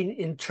thinking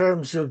in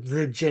terms of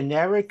the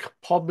generic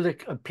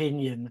public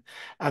opinion,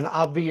 and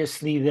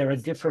obviously there are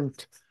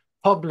different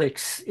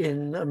publics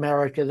in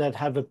America that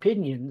have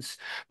opinions,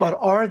 but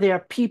are there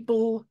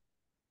people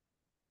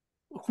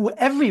who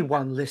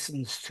everyone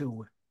listens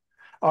to?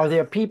 Are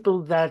there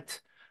people that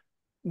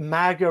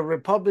MAGA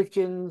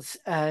Republicans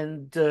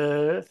and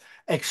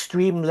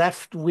extreme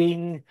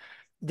left-wing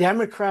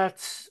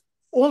Democrats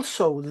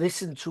also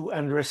listen to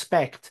and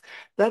respect?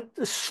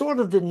 That's sort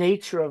of the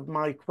nature of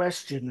my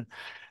question.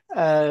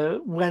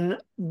 When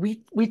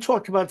we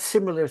talk about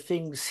similar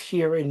things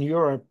here in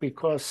Europe,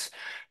 because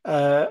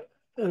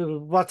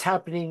what's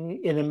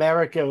happening in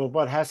America, or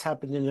what has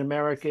happened in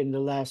America in the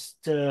last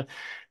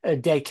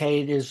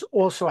decade, is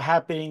also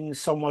happening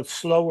somewhat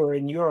slower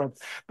in Europe.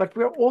 But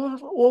we're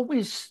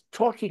always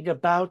talking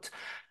about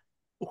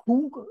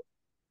who,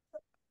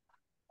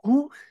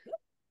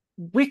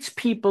 which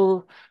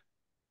people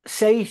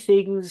say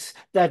things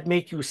that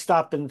make you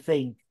stop and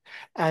think.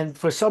 And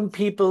for some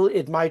people,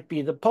 it might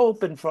be the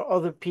Pope, and for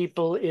other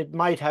people, it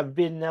might have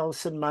been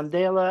Nelson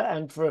Mandela,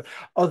 and for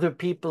other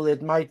people,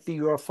 it might be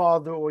your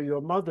father or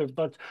your mother.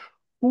 But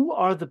who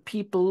are the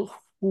people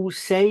who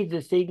say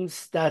the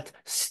things that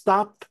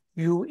stop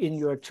you in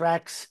your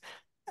tracks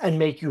and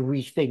make you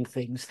rethink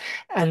things?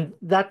 And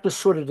that was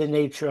sort of the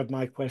nature of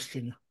my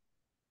question.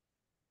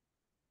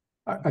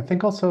 I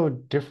think also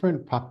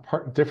different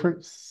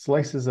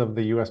slices of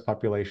the US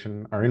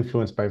population are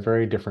influenced by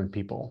very different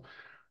people.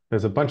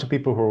 There's a bunch of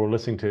people who are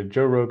listening to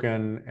Joe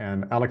Rogan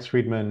and Alex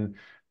Friedman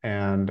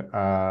and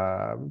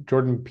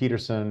Jordan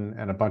Peterson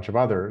and a bunch of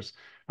others.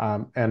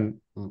 And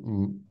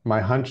my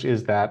hunch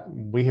is that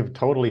we have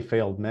totally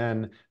failed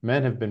men.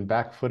 Men have been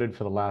back-footed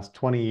for the last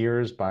 20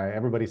 years by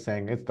everybody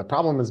saying it's the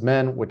problem is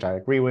men, which I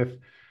agree with,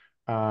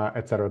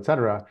 et cetera, et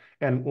cetera.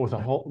 And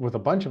with a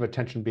bunch of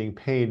attention being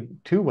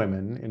paid to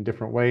women in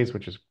different ways,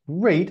 which is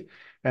great.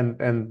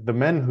 And the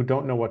men who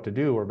don't know what to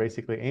do are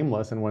basically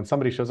aimless. And when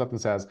somebody shows up and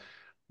says,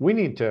 we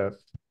need to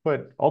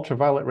put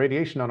ultraviolet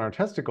radiation on our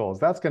testicles,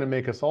 that's going to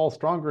make us all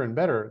stronger and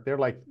better. They're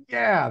like,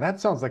 yeah, that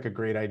sounds like a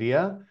great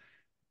idea.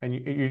 And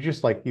you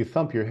just like, you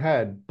thump your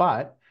head,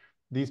 but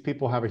these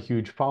people have a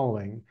huge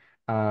following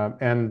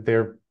and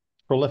they're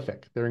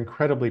prolific. They're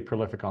incredibly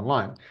prolific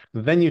online.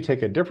 Then you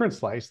take a different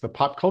slice, the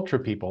pop culture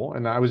people,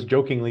 and I was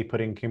jokingly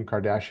putting Kim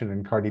Kardashian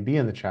and Cardi B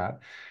in the chat,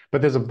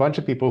 but there's a bunch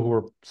of people who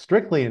are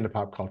strictly into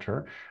pop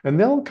culture, and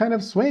they'll kind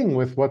of swing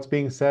with what's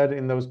being said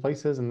in those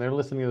places, and they're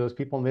listening to those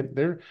people,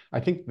 and I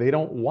think they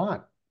don't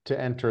want to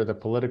enter the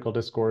political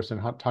discourse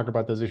and talk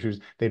about those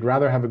issues. They'd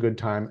rather have a good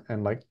time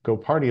and like go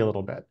party a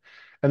little bit.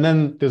 And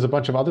then there's a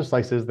bunch of other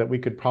slices that we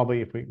could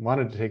probably, if we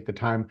wanted to take the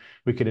time,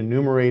 we could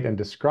enumerate and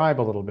describe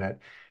a little bit,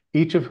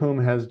 each of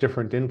whom has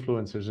different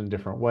influencers in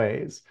different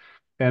ways.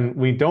 And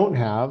we don't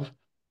have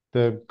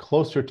the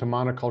closer to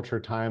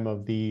monoculture time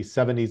of the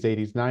 70s,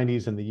 80s,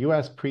 90s in the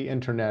US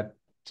pre-internet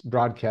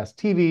broadcast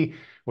TV,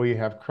 where you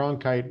have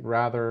Cronkite,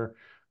 Rather,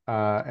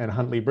 and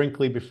Huntley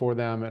Brinkley before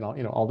them, and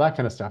all that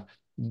kind of stuff.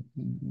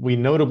 We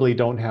notably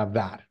don't have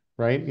that,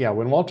 right? Yeah,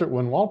 when Walter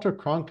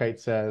Cronkite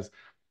says,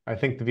 I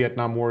think the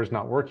Vietnam War is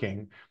not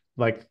working,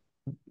 like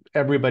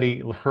everybody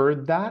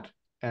heard that,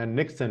 and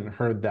Nixon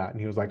heard that, and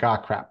he was like, ah,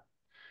 crap.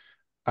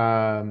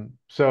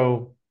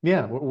 So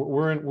yeah,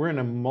 we're in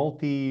a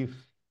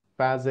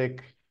multi-phasic,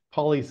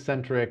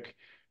 polycentric,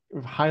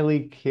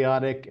 highly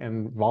chaotic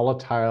and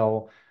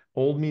volatile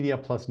old media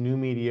plus new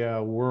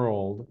media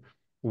world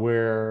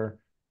where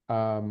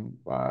some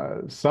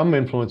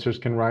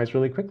influencers can rise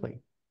really quickly.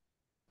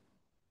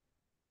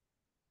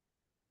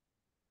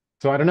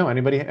 So I don't know.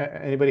 Anybody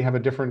have a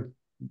different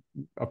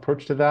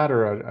approach to that,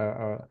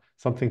 or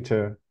something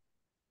to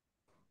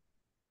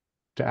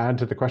add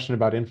to the question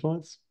about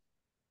influence?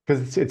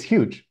 Because it's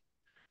huge.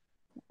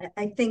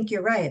 I think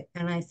you're right,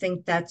 and I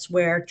think that's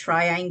where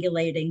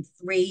triangulating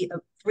three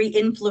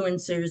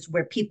influencers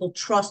where people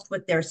trust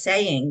what they're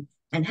saying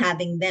and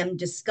having them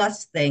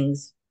discuss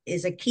things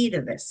is a key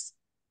to this.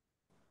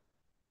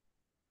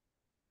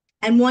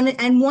 And one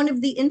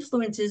of the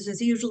influences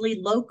is usually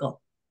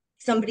local,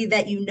 somebody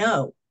that you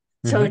know.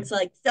 So it's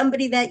like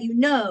somebody that you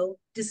know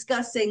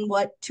discussing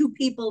what two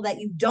people that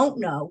you don't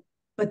know,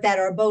 but that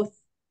are both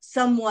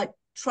somewhat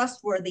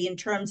trustworthy in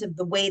terms of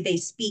the way they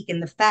speak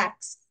and the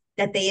facts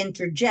that they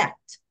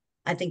interject.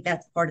 I think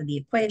that's part of the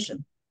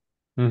equation.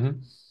 Mm-hmm.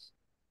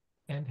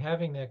 And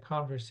having that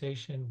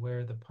conversation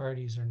where the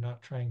parties are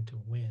not trying to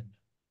win.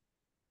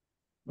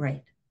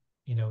 Right.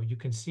 You know, you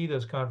can see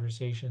those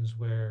conversations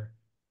where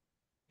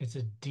it's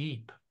a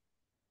deep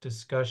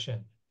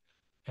discussion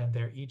and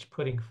they're each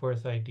putting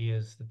forth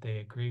ideas that they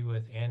agree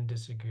with and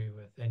disagree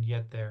with, and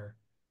yet they're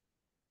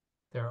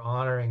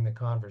honoring the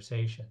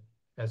conversation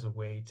as a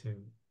way to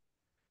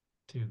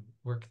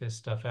work this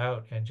stuff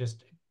out and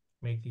just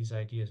make these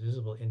ideas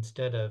visible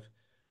instead of,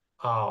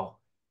 oh,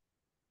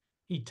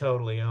 he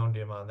totally owned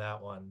him on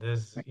that one.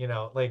 This, you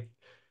know, like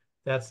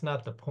that's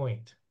not the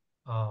point.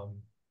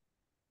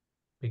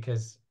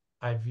 Because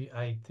I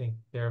think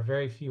there are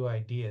very few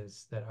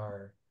ideas that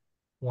are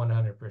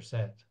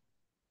 100%.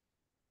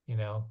 You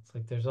know, it's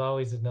like there's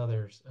always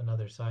another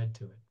side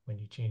to it when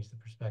you change the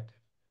perspective.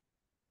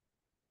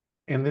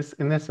 In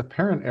this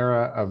apparent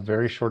era of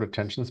very short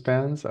attention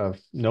spans,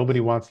 of nobody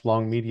wants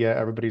long media,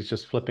 everybody's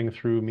just flipping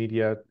through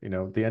media,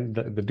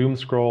 the doom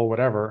scroll,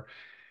 whatever.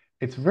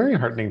 It's very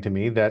heartening to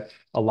me that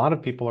a lot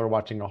of people are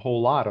watching a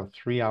whole lot of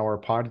 3-hour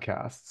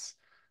podcasts,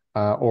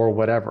 or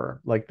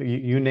whatever, like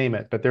you name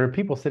it. But there are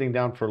people sitting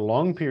down for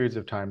long periods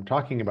of time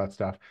talking about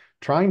stuff,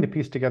 trying to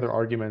piece together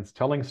arguments,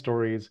 telling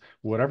stories,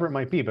 whatever it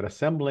might be, but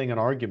assembling an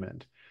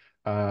argument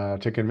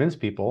to convince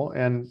people.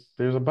 And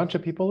there's a bunch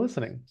of people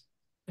listening.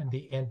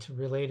 And to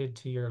related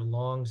to your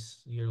long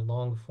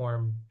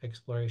form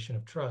exploration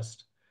of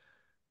trust,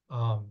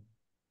 um,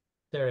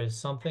 there is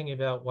something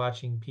about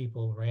watching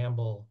people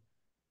ramble,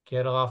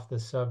 get off the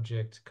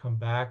subject, come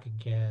back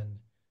again,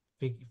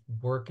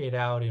 work it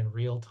out in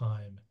real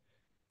time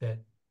that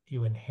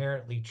you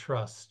inherently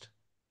trust,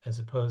 as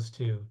opposed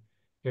to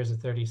here's a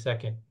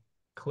 30-second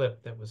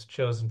clip that was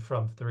chosen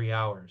from 3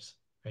 hours,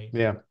 right?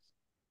 Yeah,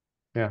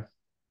 yeah.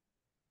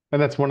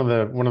 And that's one of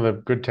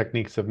the good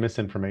techniques of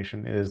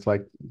misinformation, is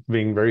like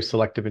being very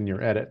selective in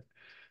your edit,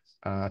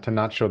 to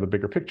not show the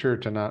bigger picture,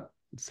 to not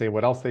say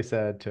what else they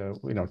said, to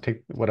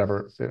take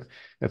whatever.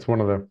 It's one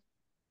of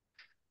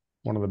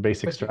the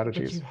basic But you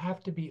strategies.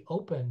 have to be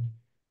open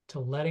to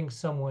letting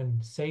someone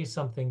say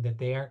something that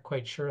they aren't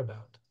quite sure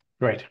about,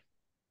 Right.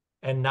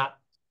 and not,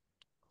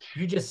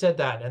 you just said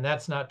that and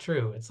that's not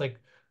true. It's like,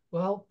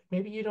 well,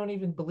 maybe you don't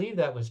even believe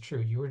that was true.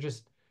 You were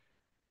just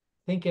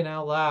thinking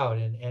out loud,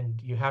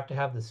 and you have to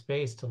have the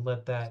space to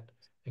let that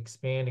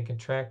expand and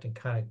contract and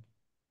kind of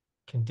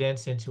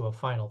condense into a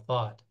final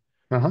thought.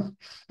 Uh-huh.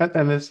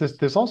 And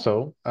there's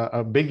also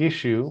a big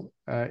issue,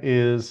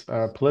 is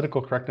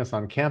political correctness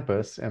on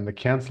campus and the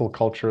cancel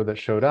culture that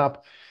showed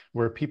up,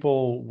 where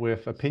people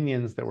with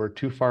opinions that were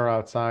too far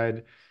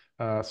outside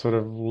sort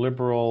of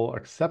liberal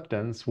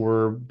acceptance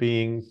were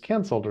being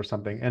canceled or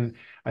something. And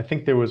I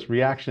think there was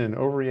reaction and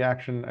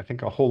overreaction. I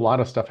think a whole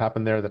lot of stuff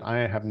happened there that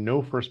I have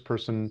no first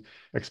person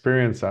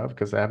experience of,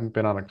 because I haven't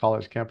been on a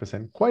college campus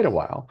in quite a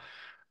while,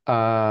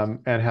 and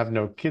have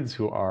no kids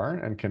who are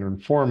and can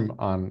inform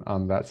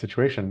on that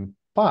situation.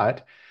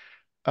 But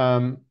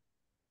um,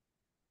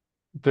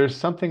 there's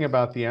something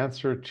about the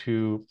answer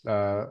to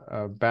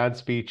bad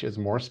speech is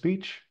more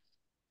speech,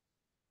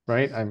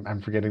 right?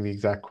 I'm forgetting the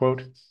exact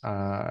quote.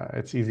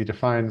 It's easy to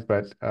find,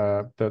 but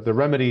the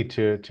remedy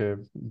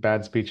to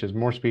bad speech is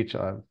more speech.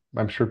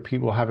 I'm sure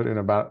people have it in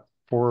about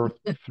 4,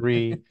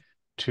 3,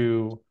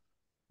 2,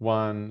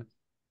 1.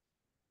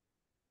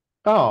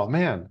 Oh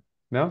man,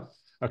 no?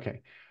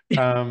 Okay.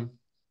 Um,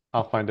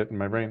 I'll find it in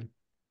my brain.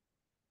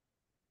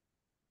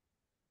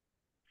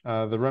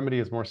 The remedy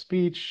is more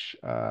speech.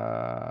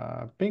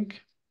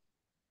 Bink.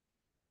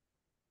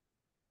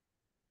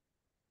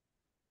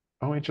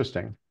 Oh,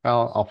 interesting.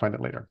 I'll find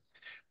it later.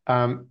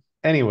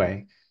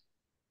 Anyway,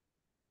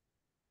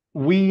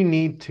 we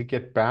need to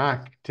get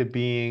back to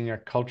being a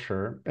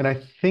culture, and I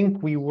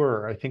think we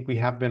were. I think we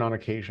have been on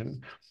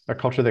occasion, a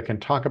culture that can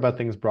talk about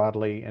things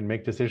broadly and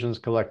make decisions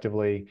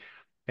collectively.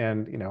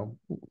 And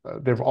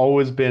there've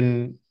always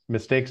been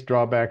mistakes,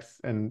 drawbacks,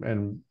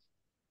 and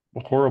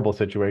horrible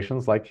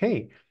situations like,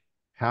 hey,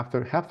 half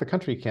the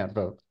country can't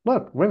vote.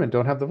 Look, women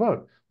don't have the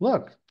vote.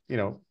 Look,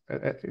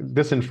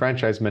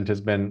 disenfranchisement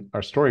has been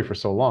our story for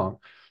so long.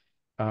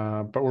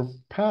 But we're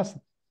past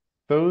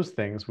those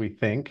things, we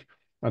think,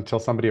 until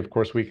somebody, of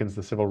course, weakens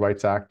the Civil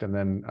Rights Act and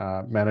then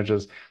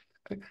manages.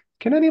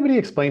 Can anybody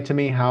explain to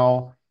me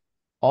how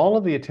all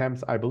of the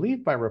attempts, I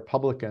believe, by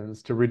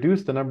Republicans to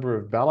reduce the number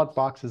of ballot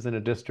boxes in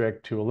a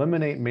district, to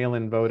eliminate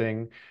mail-in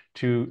voting,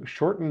 to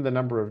shorten the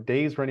number of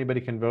days where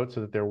anybody can vote so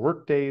that they're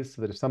work days,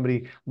 so that if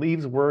somebody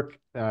leaves work,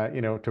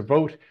 to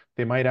vote,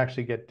 they might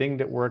actually get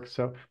dinged at work.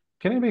 So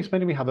can anybody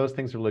explain to me how those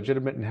things are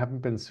legitimate and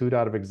haven't been sued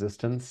out of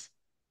existence?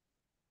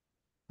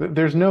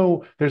 There's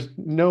no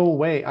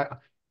way. I,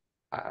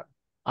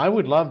 I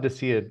would love to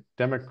see a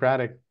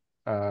Democratic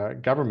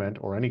government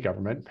or any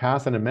government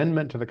pass an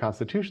amendment to the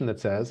Constitution that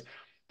says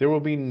there will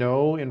be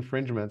no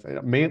infringements,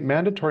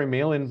 mandatory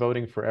mail-in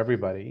voting for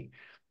everybody,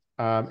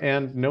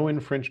 and no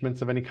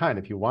infringements of any kind.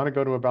 If you want to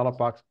go to a ballot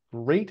box,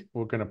 great.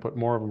 We're going to put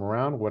more of them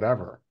around,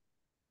 whatever.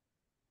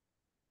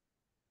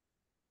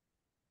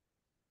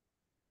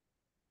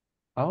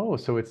 Oh,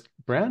 so it's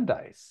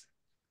Brandeis.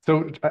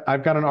 So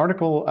I've got an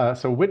article.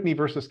 So Whitney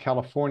versus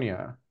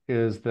California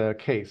is the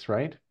case,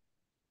 right?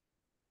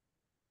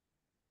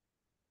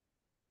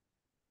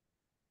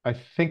 I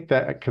think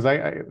that because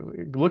I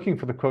looking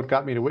for the quote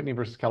got me to Whitney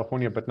versus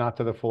California, but not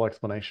to the full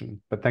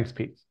explanation. But thanks,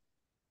 Pete.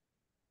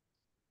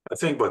 I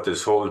think what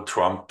this whole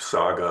Trump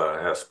saga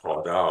has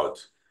brought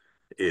out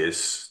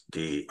is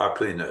the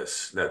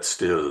ugliness that's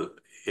still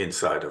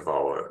inside of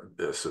our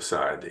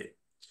society.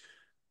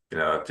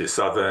 The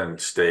southern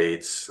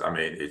states, I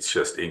mean, it's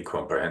just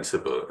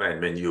incomprehensible. And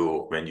when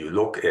you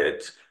look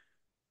at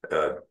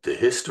the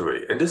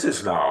history, and this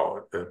is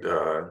now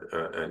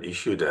an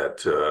issue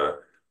that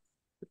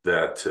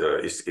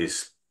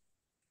is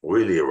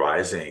really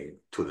rising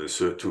to a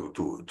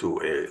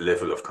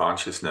level of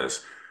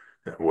consciousness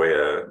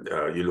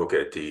where you look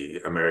at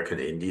the American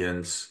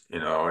Indians,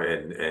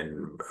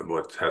 and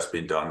what has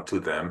been done to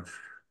them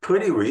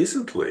pretty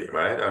recently,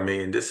 right? I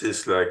mean, this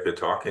is like we're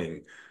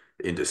talking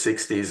in the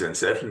 60s and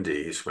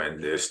 70s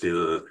when they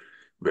still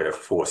were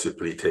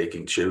forcibly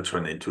taking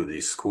children into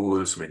these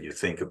schools. When you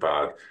think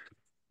about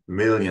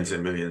millions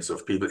and millions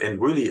of people,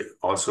 and really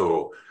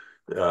also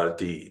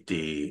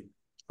the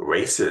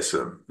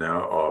racism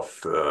now of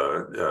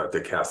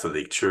the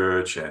Catholic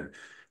Church, and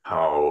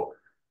how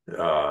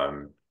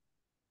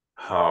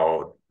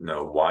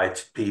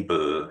white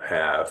people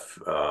have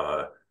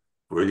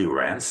really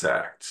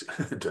ransacked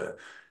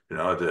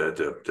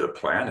the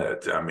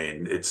planet. I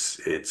mean, it's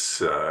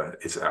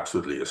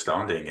absolutely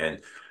astounding.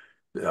 And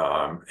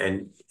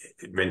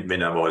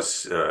when I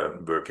was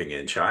working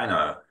in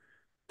China,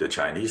 the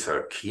Chinese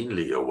are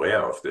keenly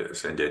aware of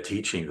this, and they're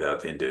teaching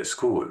that in their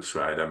schools,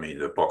 right? I mean,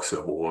 the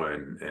Boxer War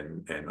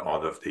and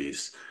all of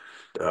these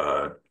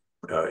uh,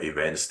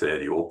 events there,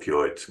 the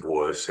opioid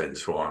wars and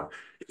so on.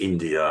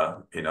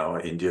 India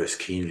is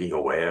keenly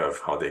aware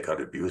of how they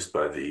got abused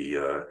by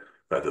the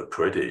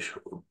British.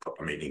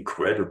 I mean,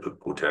 incredible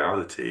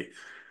brutality.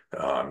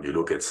 You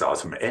look at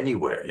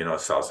anywhere,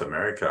 South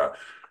America,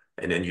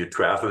 and then you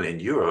travel in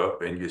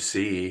Europe and you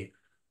see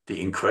the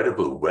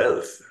incredible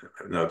wealth,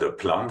 the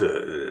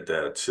plunder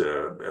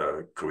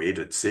that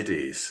created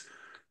cities,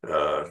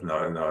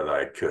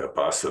 like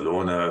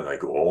Barcelona,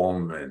 like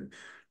Rome and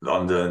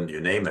London,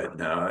 you name it.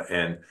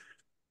 And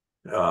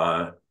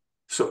uh,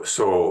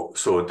 so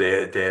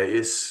there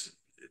is,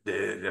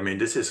 I mean,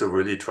 this is a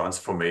really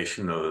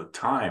transformational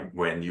time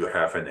when you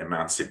have an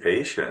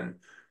emancipation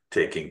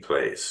taking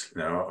place,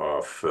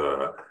 uh,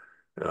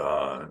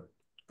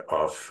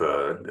 of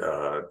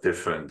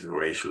different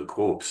racial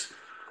groups.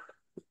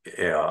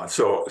 Yeah.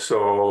 So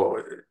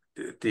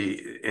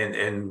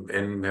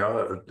and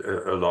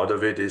a lot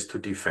of it is to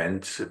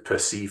defend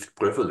perceived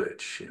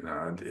privilege,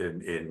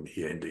 in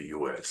here in the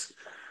U.S.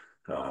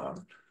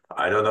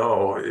 I don't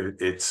know.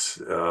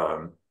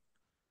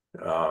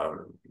 Uh,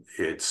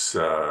 it's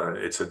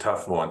a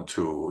tough one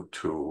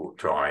to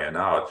iron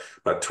out.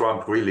 But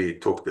Trump really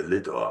took the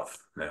lid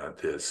off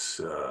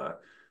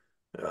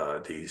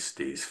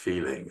these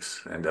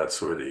feelings, and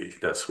that's really,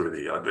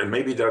 and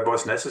maybe that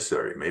was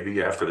necessary. Maybe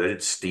you have to let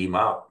it steam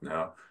out,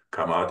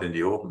 come out in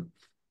the open.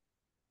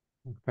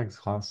 Thanks,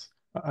 Klaus.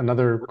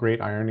 Another great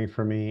irony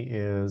for me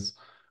is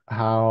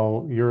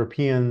how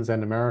Europeans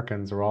and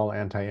Americans are all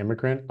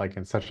anti-immigrant, like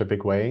in such a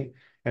big way.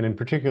 And in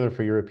particular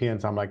for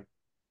Europeans, I'm like,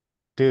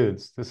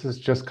 dudes, this is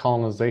just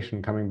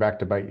colonization coming back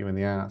to bite you in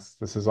the ass.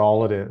 This is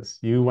all it is.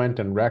 You went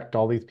and wrecked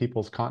all these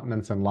people's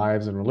continents and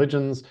lives and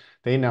religions.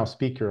 They now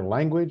speak your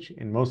language.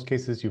 In most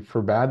cases, you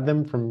forbade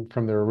them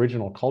from their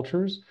original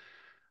cultures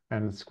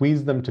and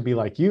squeezed them to be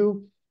like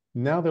you.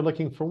 Now they're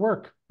looking for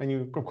work. And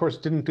you, of course,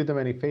 didn't do them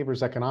any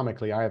favors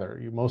economically either.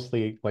 You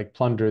mostly like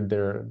plundered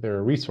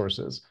their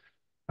resources.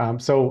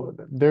 So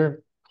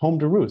they're home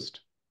to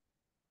roost.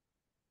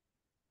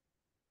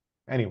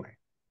 Anyway,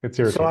 it's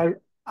So irritating.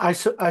 I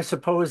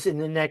suppose in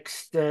the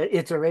next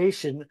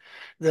iteration,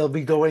 they'll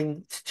be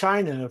going to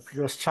China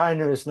because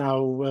China is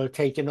now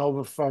taken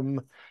over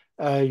from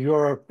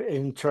Europe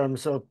in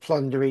terms of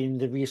plundering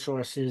the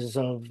resources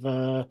of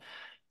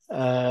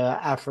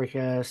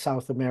Africa,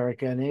 South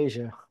America, and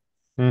Asia.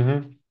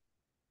 Mm-hmm.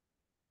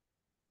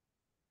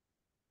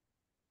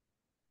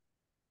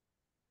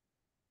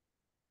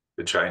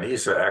 the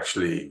Chinese are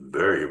actually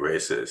very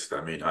racist. I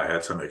mean, I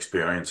had some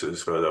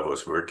experiences while I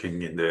was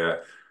working in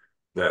there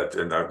that,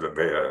 and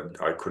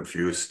I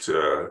confused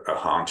a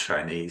Han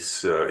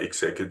Chinese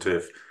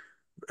executive,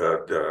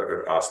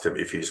 asked him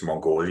if he's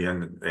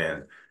Mongolian,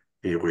 and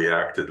he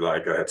reacted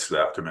like I had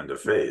slapped him in the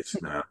face.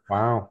 Now,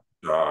 Wow.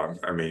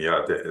 I mean,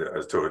 yeah,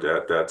 so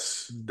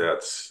that's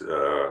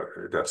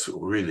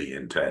really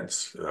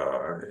intense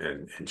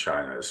in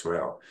China as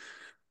well.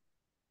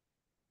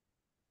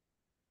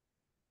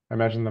 I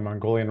imagine the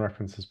Mongolian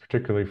reference is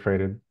particularly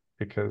freighted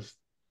because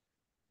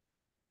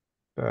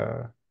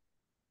the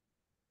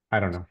I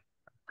don't know.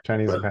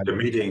 Chinese have Well, had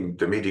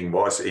the meeting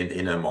was in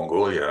Inner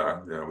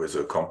Mongolia, with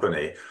a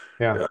company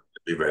yeah.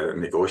 we were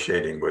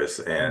negotiating with,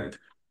 and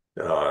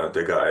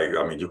the guy,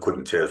 I mean, you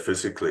couldn't tell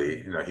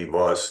physically, he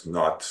was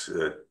not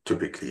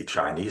typically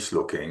Chinese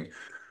looking,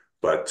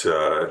 but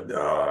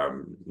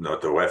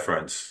not the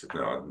reference,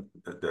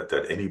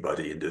 that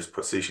anybody in this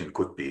position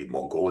could be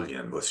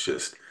Mongolian was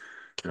just,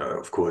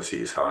 of course,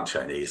 he's Han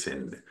Chinese,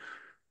 and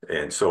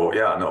so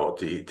yeah, no,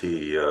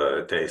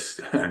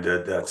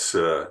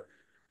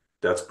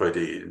 that's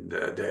pretty.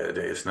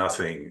 There is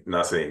nothing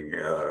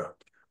better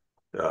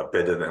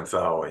than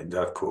Thao in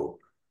that group.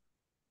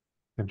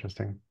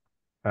 Interesting.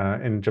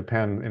 In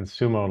Japan, in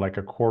sumo, like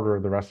a quarter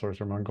of the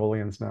wrestlers are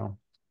Mongolians now,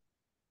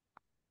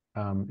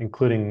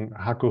 including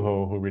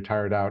Hakuho, who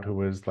retired out, who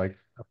was like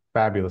a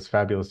fabulous,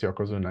 fabulous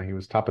yokozuna. He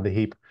was top of the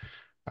heap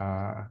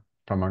uh,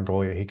 from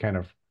Mongolia. He kind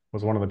of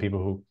was one of the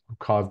people who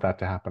caused that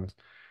to happen.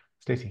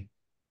 Stacy.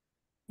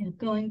 Yeah,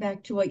 going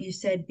back to what you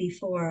said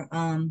before,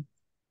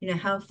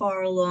 how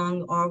far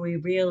along are we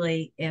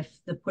really if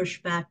the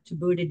pushback to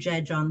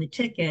Buttigieg on the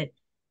ticket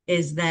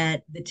is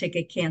that the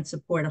ticket can't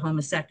support a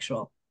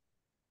homosexual?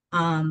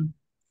 And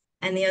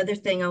the other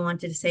thing I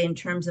wanted to say in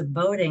terms of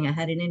voting, I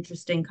had an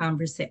interesting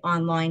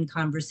online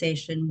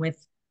conversation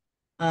with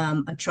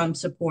a Trump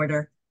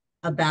supporter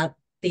about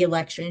the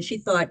election. She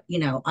thought,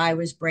 I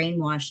was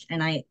brainwashed.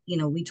 And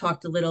we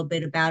talked a little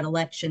bit about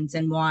elections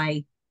and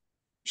why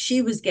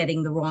she was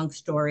getting the wrong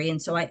story.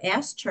 And so I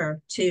asked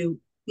her to,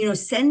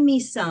 send me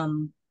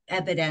some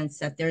evidence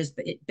that there's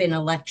been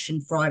election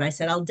fraud. I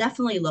said, I'll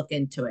definitely look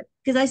into it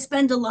because I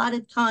spend a lot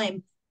of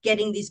time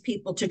getting these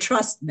people to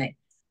trust me.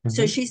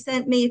 So she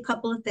sent me a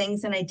couple of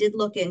things and I did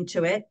look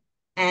into it.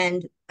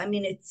 And I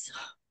mean,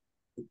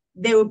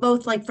 they were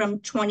both like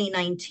from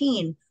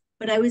 2019,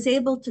 but I was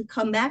able to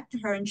come back to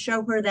her and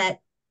show her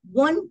that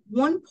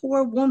one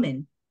poor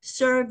woman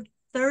served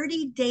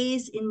 30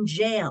 days in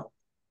jail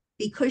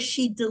because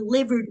she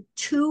delivered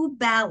 2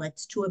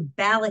 ballots to a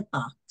ballot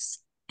box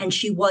and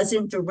she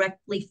wasn't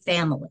directly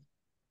family.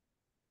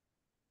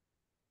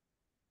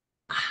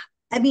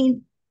 I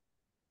mean,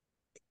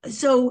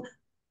 so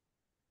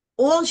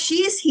all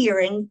she's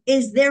hearing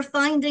is they're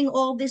finding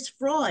all this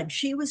fraud.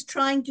 She was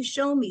trying to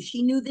show me,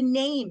 she knew the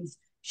names.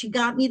 She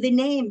got me the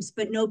names,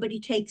 but nobody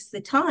takes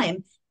the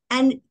time.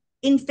 And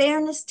in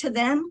fairness to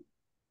them,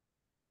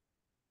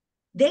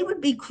 they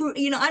would be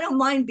I don't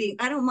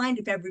mind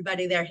if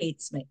everybody there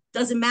hates me.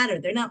 Doesn't matter.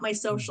 They're not my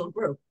social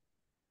group.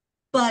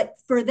 But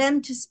for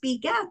them to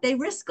speak out, they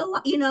risk a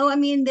lot. I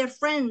mean, they're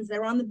friends,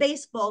 they're on the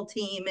baseball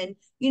team, and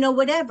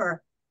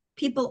whatever.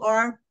 People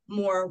are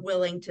more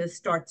willing to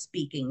start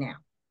speaking now.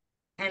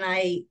 And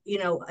I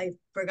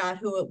forgot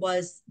who it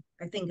was.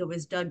 I think it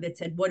was Doug that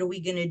said, what are we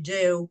going to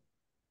do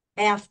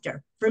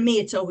after? For me,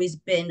 it's always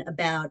been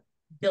about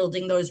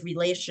building those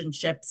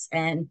relationships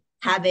and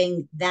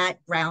having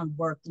that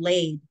groundwork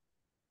laid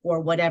for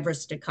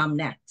whatever's to come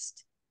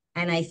next.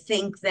 And I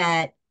think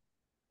that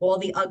all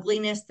the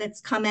ugliness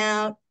that's come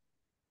out,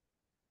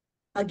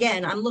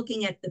 again, I'm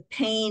looking at the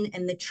pain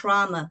and the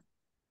trauma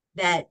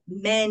that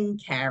men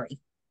carry.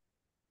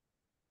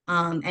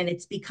 And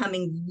it's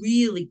becoming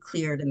really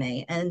clear to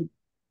me. And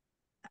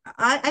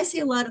I see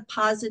a lot of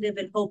positive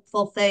and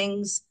hopeful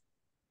things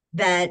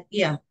that,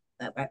 yeah,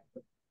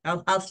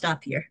 I'll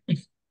stop here.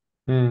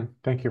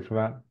 Thank you for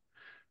that.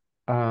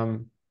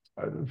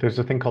 There's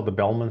a thing called the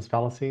Bellman's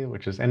fallacy,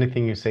 which is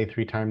anything you say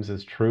 3 times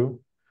is true,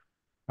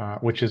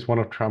 which is one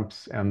of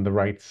Trump's and the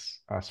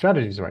right's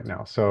strategies right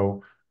now.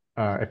 So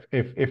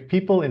if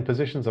people in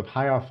positions of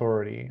high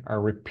authority are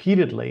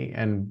repeatedly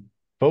and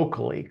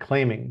vocally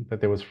claiming that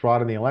there was fraud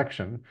in the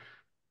election,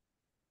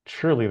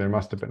 surely there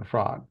must have been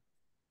fraud,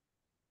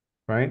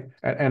 right?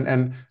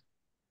 And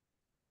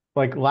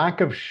like lack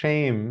of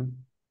shame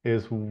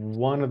is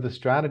one of the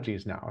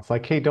strategies now. It's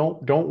like, hey,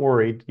 don't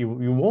worry,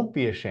 you won't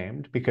be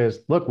ashamed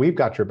because look, we've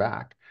got your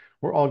back.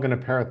 We're all going to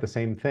parrot the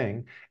same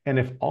thing. And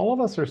if all of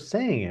us are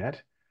saying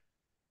it,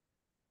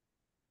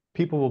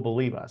 people will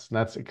believe us. And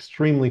that's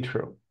extremely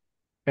true.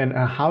 And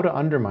how to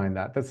undermine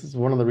that, this is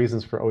one of the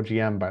reasons for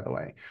OGM, by the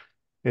way,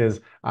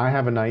 is I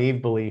have a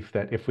naive belief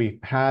that if we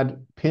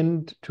had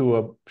pinned to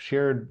a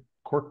shared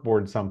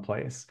corkboard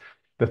someplace,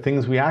 the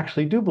things we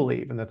actually do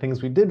believe and the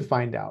things we did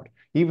find out,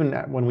 even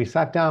when we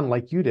sat down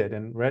like you did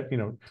and read,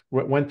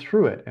 went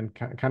through it and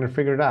kind of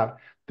figured it out,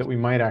 that we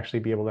might actually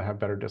be able to have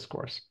better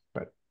discourse,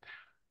 but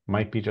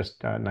might be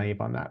just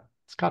naive on that.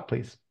 Scott,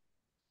 please.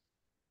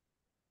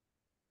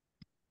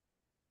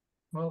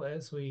 Well,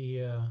 as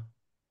we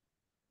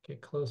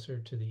get closer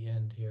to the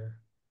end here,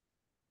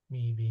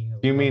 me being a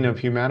Do you mean of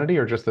lone, humanity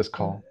or just this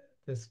call?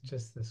 this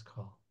just this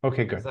call,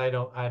 Okay, because good. I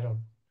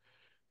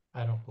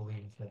don't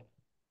believe that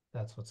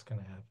that's what's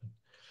going to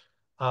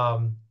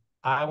happen.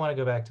 I want to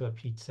go back to what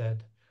Pete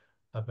said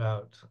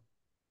about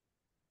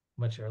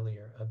much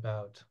earlier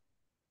about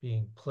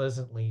being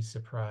pleasantly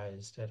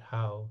surprised at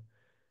how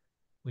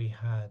we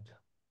had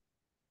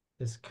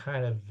this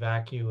kind of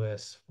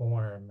vacuous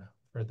form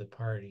for the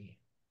party.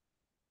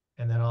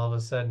 And then all of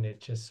a sudden it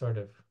just sort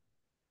of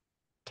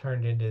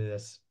turned into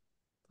this,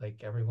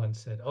 like everyone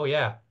said, oh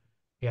yeah,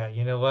 yeah,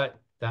 you know what?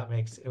 That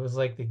makes it was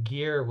like the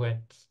gear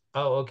went,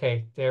 oh,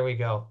 okay, there we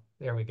go.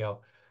 There we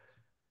go.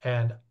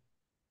 And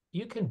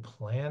you can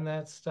plan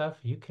that stuff,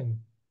 you can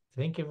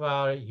think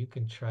about it, you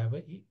can try,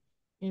 but you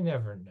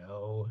never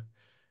know,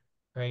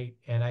 right?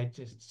 And I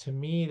just to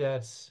me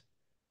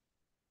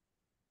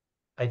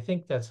I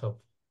think that's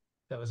hope.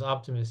 That was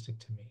optimistic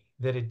to me.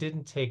 That it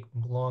didn't take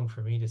long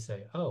for me to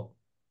say, "Oh,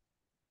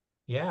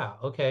 yeah,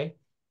 okay,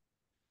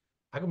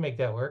 I can make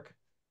that work,"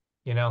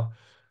 you know.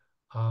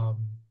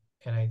 Um,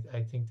 and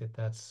I think that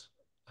that's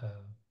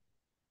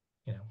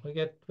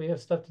we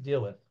have stuff to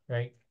deal with,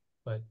 right?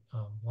 But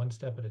one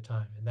step at a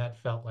time, and that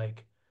felt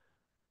like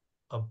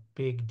a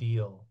big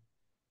deal.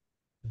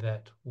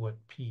 That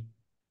what Pete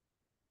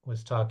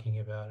was talking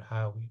about,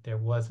 how there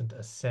wasn't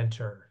a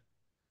center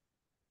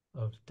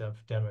of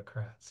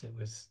Democrats. It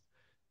was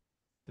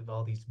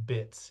all these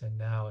bits, and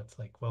now it's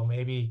like, well,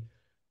 maybe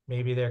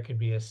there could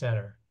be a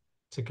center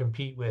to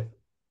compete with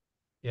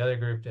the other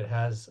group that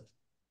has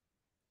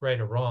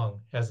right or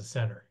wrong as a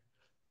center,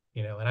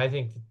 and I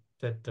think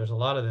that there's a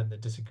lot of them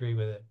that disagree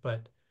with it,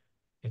 but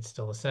it's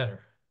still a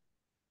center.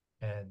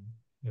 And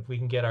if we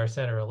can get our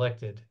center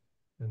elected,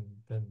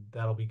 then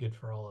that'll be good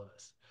for all of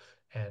us.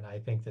 And I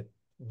think that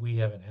we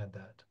haven't had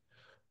that.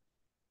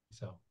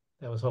 So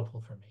that was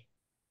hopeful for me.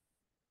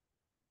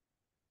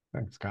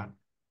 Thanks, Scott.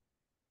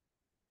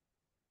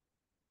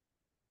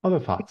 Other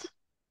thoughts?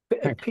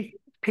 Thanks.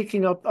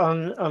 Picking up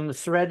on the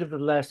thread of the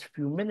last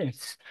few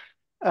minutes,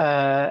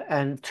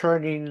 and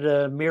turning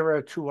the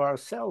mirror to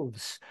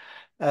ourselves.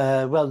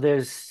 Well,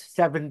 there's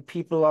 7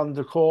 people on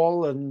the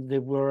call, and there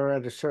were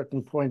at a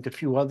certain point a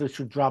few others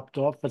who dropped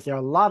off, but there are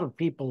a lot of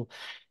people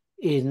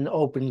in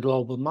Open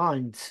Global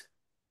Minds.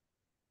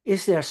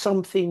 Is there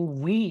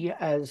something we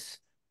as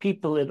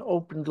people in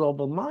Open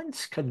Global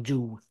Minds can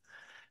do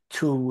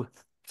to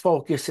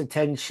focus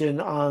attention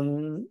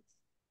on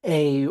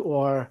A,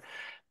 or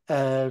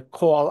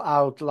call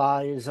out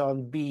lies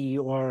on B,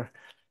 or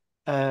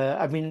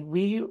I mean,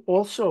 we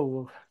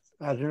also,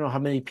 I don't know how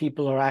many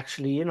people are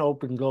actually in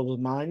Open Global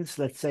Minds.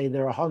 Let's say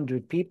there are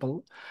 100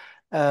 people.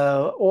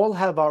 All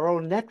have our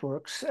own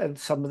networks, and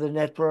some of the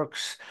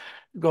networks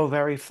go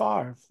very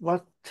far.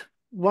 What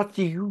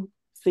do you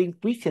think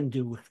we can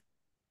do?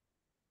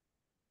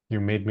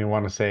 You made me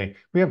want to say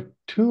we have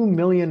 2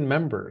 million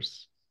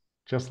members,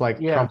 just like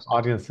Yeah, Trump's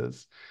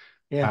audiences.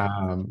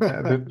 yeah.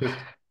 There's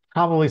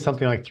probably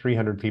something like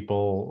 300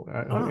 people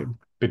Oh,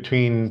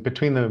 between the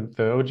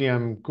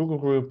OGM Google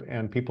group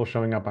and people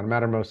showing up on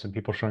Mattermost and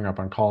people showing up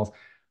on calls.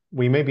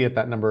 We may be at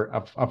that number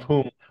of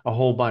whom a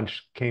whole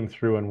bunch came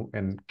through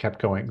and kept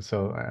going.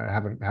 So I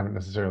haven't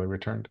necessarily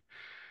returned.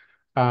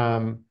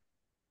 Um,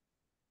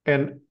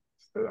 and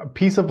a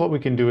piece of what we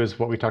can do is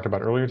what we talked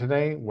about earlier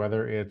today,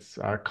 whether it's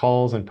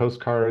calls and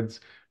postcards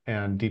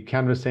and deep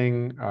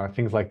canvassing,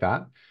 things like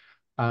that.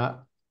 Uh,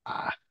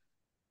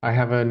 I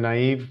have a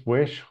naive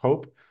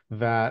hope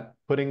that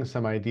putting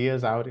some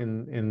ideas out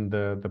in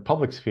the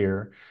public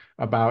sphere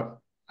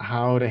about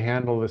how to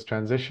handle this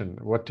transition,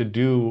 what to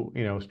do,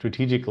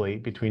 strategically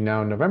between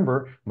now and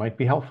November might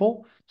be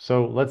helpful.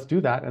 So let's do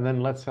that, and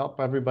then let's help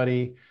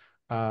everybody.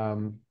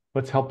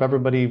 Let's help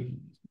everybody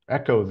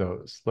echo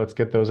those. Let's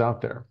get those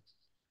out there.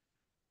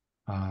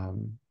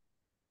 Um,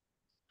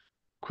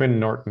 Quinn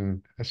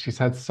Norton, she's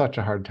had such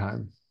a hard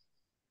time.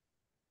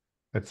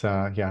 It's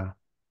yeah.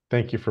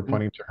 Thank you for Mm,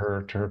 pointing to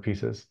her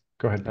pieces.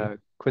 Go ahead, Pete.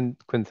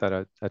 Quinn's had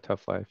a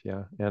tough life,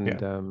 yeah,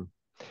 Yeah.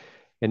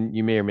 and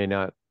you may or may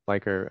not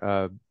like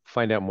her.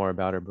 Find out more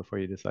about her before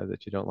you decide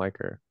that you don't like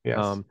her.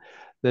 Yes.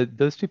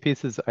 Those 2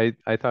 pieces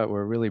I thought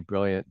were really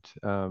brilliant,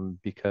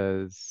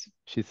 because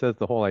she says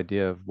the whole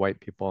idea of white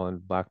people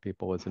and black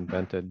people was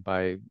invented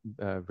by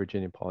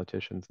Virginia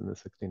politicians in the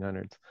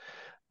 1600s.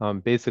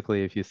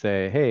 Basically, if you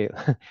say, hey,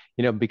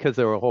 because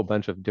there were a whole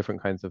bunch of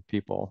different kinds of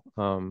people,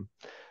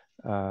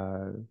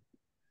 uh,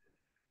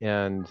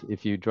 and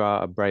if you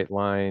draw a bright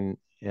line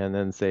and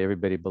then say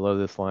everybody below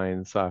this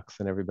line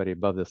sucks and everybody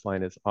above this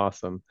line is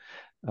awesome,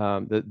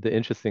 the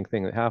interesting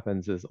thing that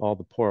happens is all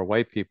the poor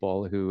white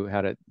people who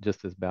had it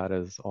just as bad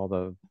as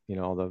well,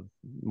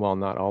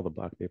 not all the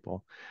black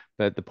people,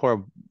 but the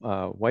poor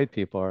white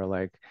people are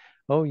like,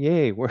 oh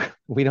yay,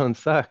 we don't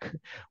suck,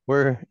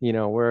 we're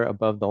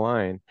above the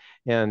line,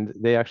 and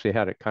they actually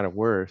had it kind of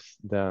worse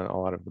than a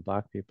lot of the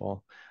black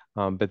people.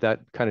 But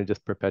that kind of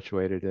just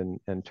perpetuated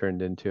and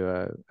turned into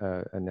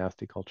a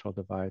nasty cultural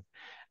divide.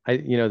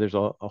 There's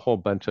a whole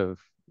bunch of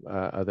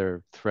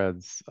other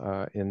threads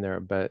in there,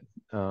 but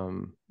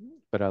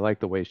I like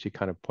the way she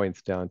kind of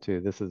points down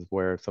to this is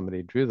where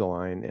somebody drew the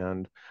line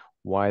and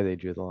why they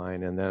drew the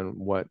line, and then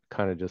what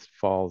kind of just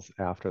falls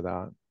after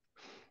that.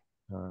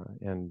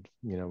 And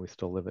we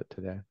still live it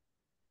today.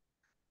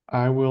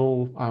 I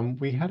will.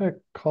 We had a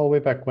call way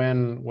back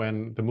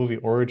when the movie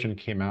Origin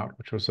came out,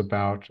 which was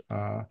about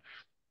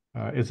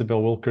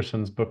Isabel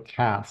Wilkerson's book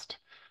Caste,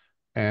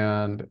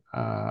 and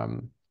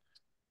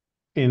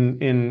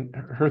in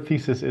her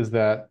thesis is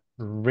that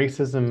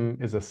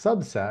racism is a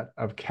subset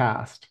of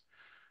caste,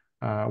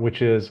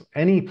 which is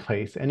any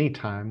place, any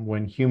time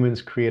when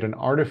humans create an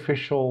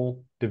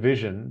artificial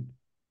division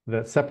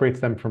that separates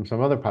them from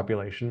some other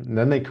population, and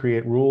then they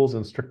create rules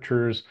and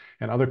strictures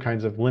and other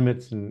kinds of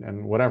limits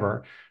and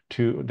whatever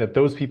to that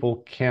those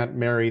people can't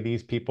marry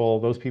these people,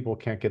 those people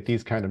can't get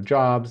these kind of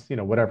jobs,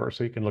 whatever.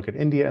 So you can look at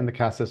India and the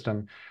caste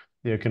system.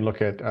 You can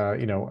look at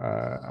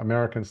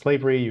American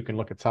slavery. You can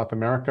look at South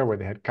America where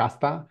they had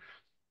casta,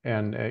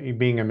 and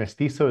being a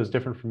mestizo is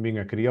different from being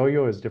a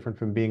criollo, is different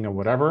from being a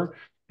whatever.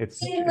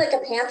 Seems like a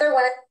panther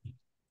when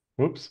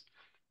Whoops,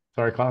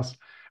 sorry, Klaus.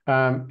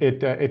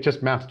 It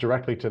just maps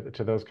directly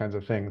to those kinds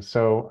of things.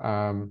 So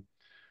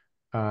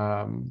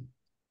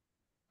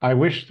I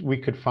wish we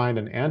could find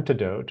an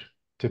antidote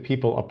to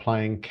people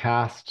applying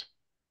caste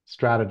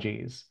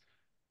strategies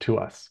to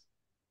us.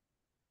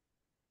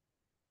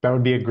 That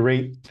would be a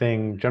great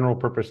thing, general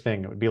purpose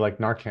thing. It would be like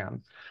Narcan.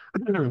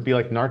 It would be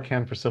like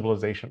Narcan for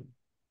civilization.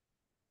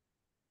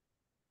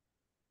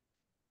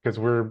 Because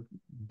we're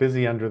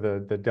busy under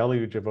the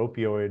deluge of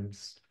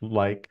opioids,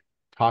 like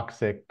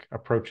toxic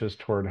approaches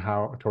toward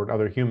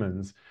other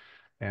humans,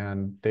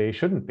 and they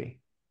shouldn't be.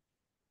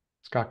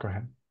 Scott, go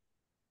ahead.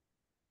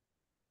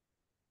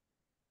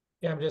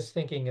 Yeah, I'm just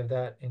thinking of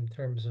that in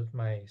terms of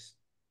my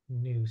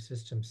new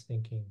systems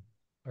thinking,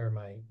 or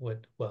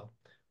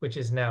which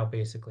is now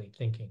basically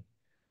thinking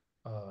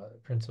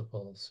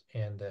principles,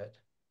 and that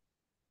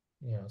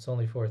it's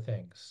only four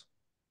things: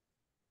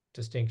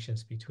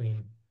 distinctions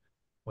between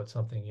what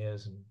something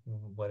is and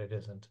what it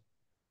isn't.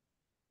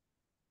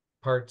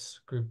 Parts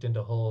grouped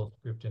into wholes,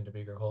 grouped into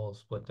bigger wholes,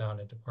 split down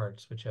into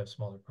parts which have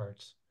smaller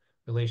parts.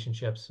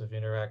 Relationships of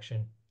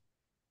interaction,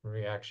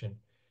 reaction,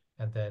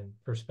 and then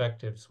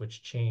perspectives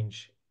which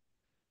change.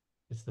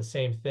 It's the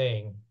same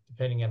thing,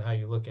 depending on how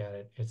you look at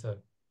it. It's a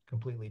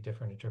completely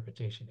different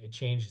interpretation. It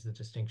changes the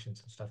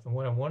distinctions and stuff. And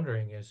what I'm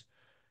wondering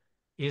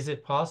is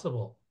it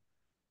possible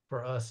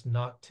for us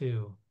not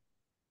to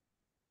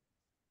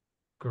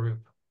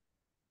group,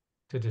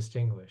 to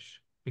distinguish?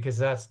 Because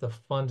that's the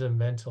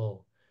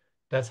fundamental,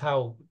 that's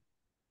how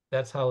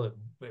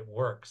it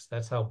works.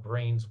 That's how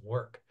brains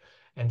work.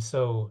 And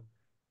so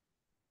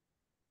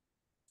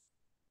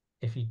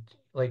if you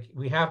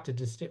we have to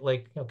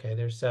okay,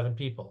 there's 7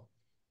 people.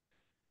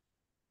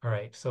 All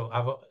right, so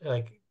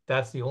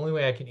that's the only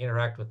way I can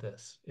interact with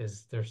this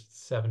is there's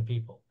 7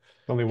 people.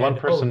 Only one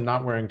person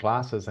not wearing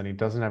glasses, and he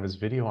doesn't have his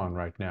video on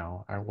right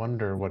now. I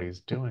wonder what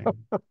he's doing.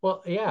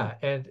 Well, yeah,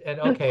 and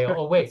okay.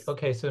 Oh, wait.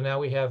 Okay, so now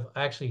we have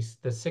actually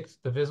the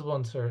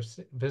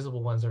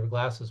visible ones are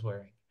glasses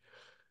wearing,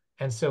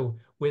 and so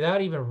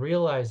without even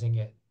realizing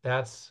it,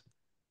 that's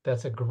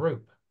a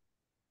group,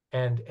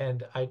 and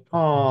I.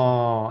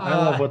 Oh,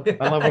 I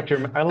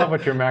love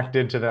what your Mac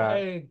did to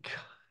that.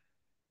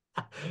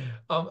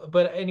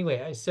 But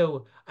anyway,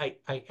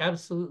 I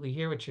absolutely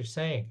hear what you're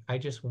saying. I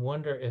just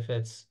wonder if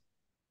it's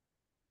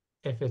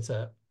built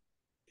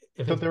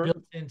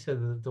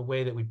into the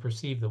way that we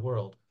perceive the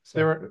world.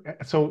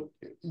 So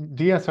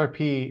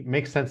DSRP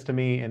makes sense to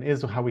me and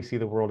is how we see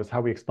the world, is how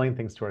we explain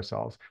things to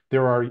ourselves.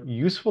 There are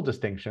useful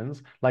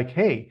distinctions, like,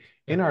 hey,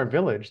 in our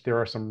village, there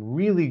are some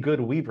really good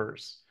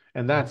weavers.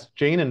 And that's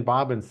Jane and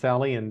Bob and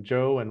Sally and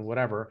Joe and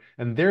whatever.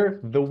 And they're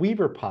the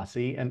weaver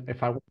posse. And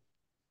if I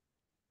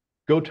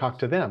go talk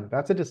to them,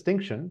 that's a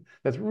distinction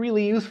that's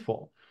really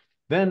useful.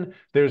 Then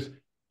there's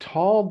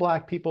tall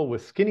Black people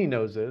with skinny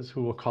noses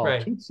who we'll call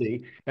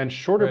Tutsi, and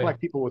shorter Black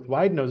people with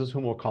wide noses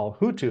whom we'll call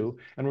Hutu.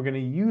 And we're going to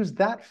use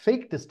that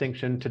fake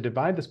distinction to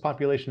divide this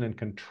population and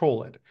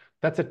control it.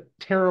 That's a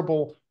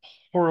terrible,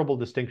 horrible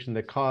distinction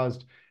that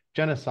caused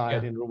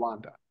genocide in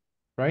Rwanda.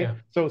 Right?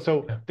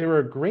 So there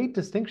are great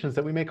distinctions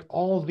that we make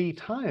all the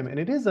time, and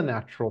it is a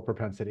natural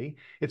propensity.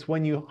 It's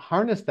when you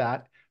harness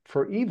that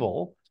for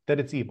evil that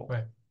it's evil.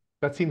 Right.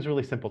 That seems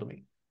really simple to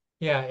me.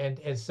 Yeah,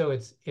 and so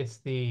it's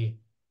the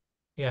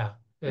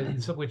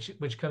so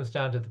which comes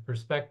down to the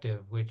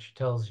perspective, which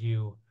tells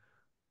you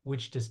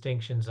which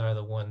distinctions are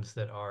the ones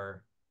that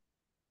are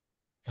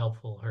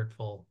helpful,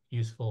 hurtful,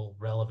 useful,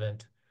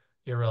 relevant,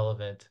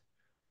 irrelevant.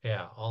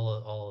 Yeah,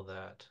 all of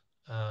that.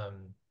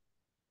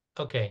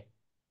 Okay.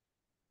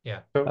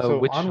 Yeah. So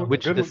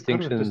which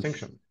distinctions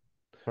distinction.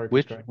 Sorry,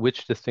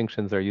 which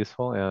distinctions are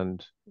useful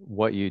and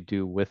what you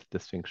do with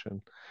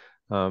distinction.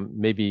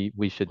 Maybe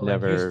we should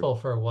never. Useful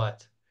for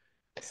what?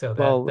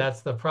 So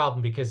that's the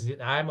problem, because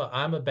I'm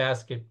a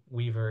basket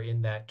weaver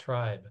in that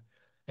tribe,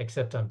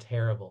 except I'm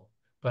terrible,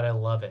 but I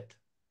love it.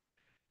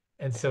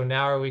 And so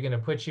now are we going to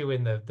put you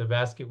in the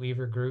basket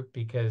weaver group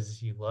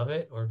because you love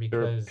it or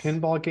There are because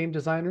pinball game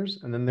designers,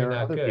 and then you're there are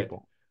not other good?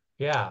 people.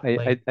 Yeah,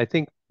 I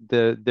think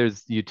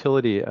there's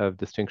utility of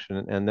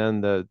distinction, and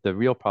then the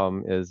real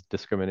problem is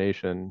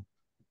discrimination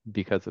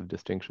because of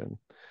distinction.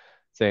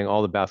 Saying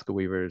all the basket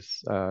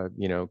weavers,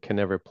 can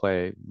never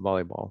play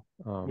volleyball.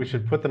 We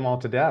should put them all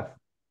to death.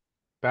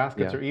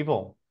 Baskets Yeah, are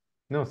evil.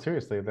 No,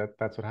 seriously,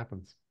 that's what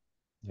happens.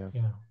 yeah.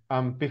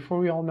 yeah. Before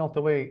we all melt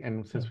away,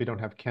 and since Hmm. we don't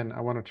have Ken,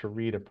 I wanted to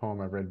read a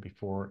poem I read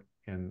before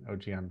in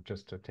OGM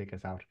just to take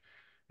us out.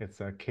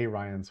 It's Kay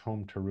Ryan's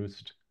Home to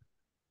Roost,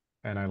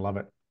 and I love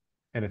it,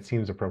 and it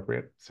seems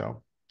appropriate.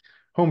 So,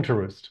 Home to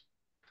Roost.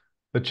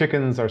 The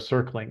chickens are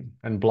circling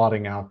and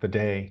blotting out the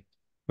day.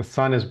 The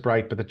sun is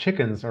bright, but the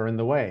chickens are in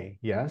the way.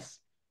 Yes,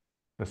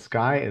 the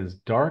sky is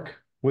dark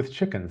with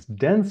chickens,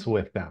 dense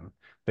with them.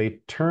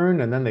 They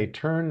turn and then they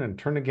turn and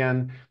turn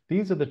again.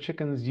 These are the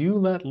chickens you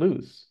let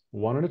loose,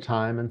 one at a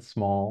time in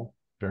small,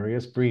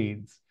 various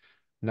breeds.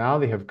 Now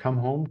they have come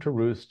home to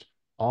roost,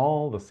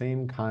 all the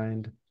same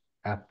kind,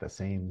 at the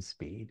same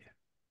speed.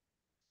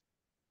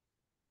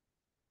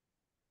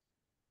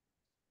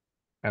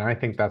 And I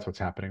think that's what's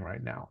happening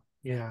right now.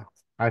 Yeah.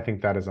 I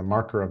think that is a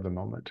marker of the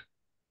moment.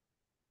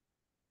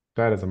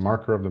 That is a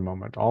marker of the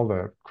moment. All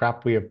the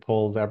crap we have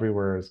pulled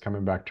everywhere is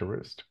coming back to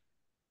roost.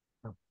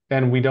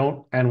 And we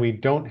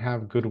don't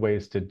have good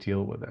ways to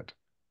deal with it.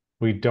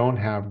 We don't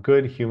have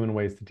good human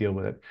ways to deal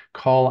with it.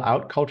 Call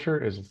out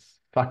culture is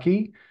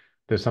sucky.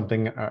 There's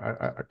something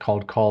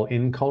called call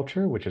in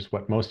culture, which is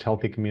what most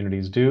healthy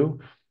communities do.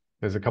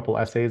 There's a couple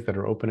essays that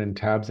are open in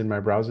tabs in my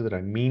browser that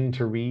I mean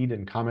to read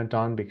and comment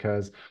on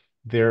because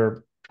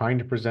they're trying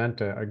to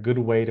present a good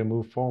way to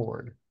move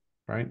forward,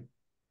 right?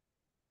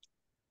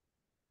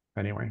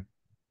 Anyway,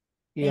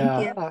 Thank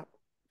Yeah, you.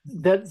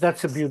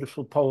 that's a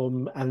beautiful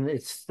poem, and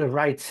it's the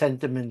right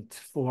sentiment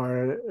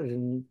for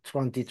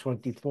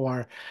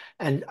 2024.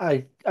 And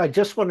I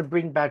just want to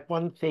bring back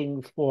one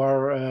thing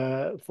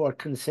for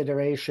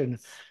consideration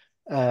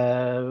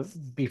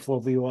before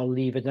we all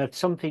leave, and that's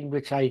something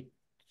which I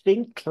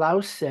think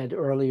Klaus said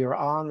earlier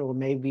on, or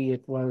maybe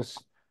it was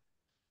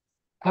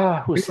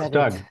I who think it was said it?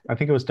 Doug. I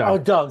think it was Oh,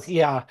 Doug. Doug,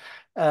 yeah.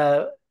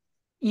 Uh,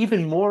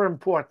 Even more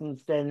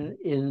important than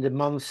in the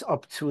months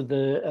up to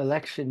the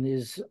election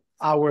is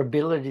our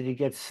ability to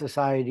get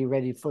society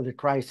ready for the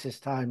crisis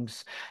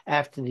times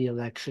after the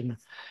election.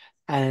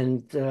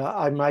 And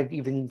I might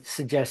even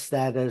suggest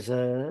that as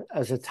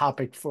a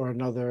topic for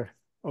another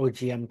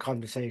OGM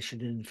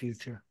conversation in the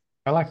future.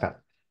 I like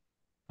that.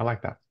 I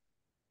like that.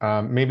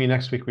 Maybe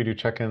next week we do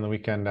check in the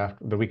weekend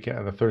after the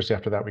weekend, the Thursday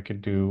after that we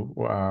could do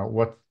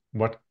what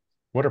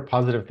what are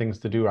positive things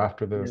to do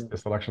after Yeah.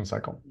 this election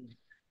cycle.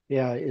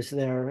 Yeah, is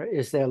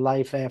there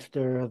life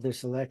after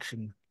this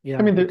election? I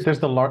Yeah, mean,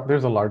 there's a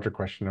larger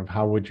question of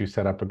how would you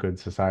set up a good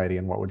society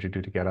and what would you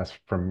do to get us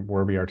from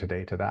where we are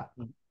today to that,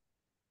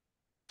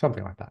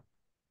 something like that.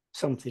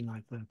 something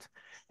like that.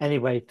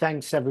 Anyway,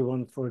 thanks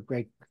everyone for a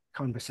great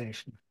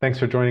conversation. Thanks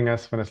for joining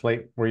us when it's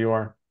late where you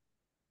are.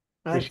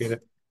 Appreciate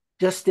That's it.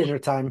 just dinner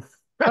time.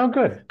 Oh,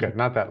 good, good,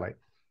 not that late.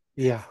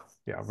 Yeah.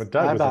 Yeah, but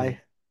Bye bye.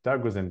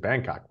 Doug was in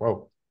Bangkok.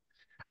 Whoa.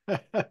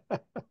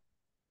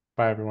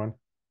 Bye, everyone.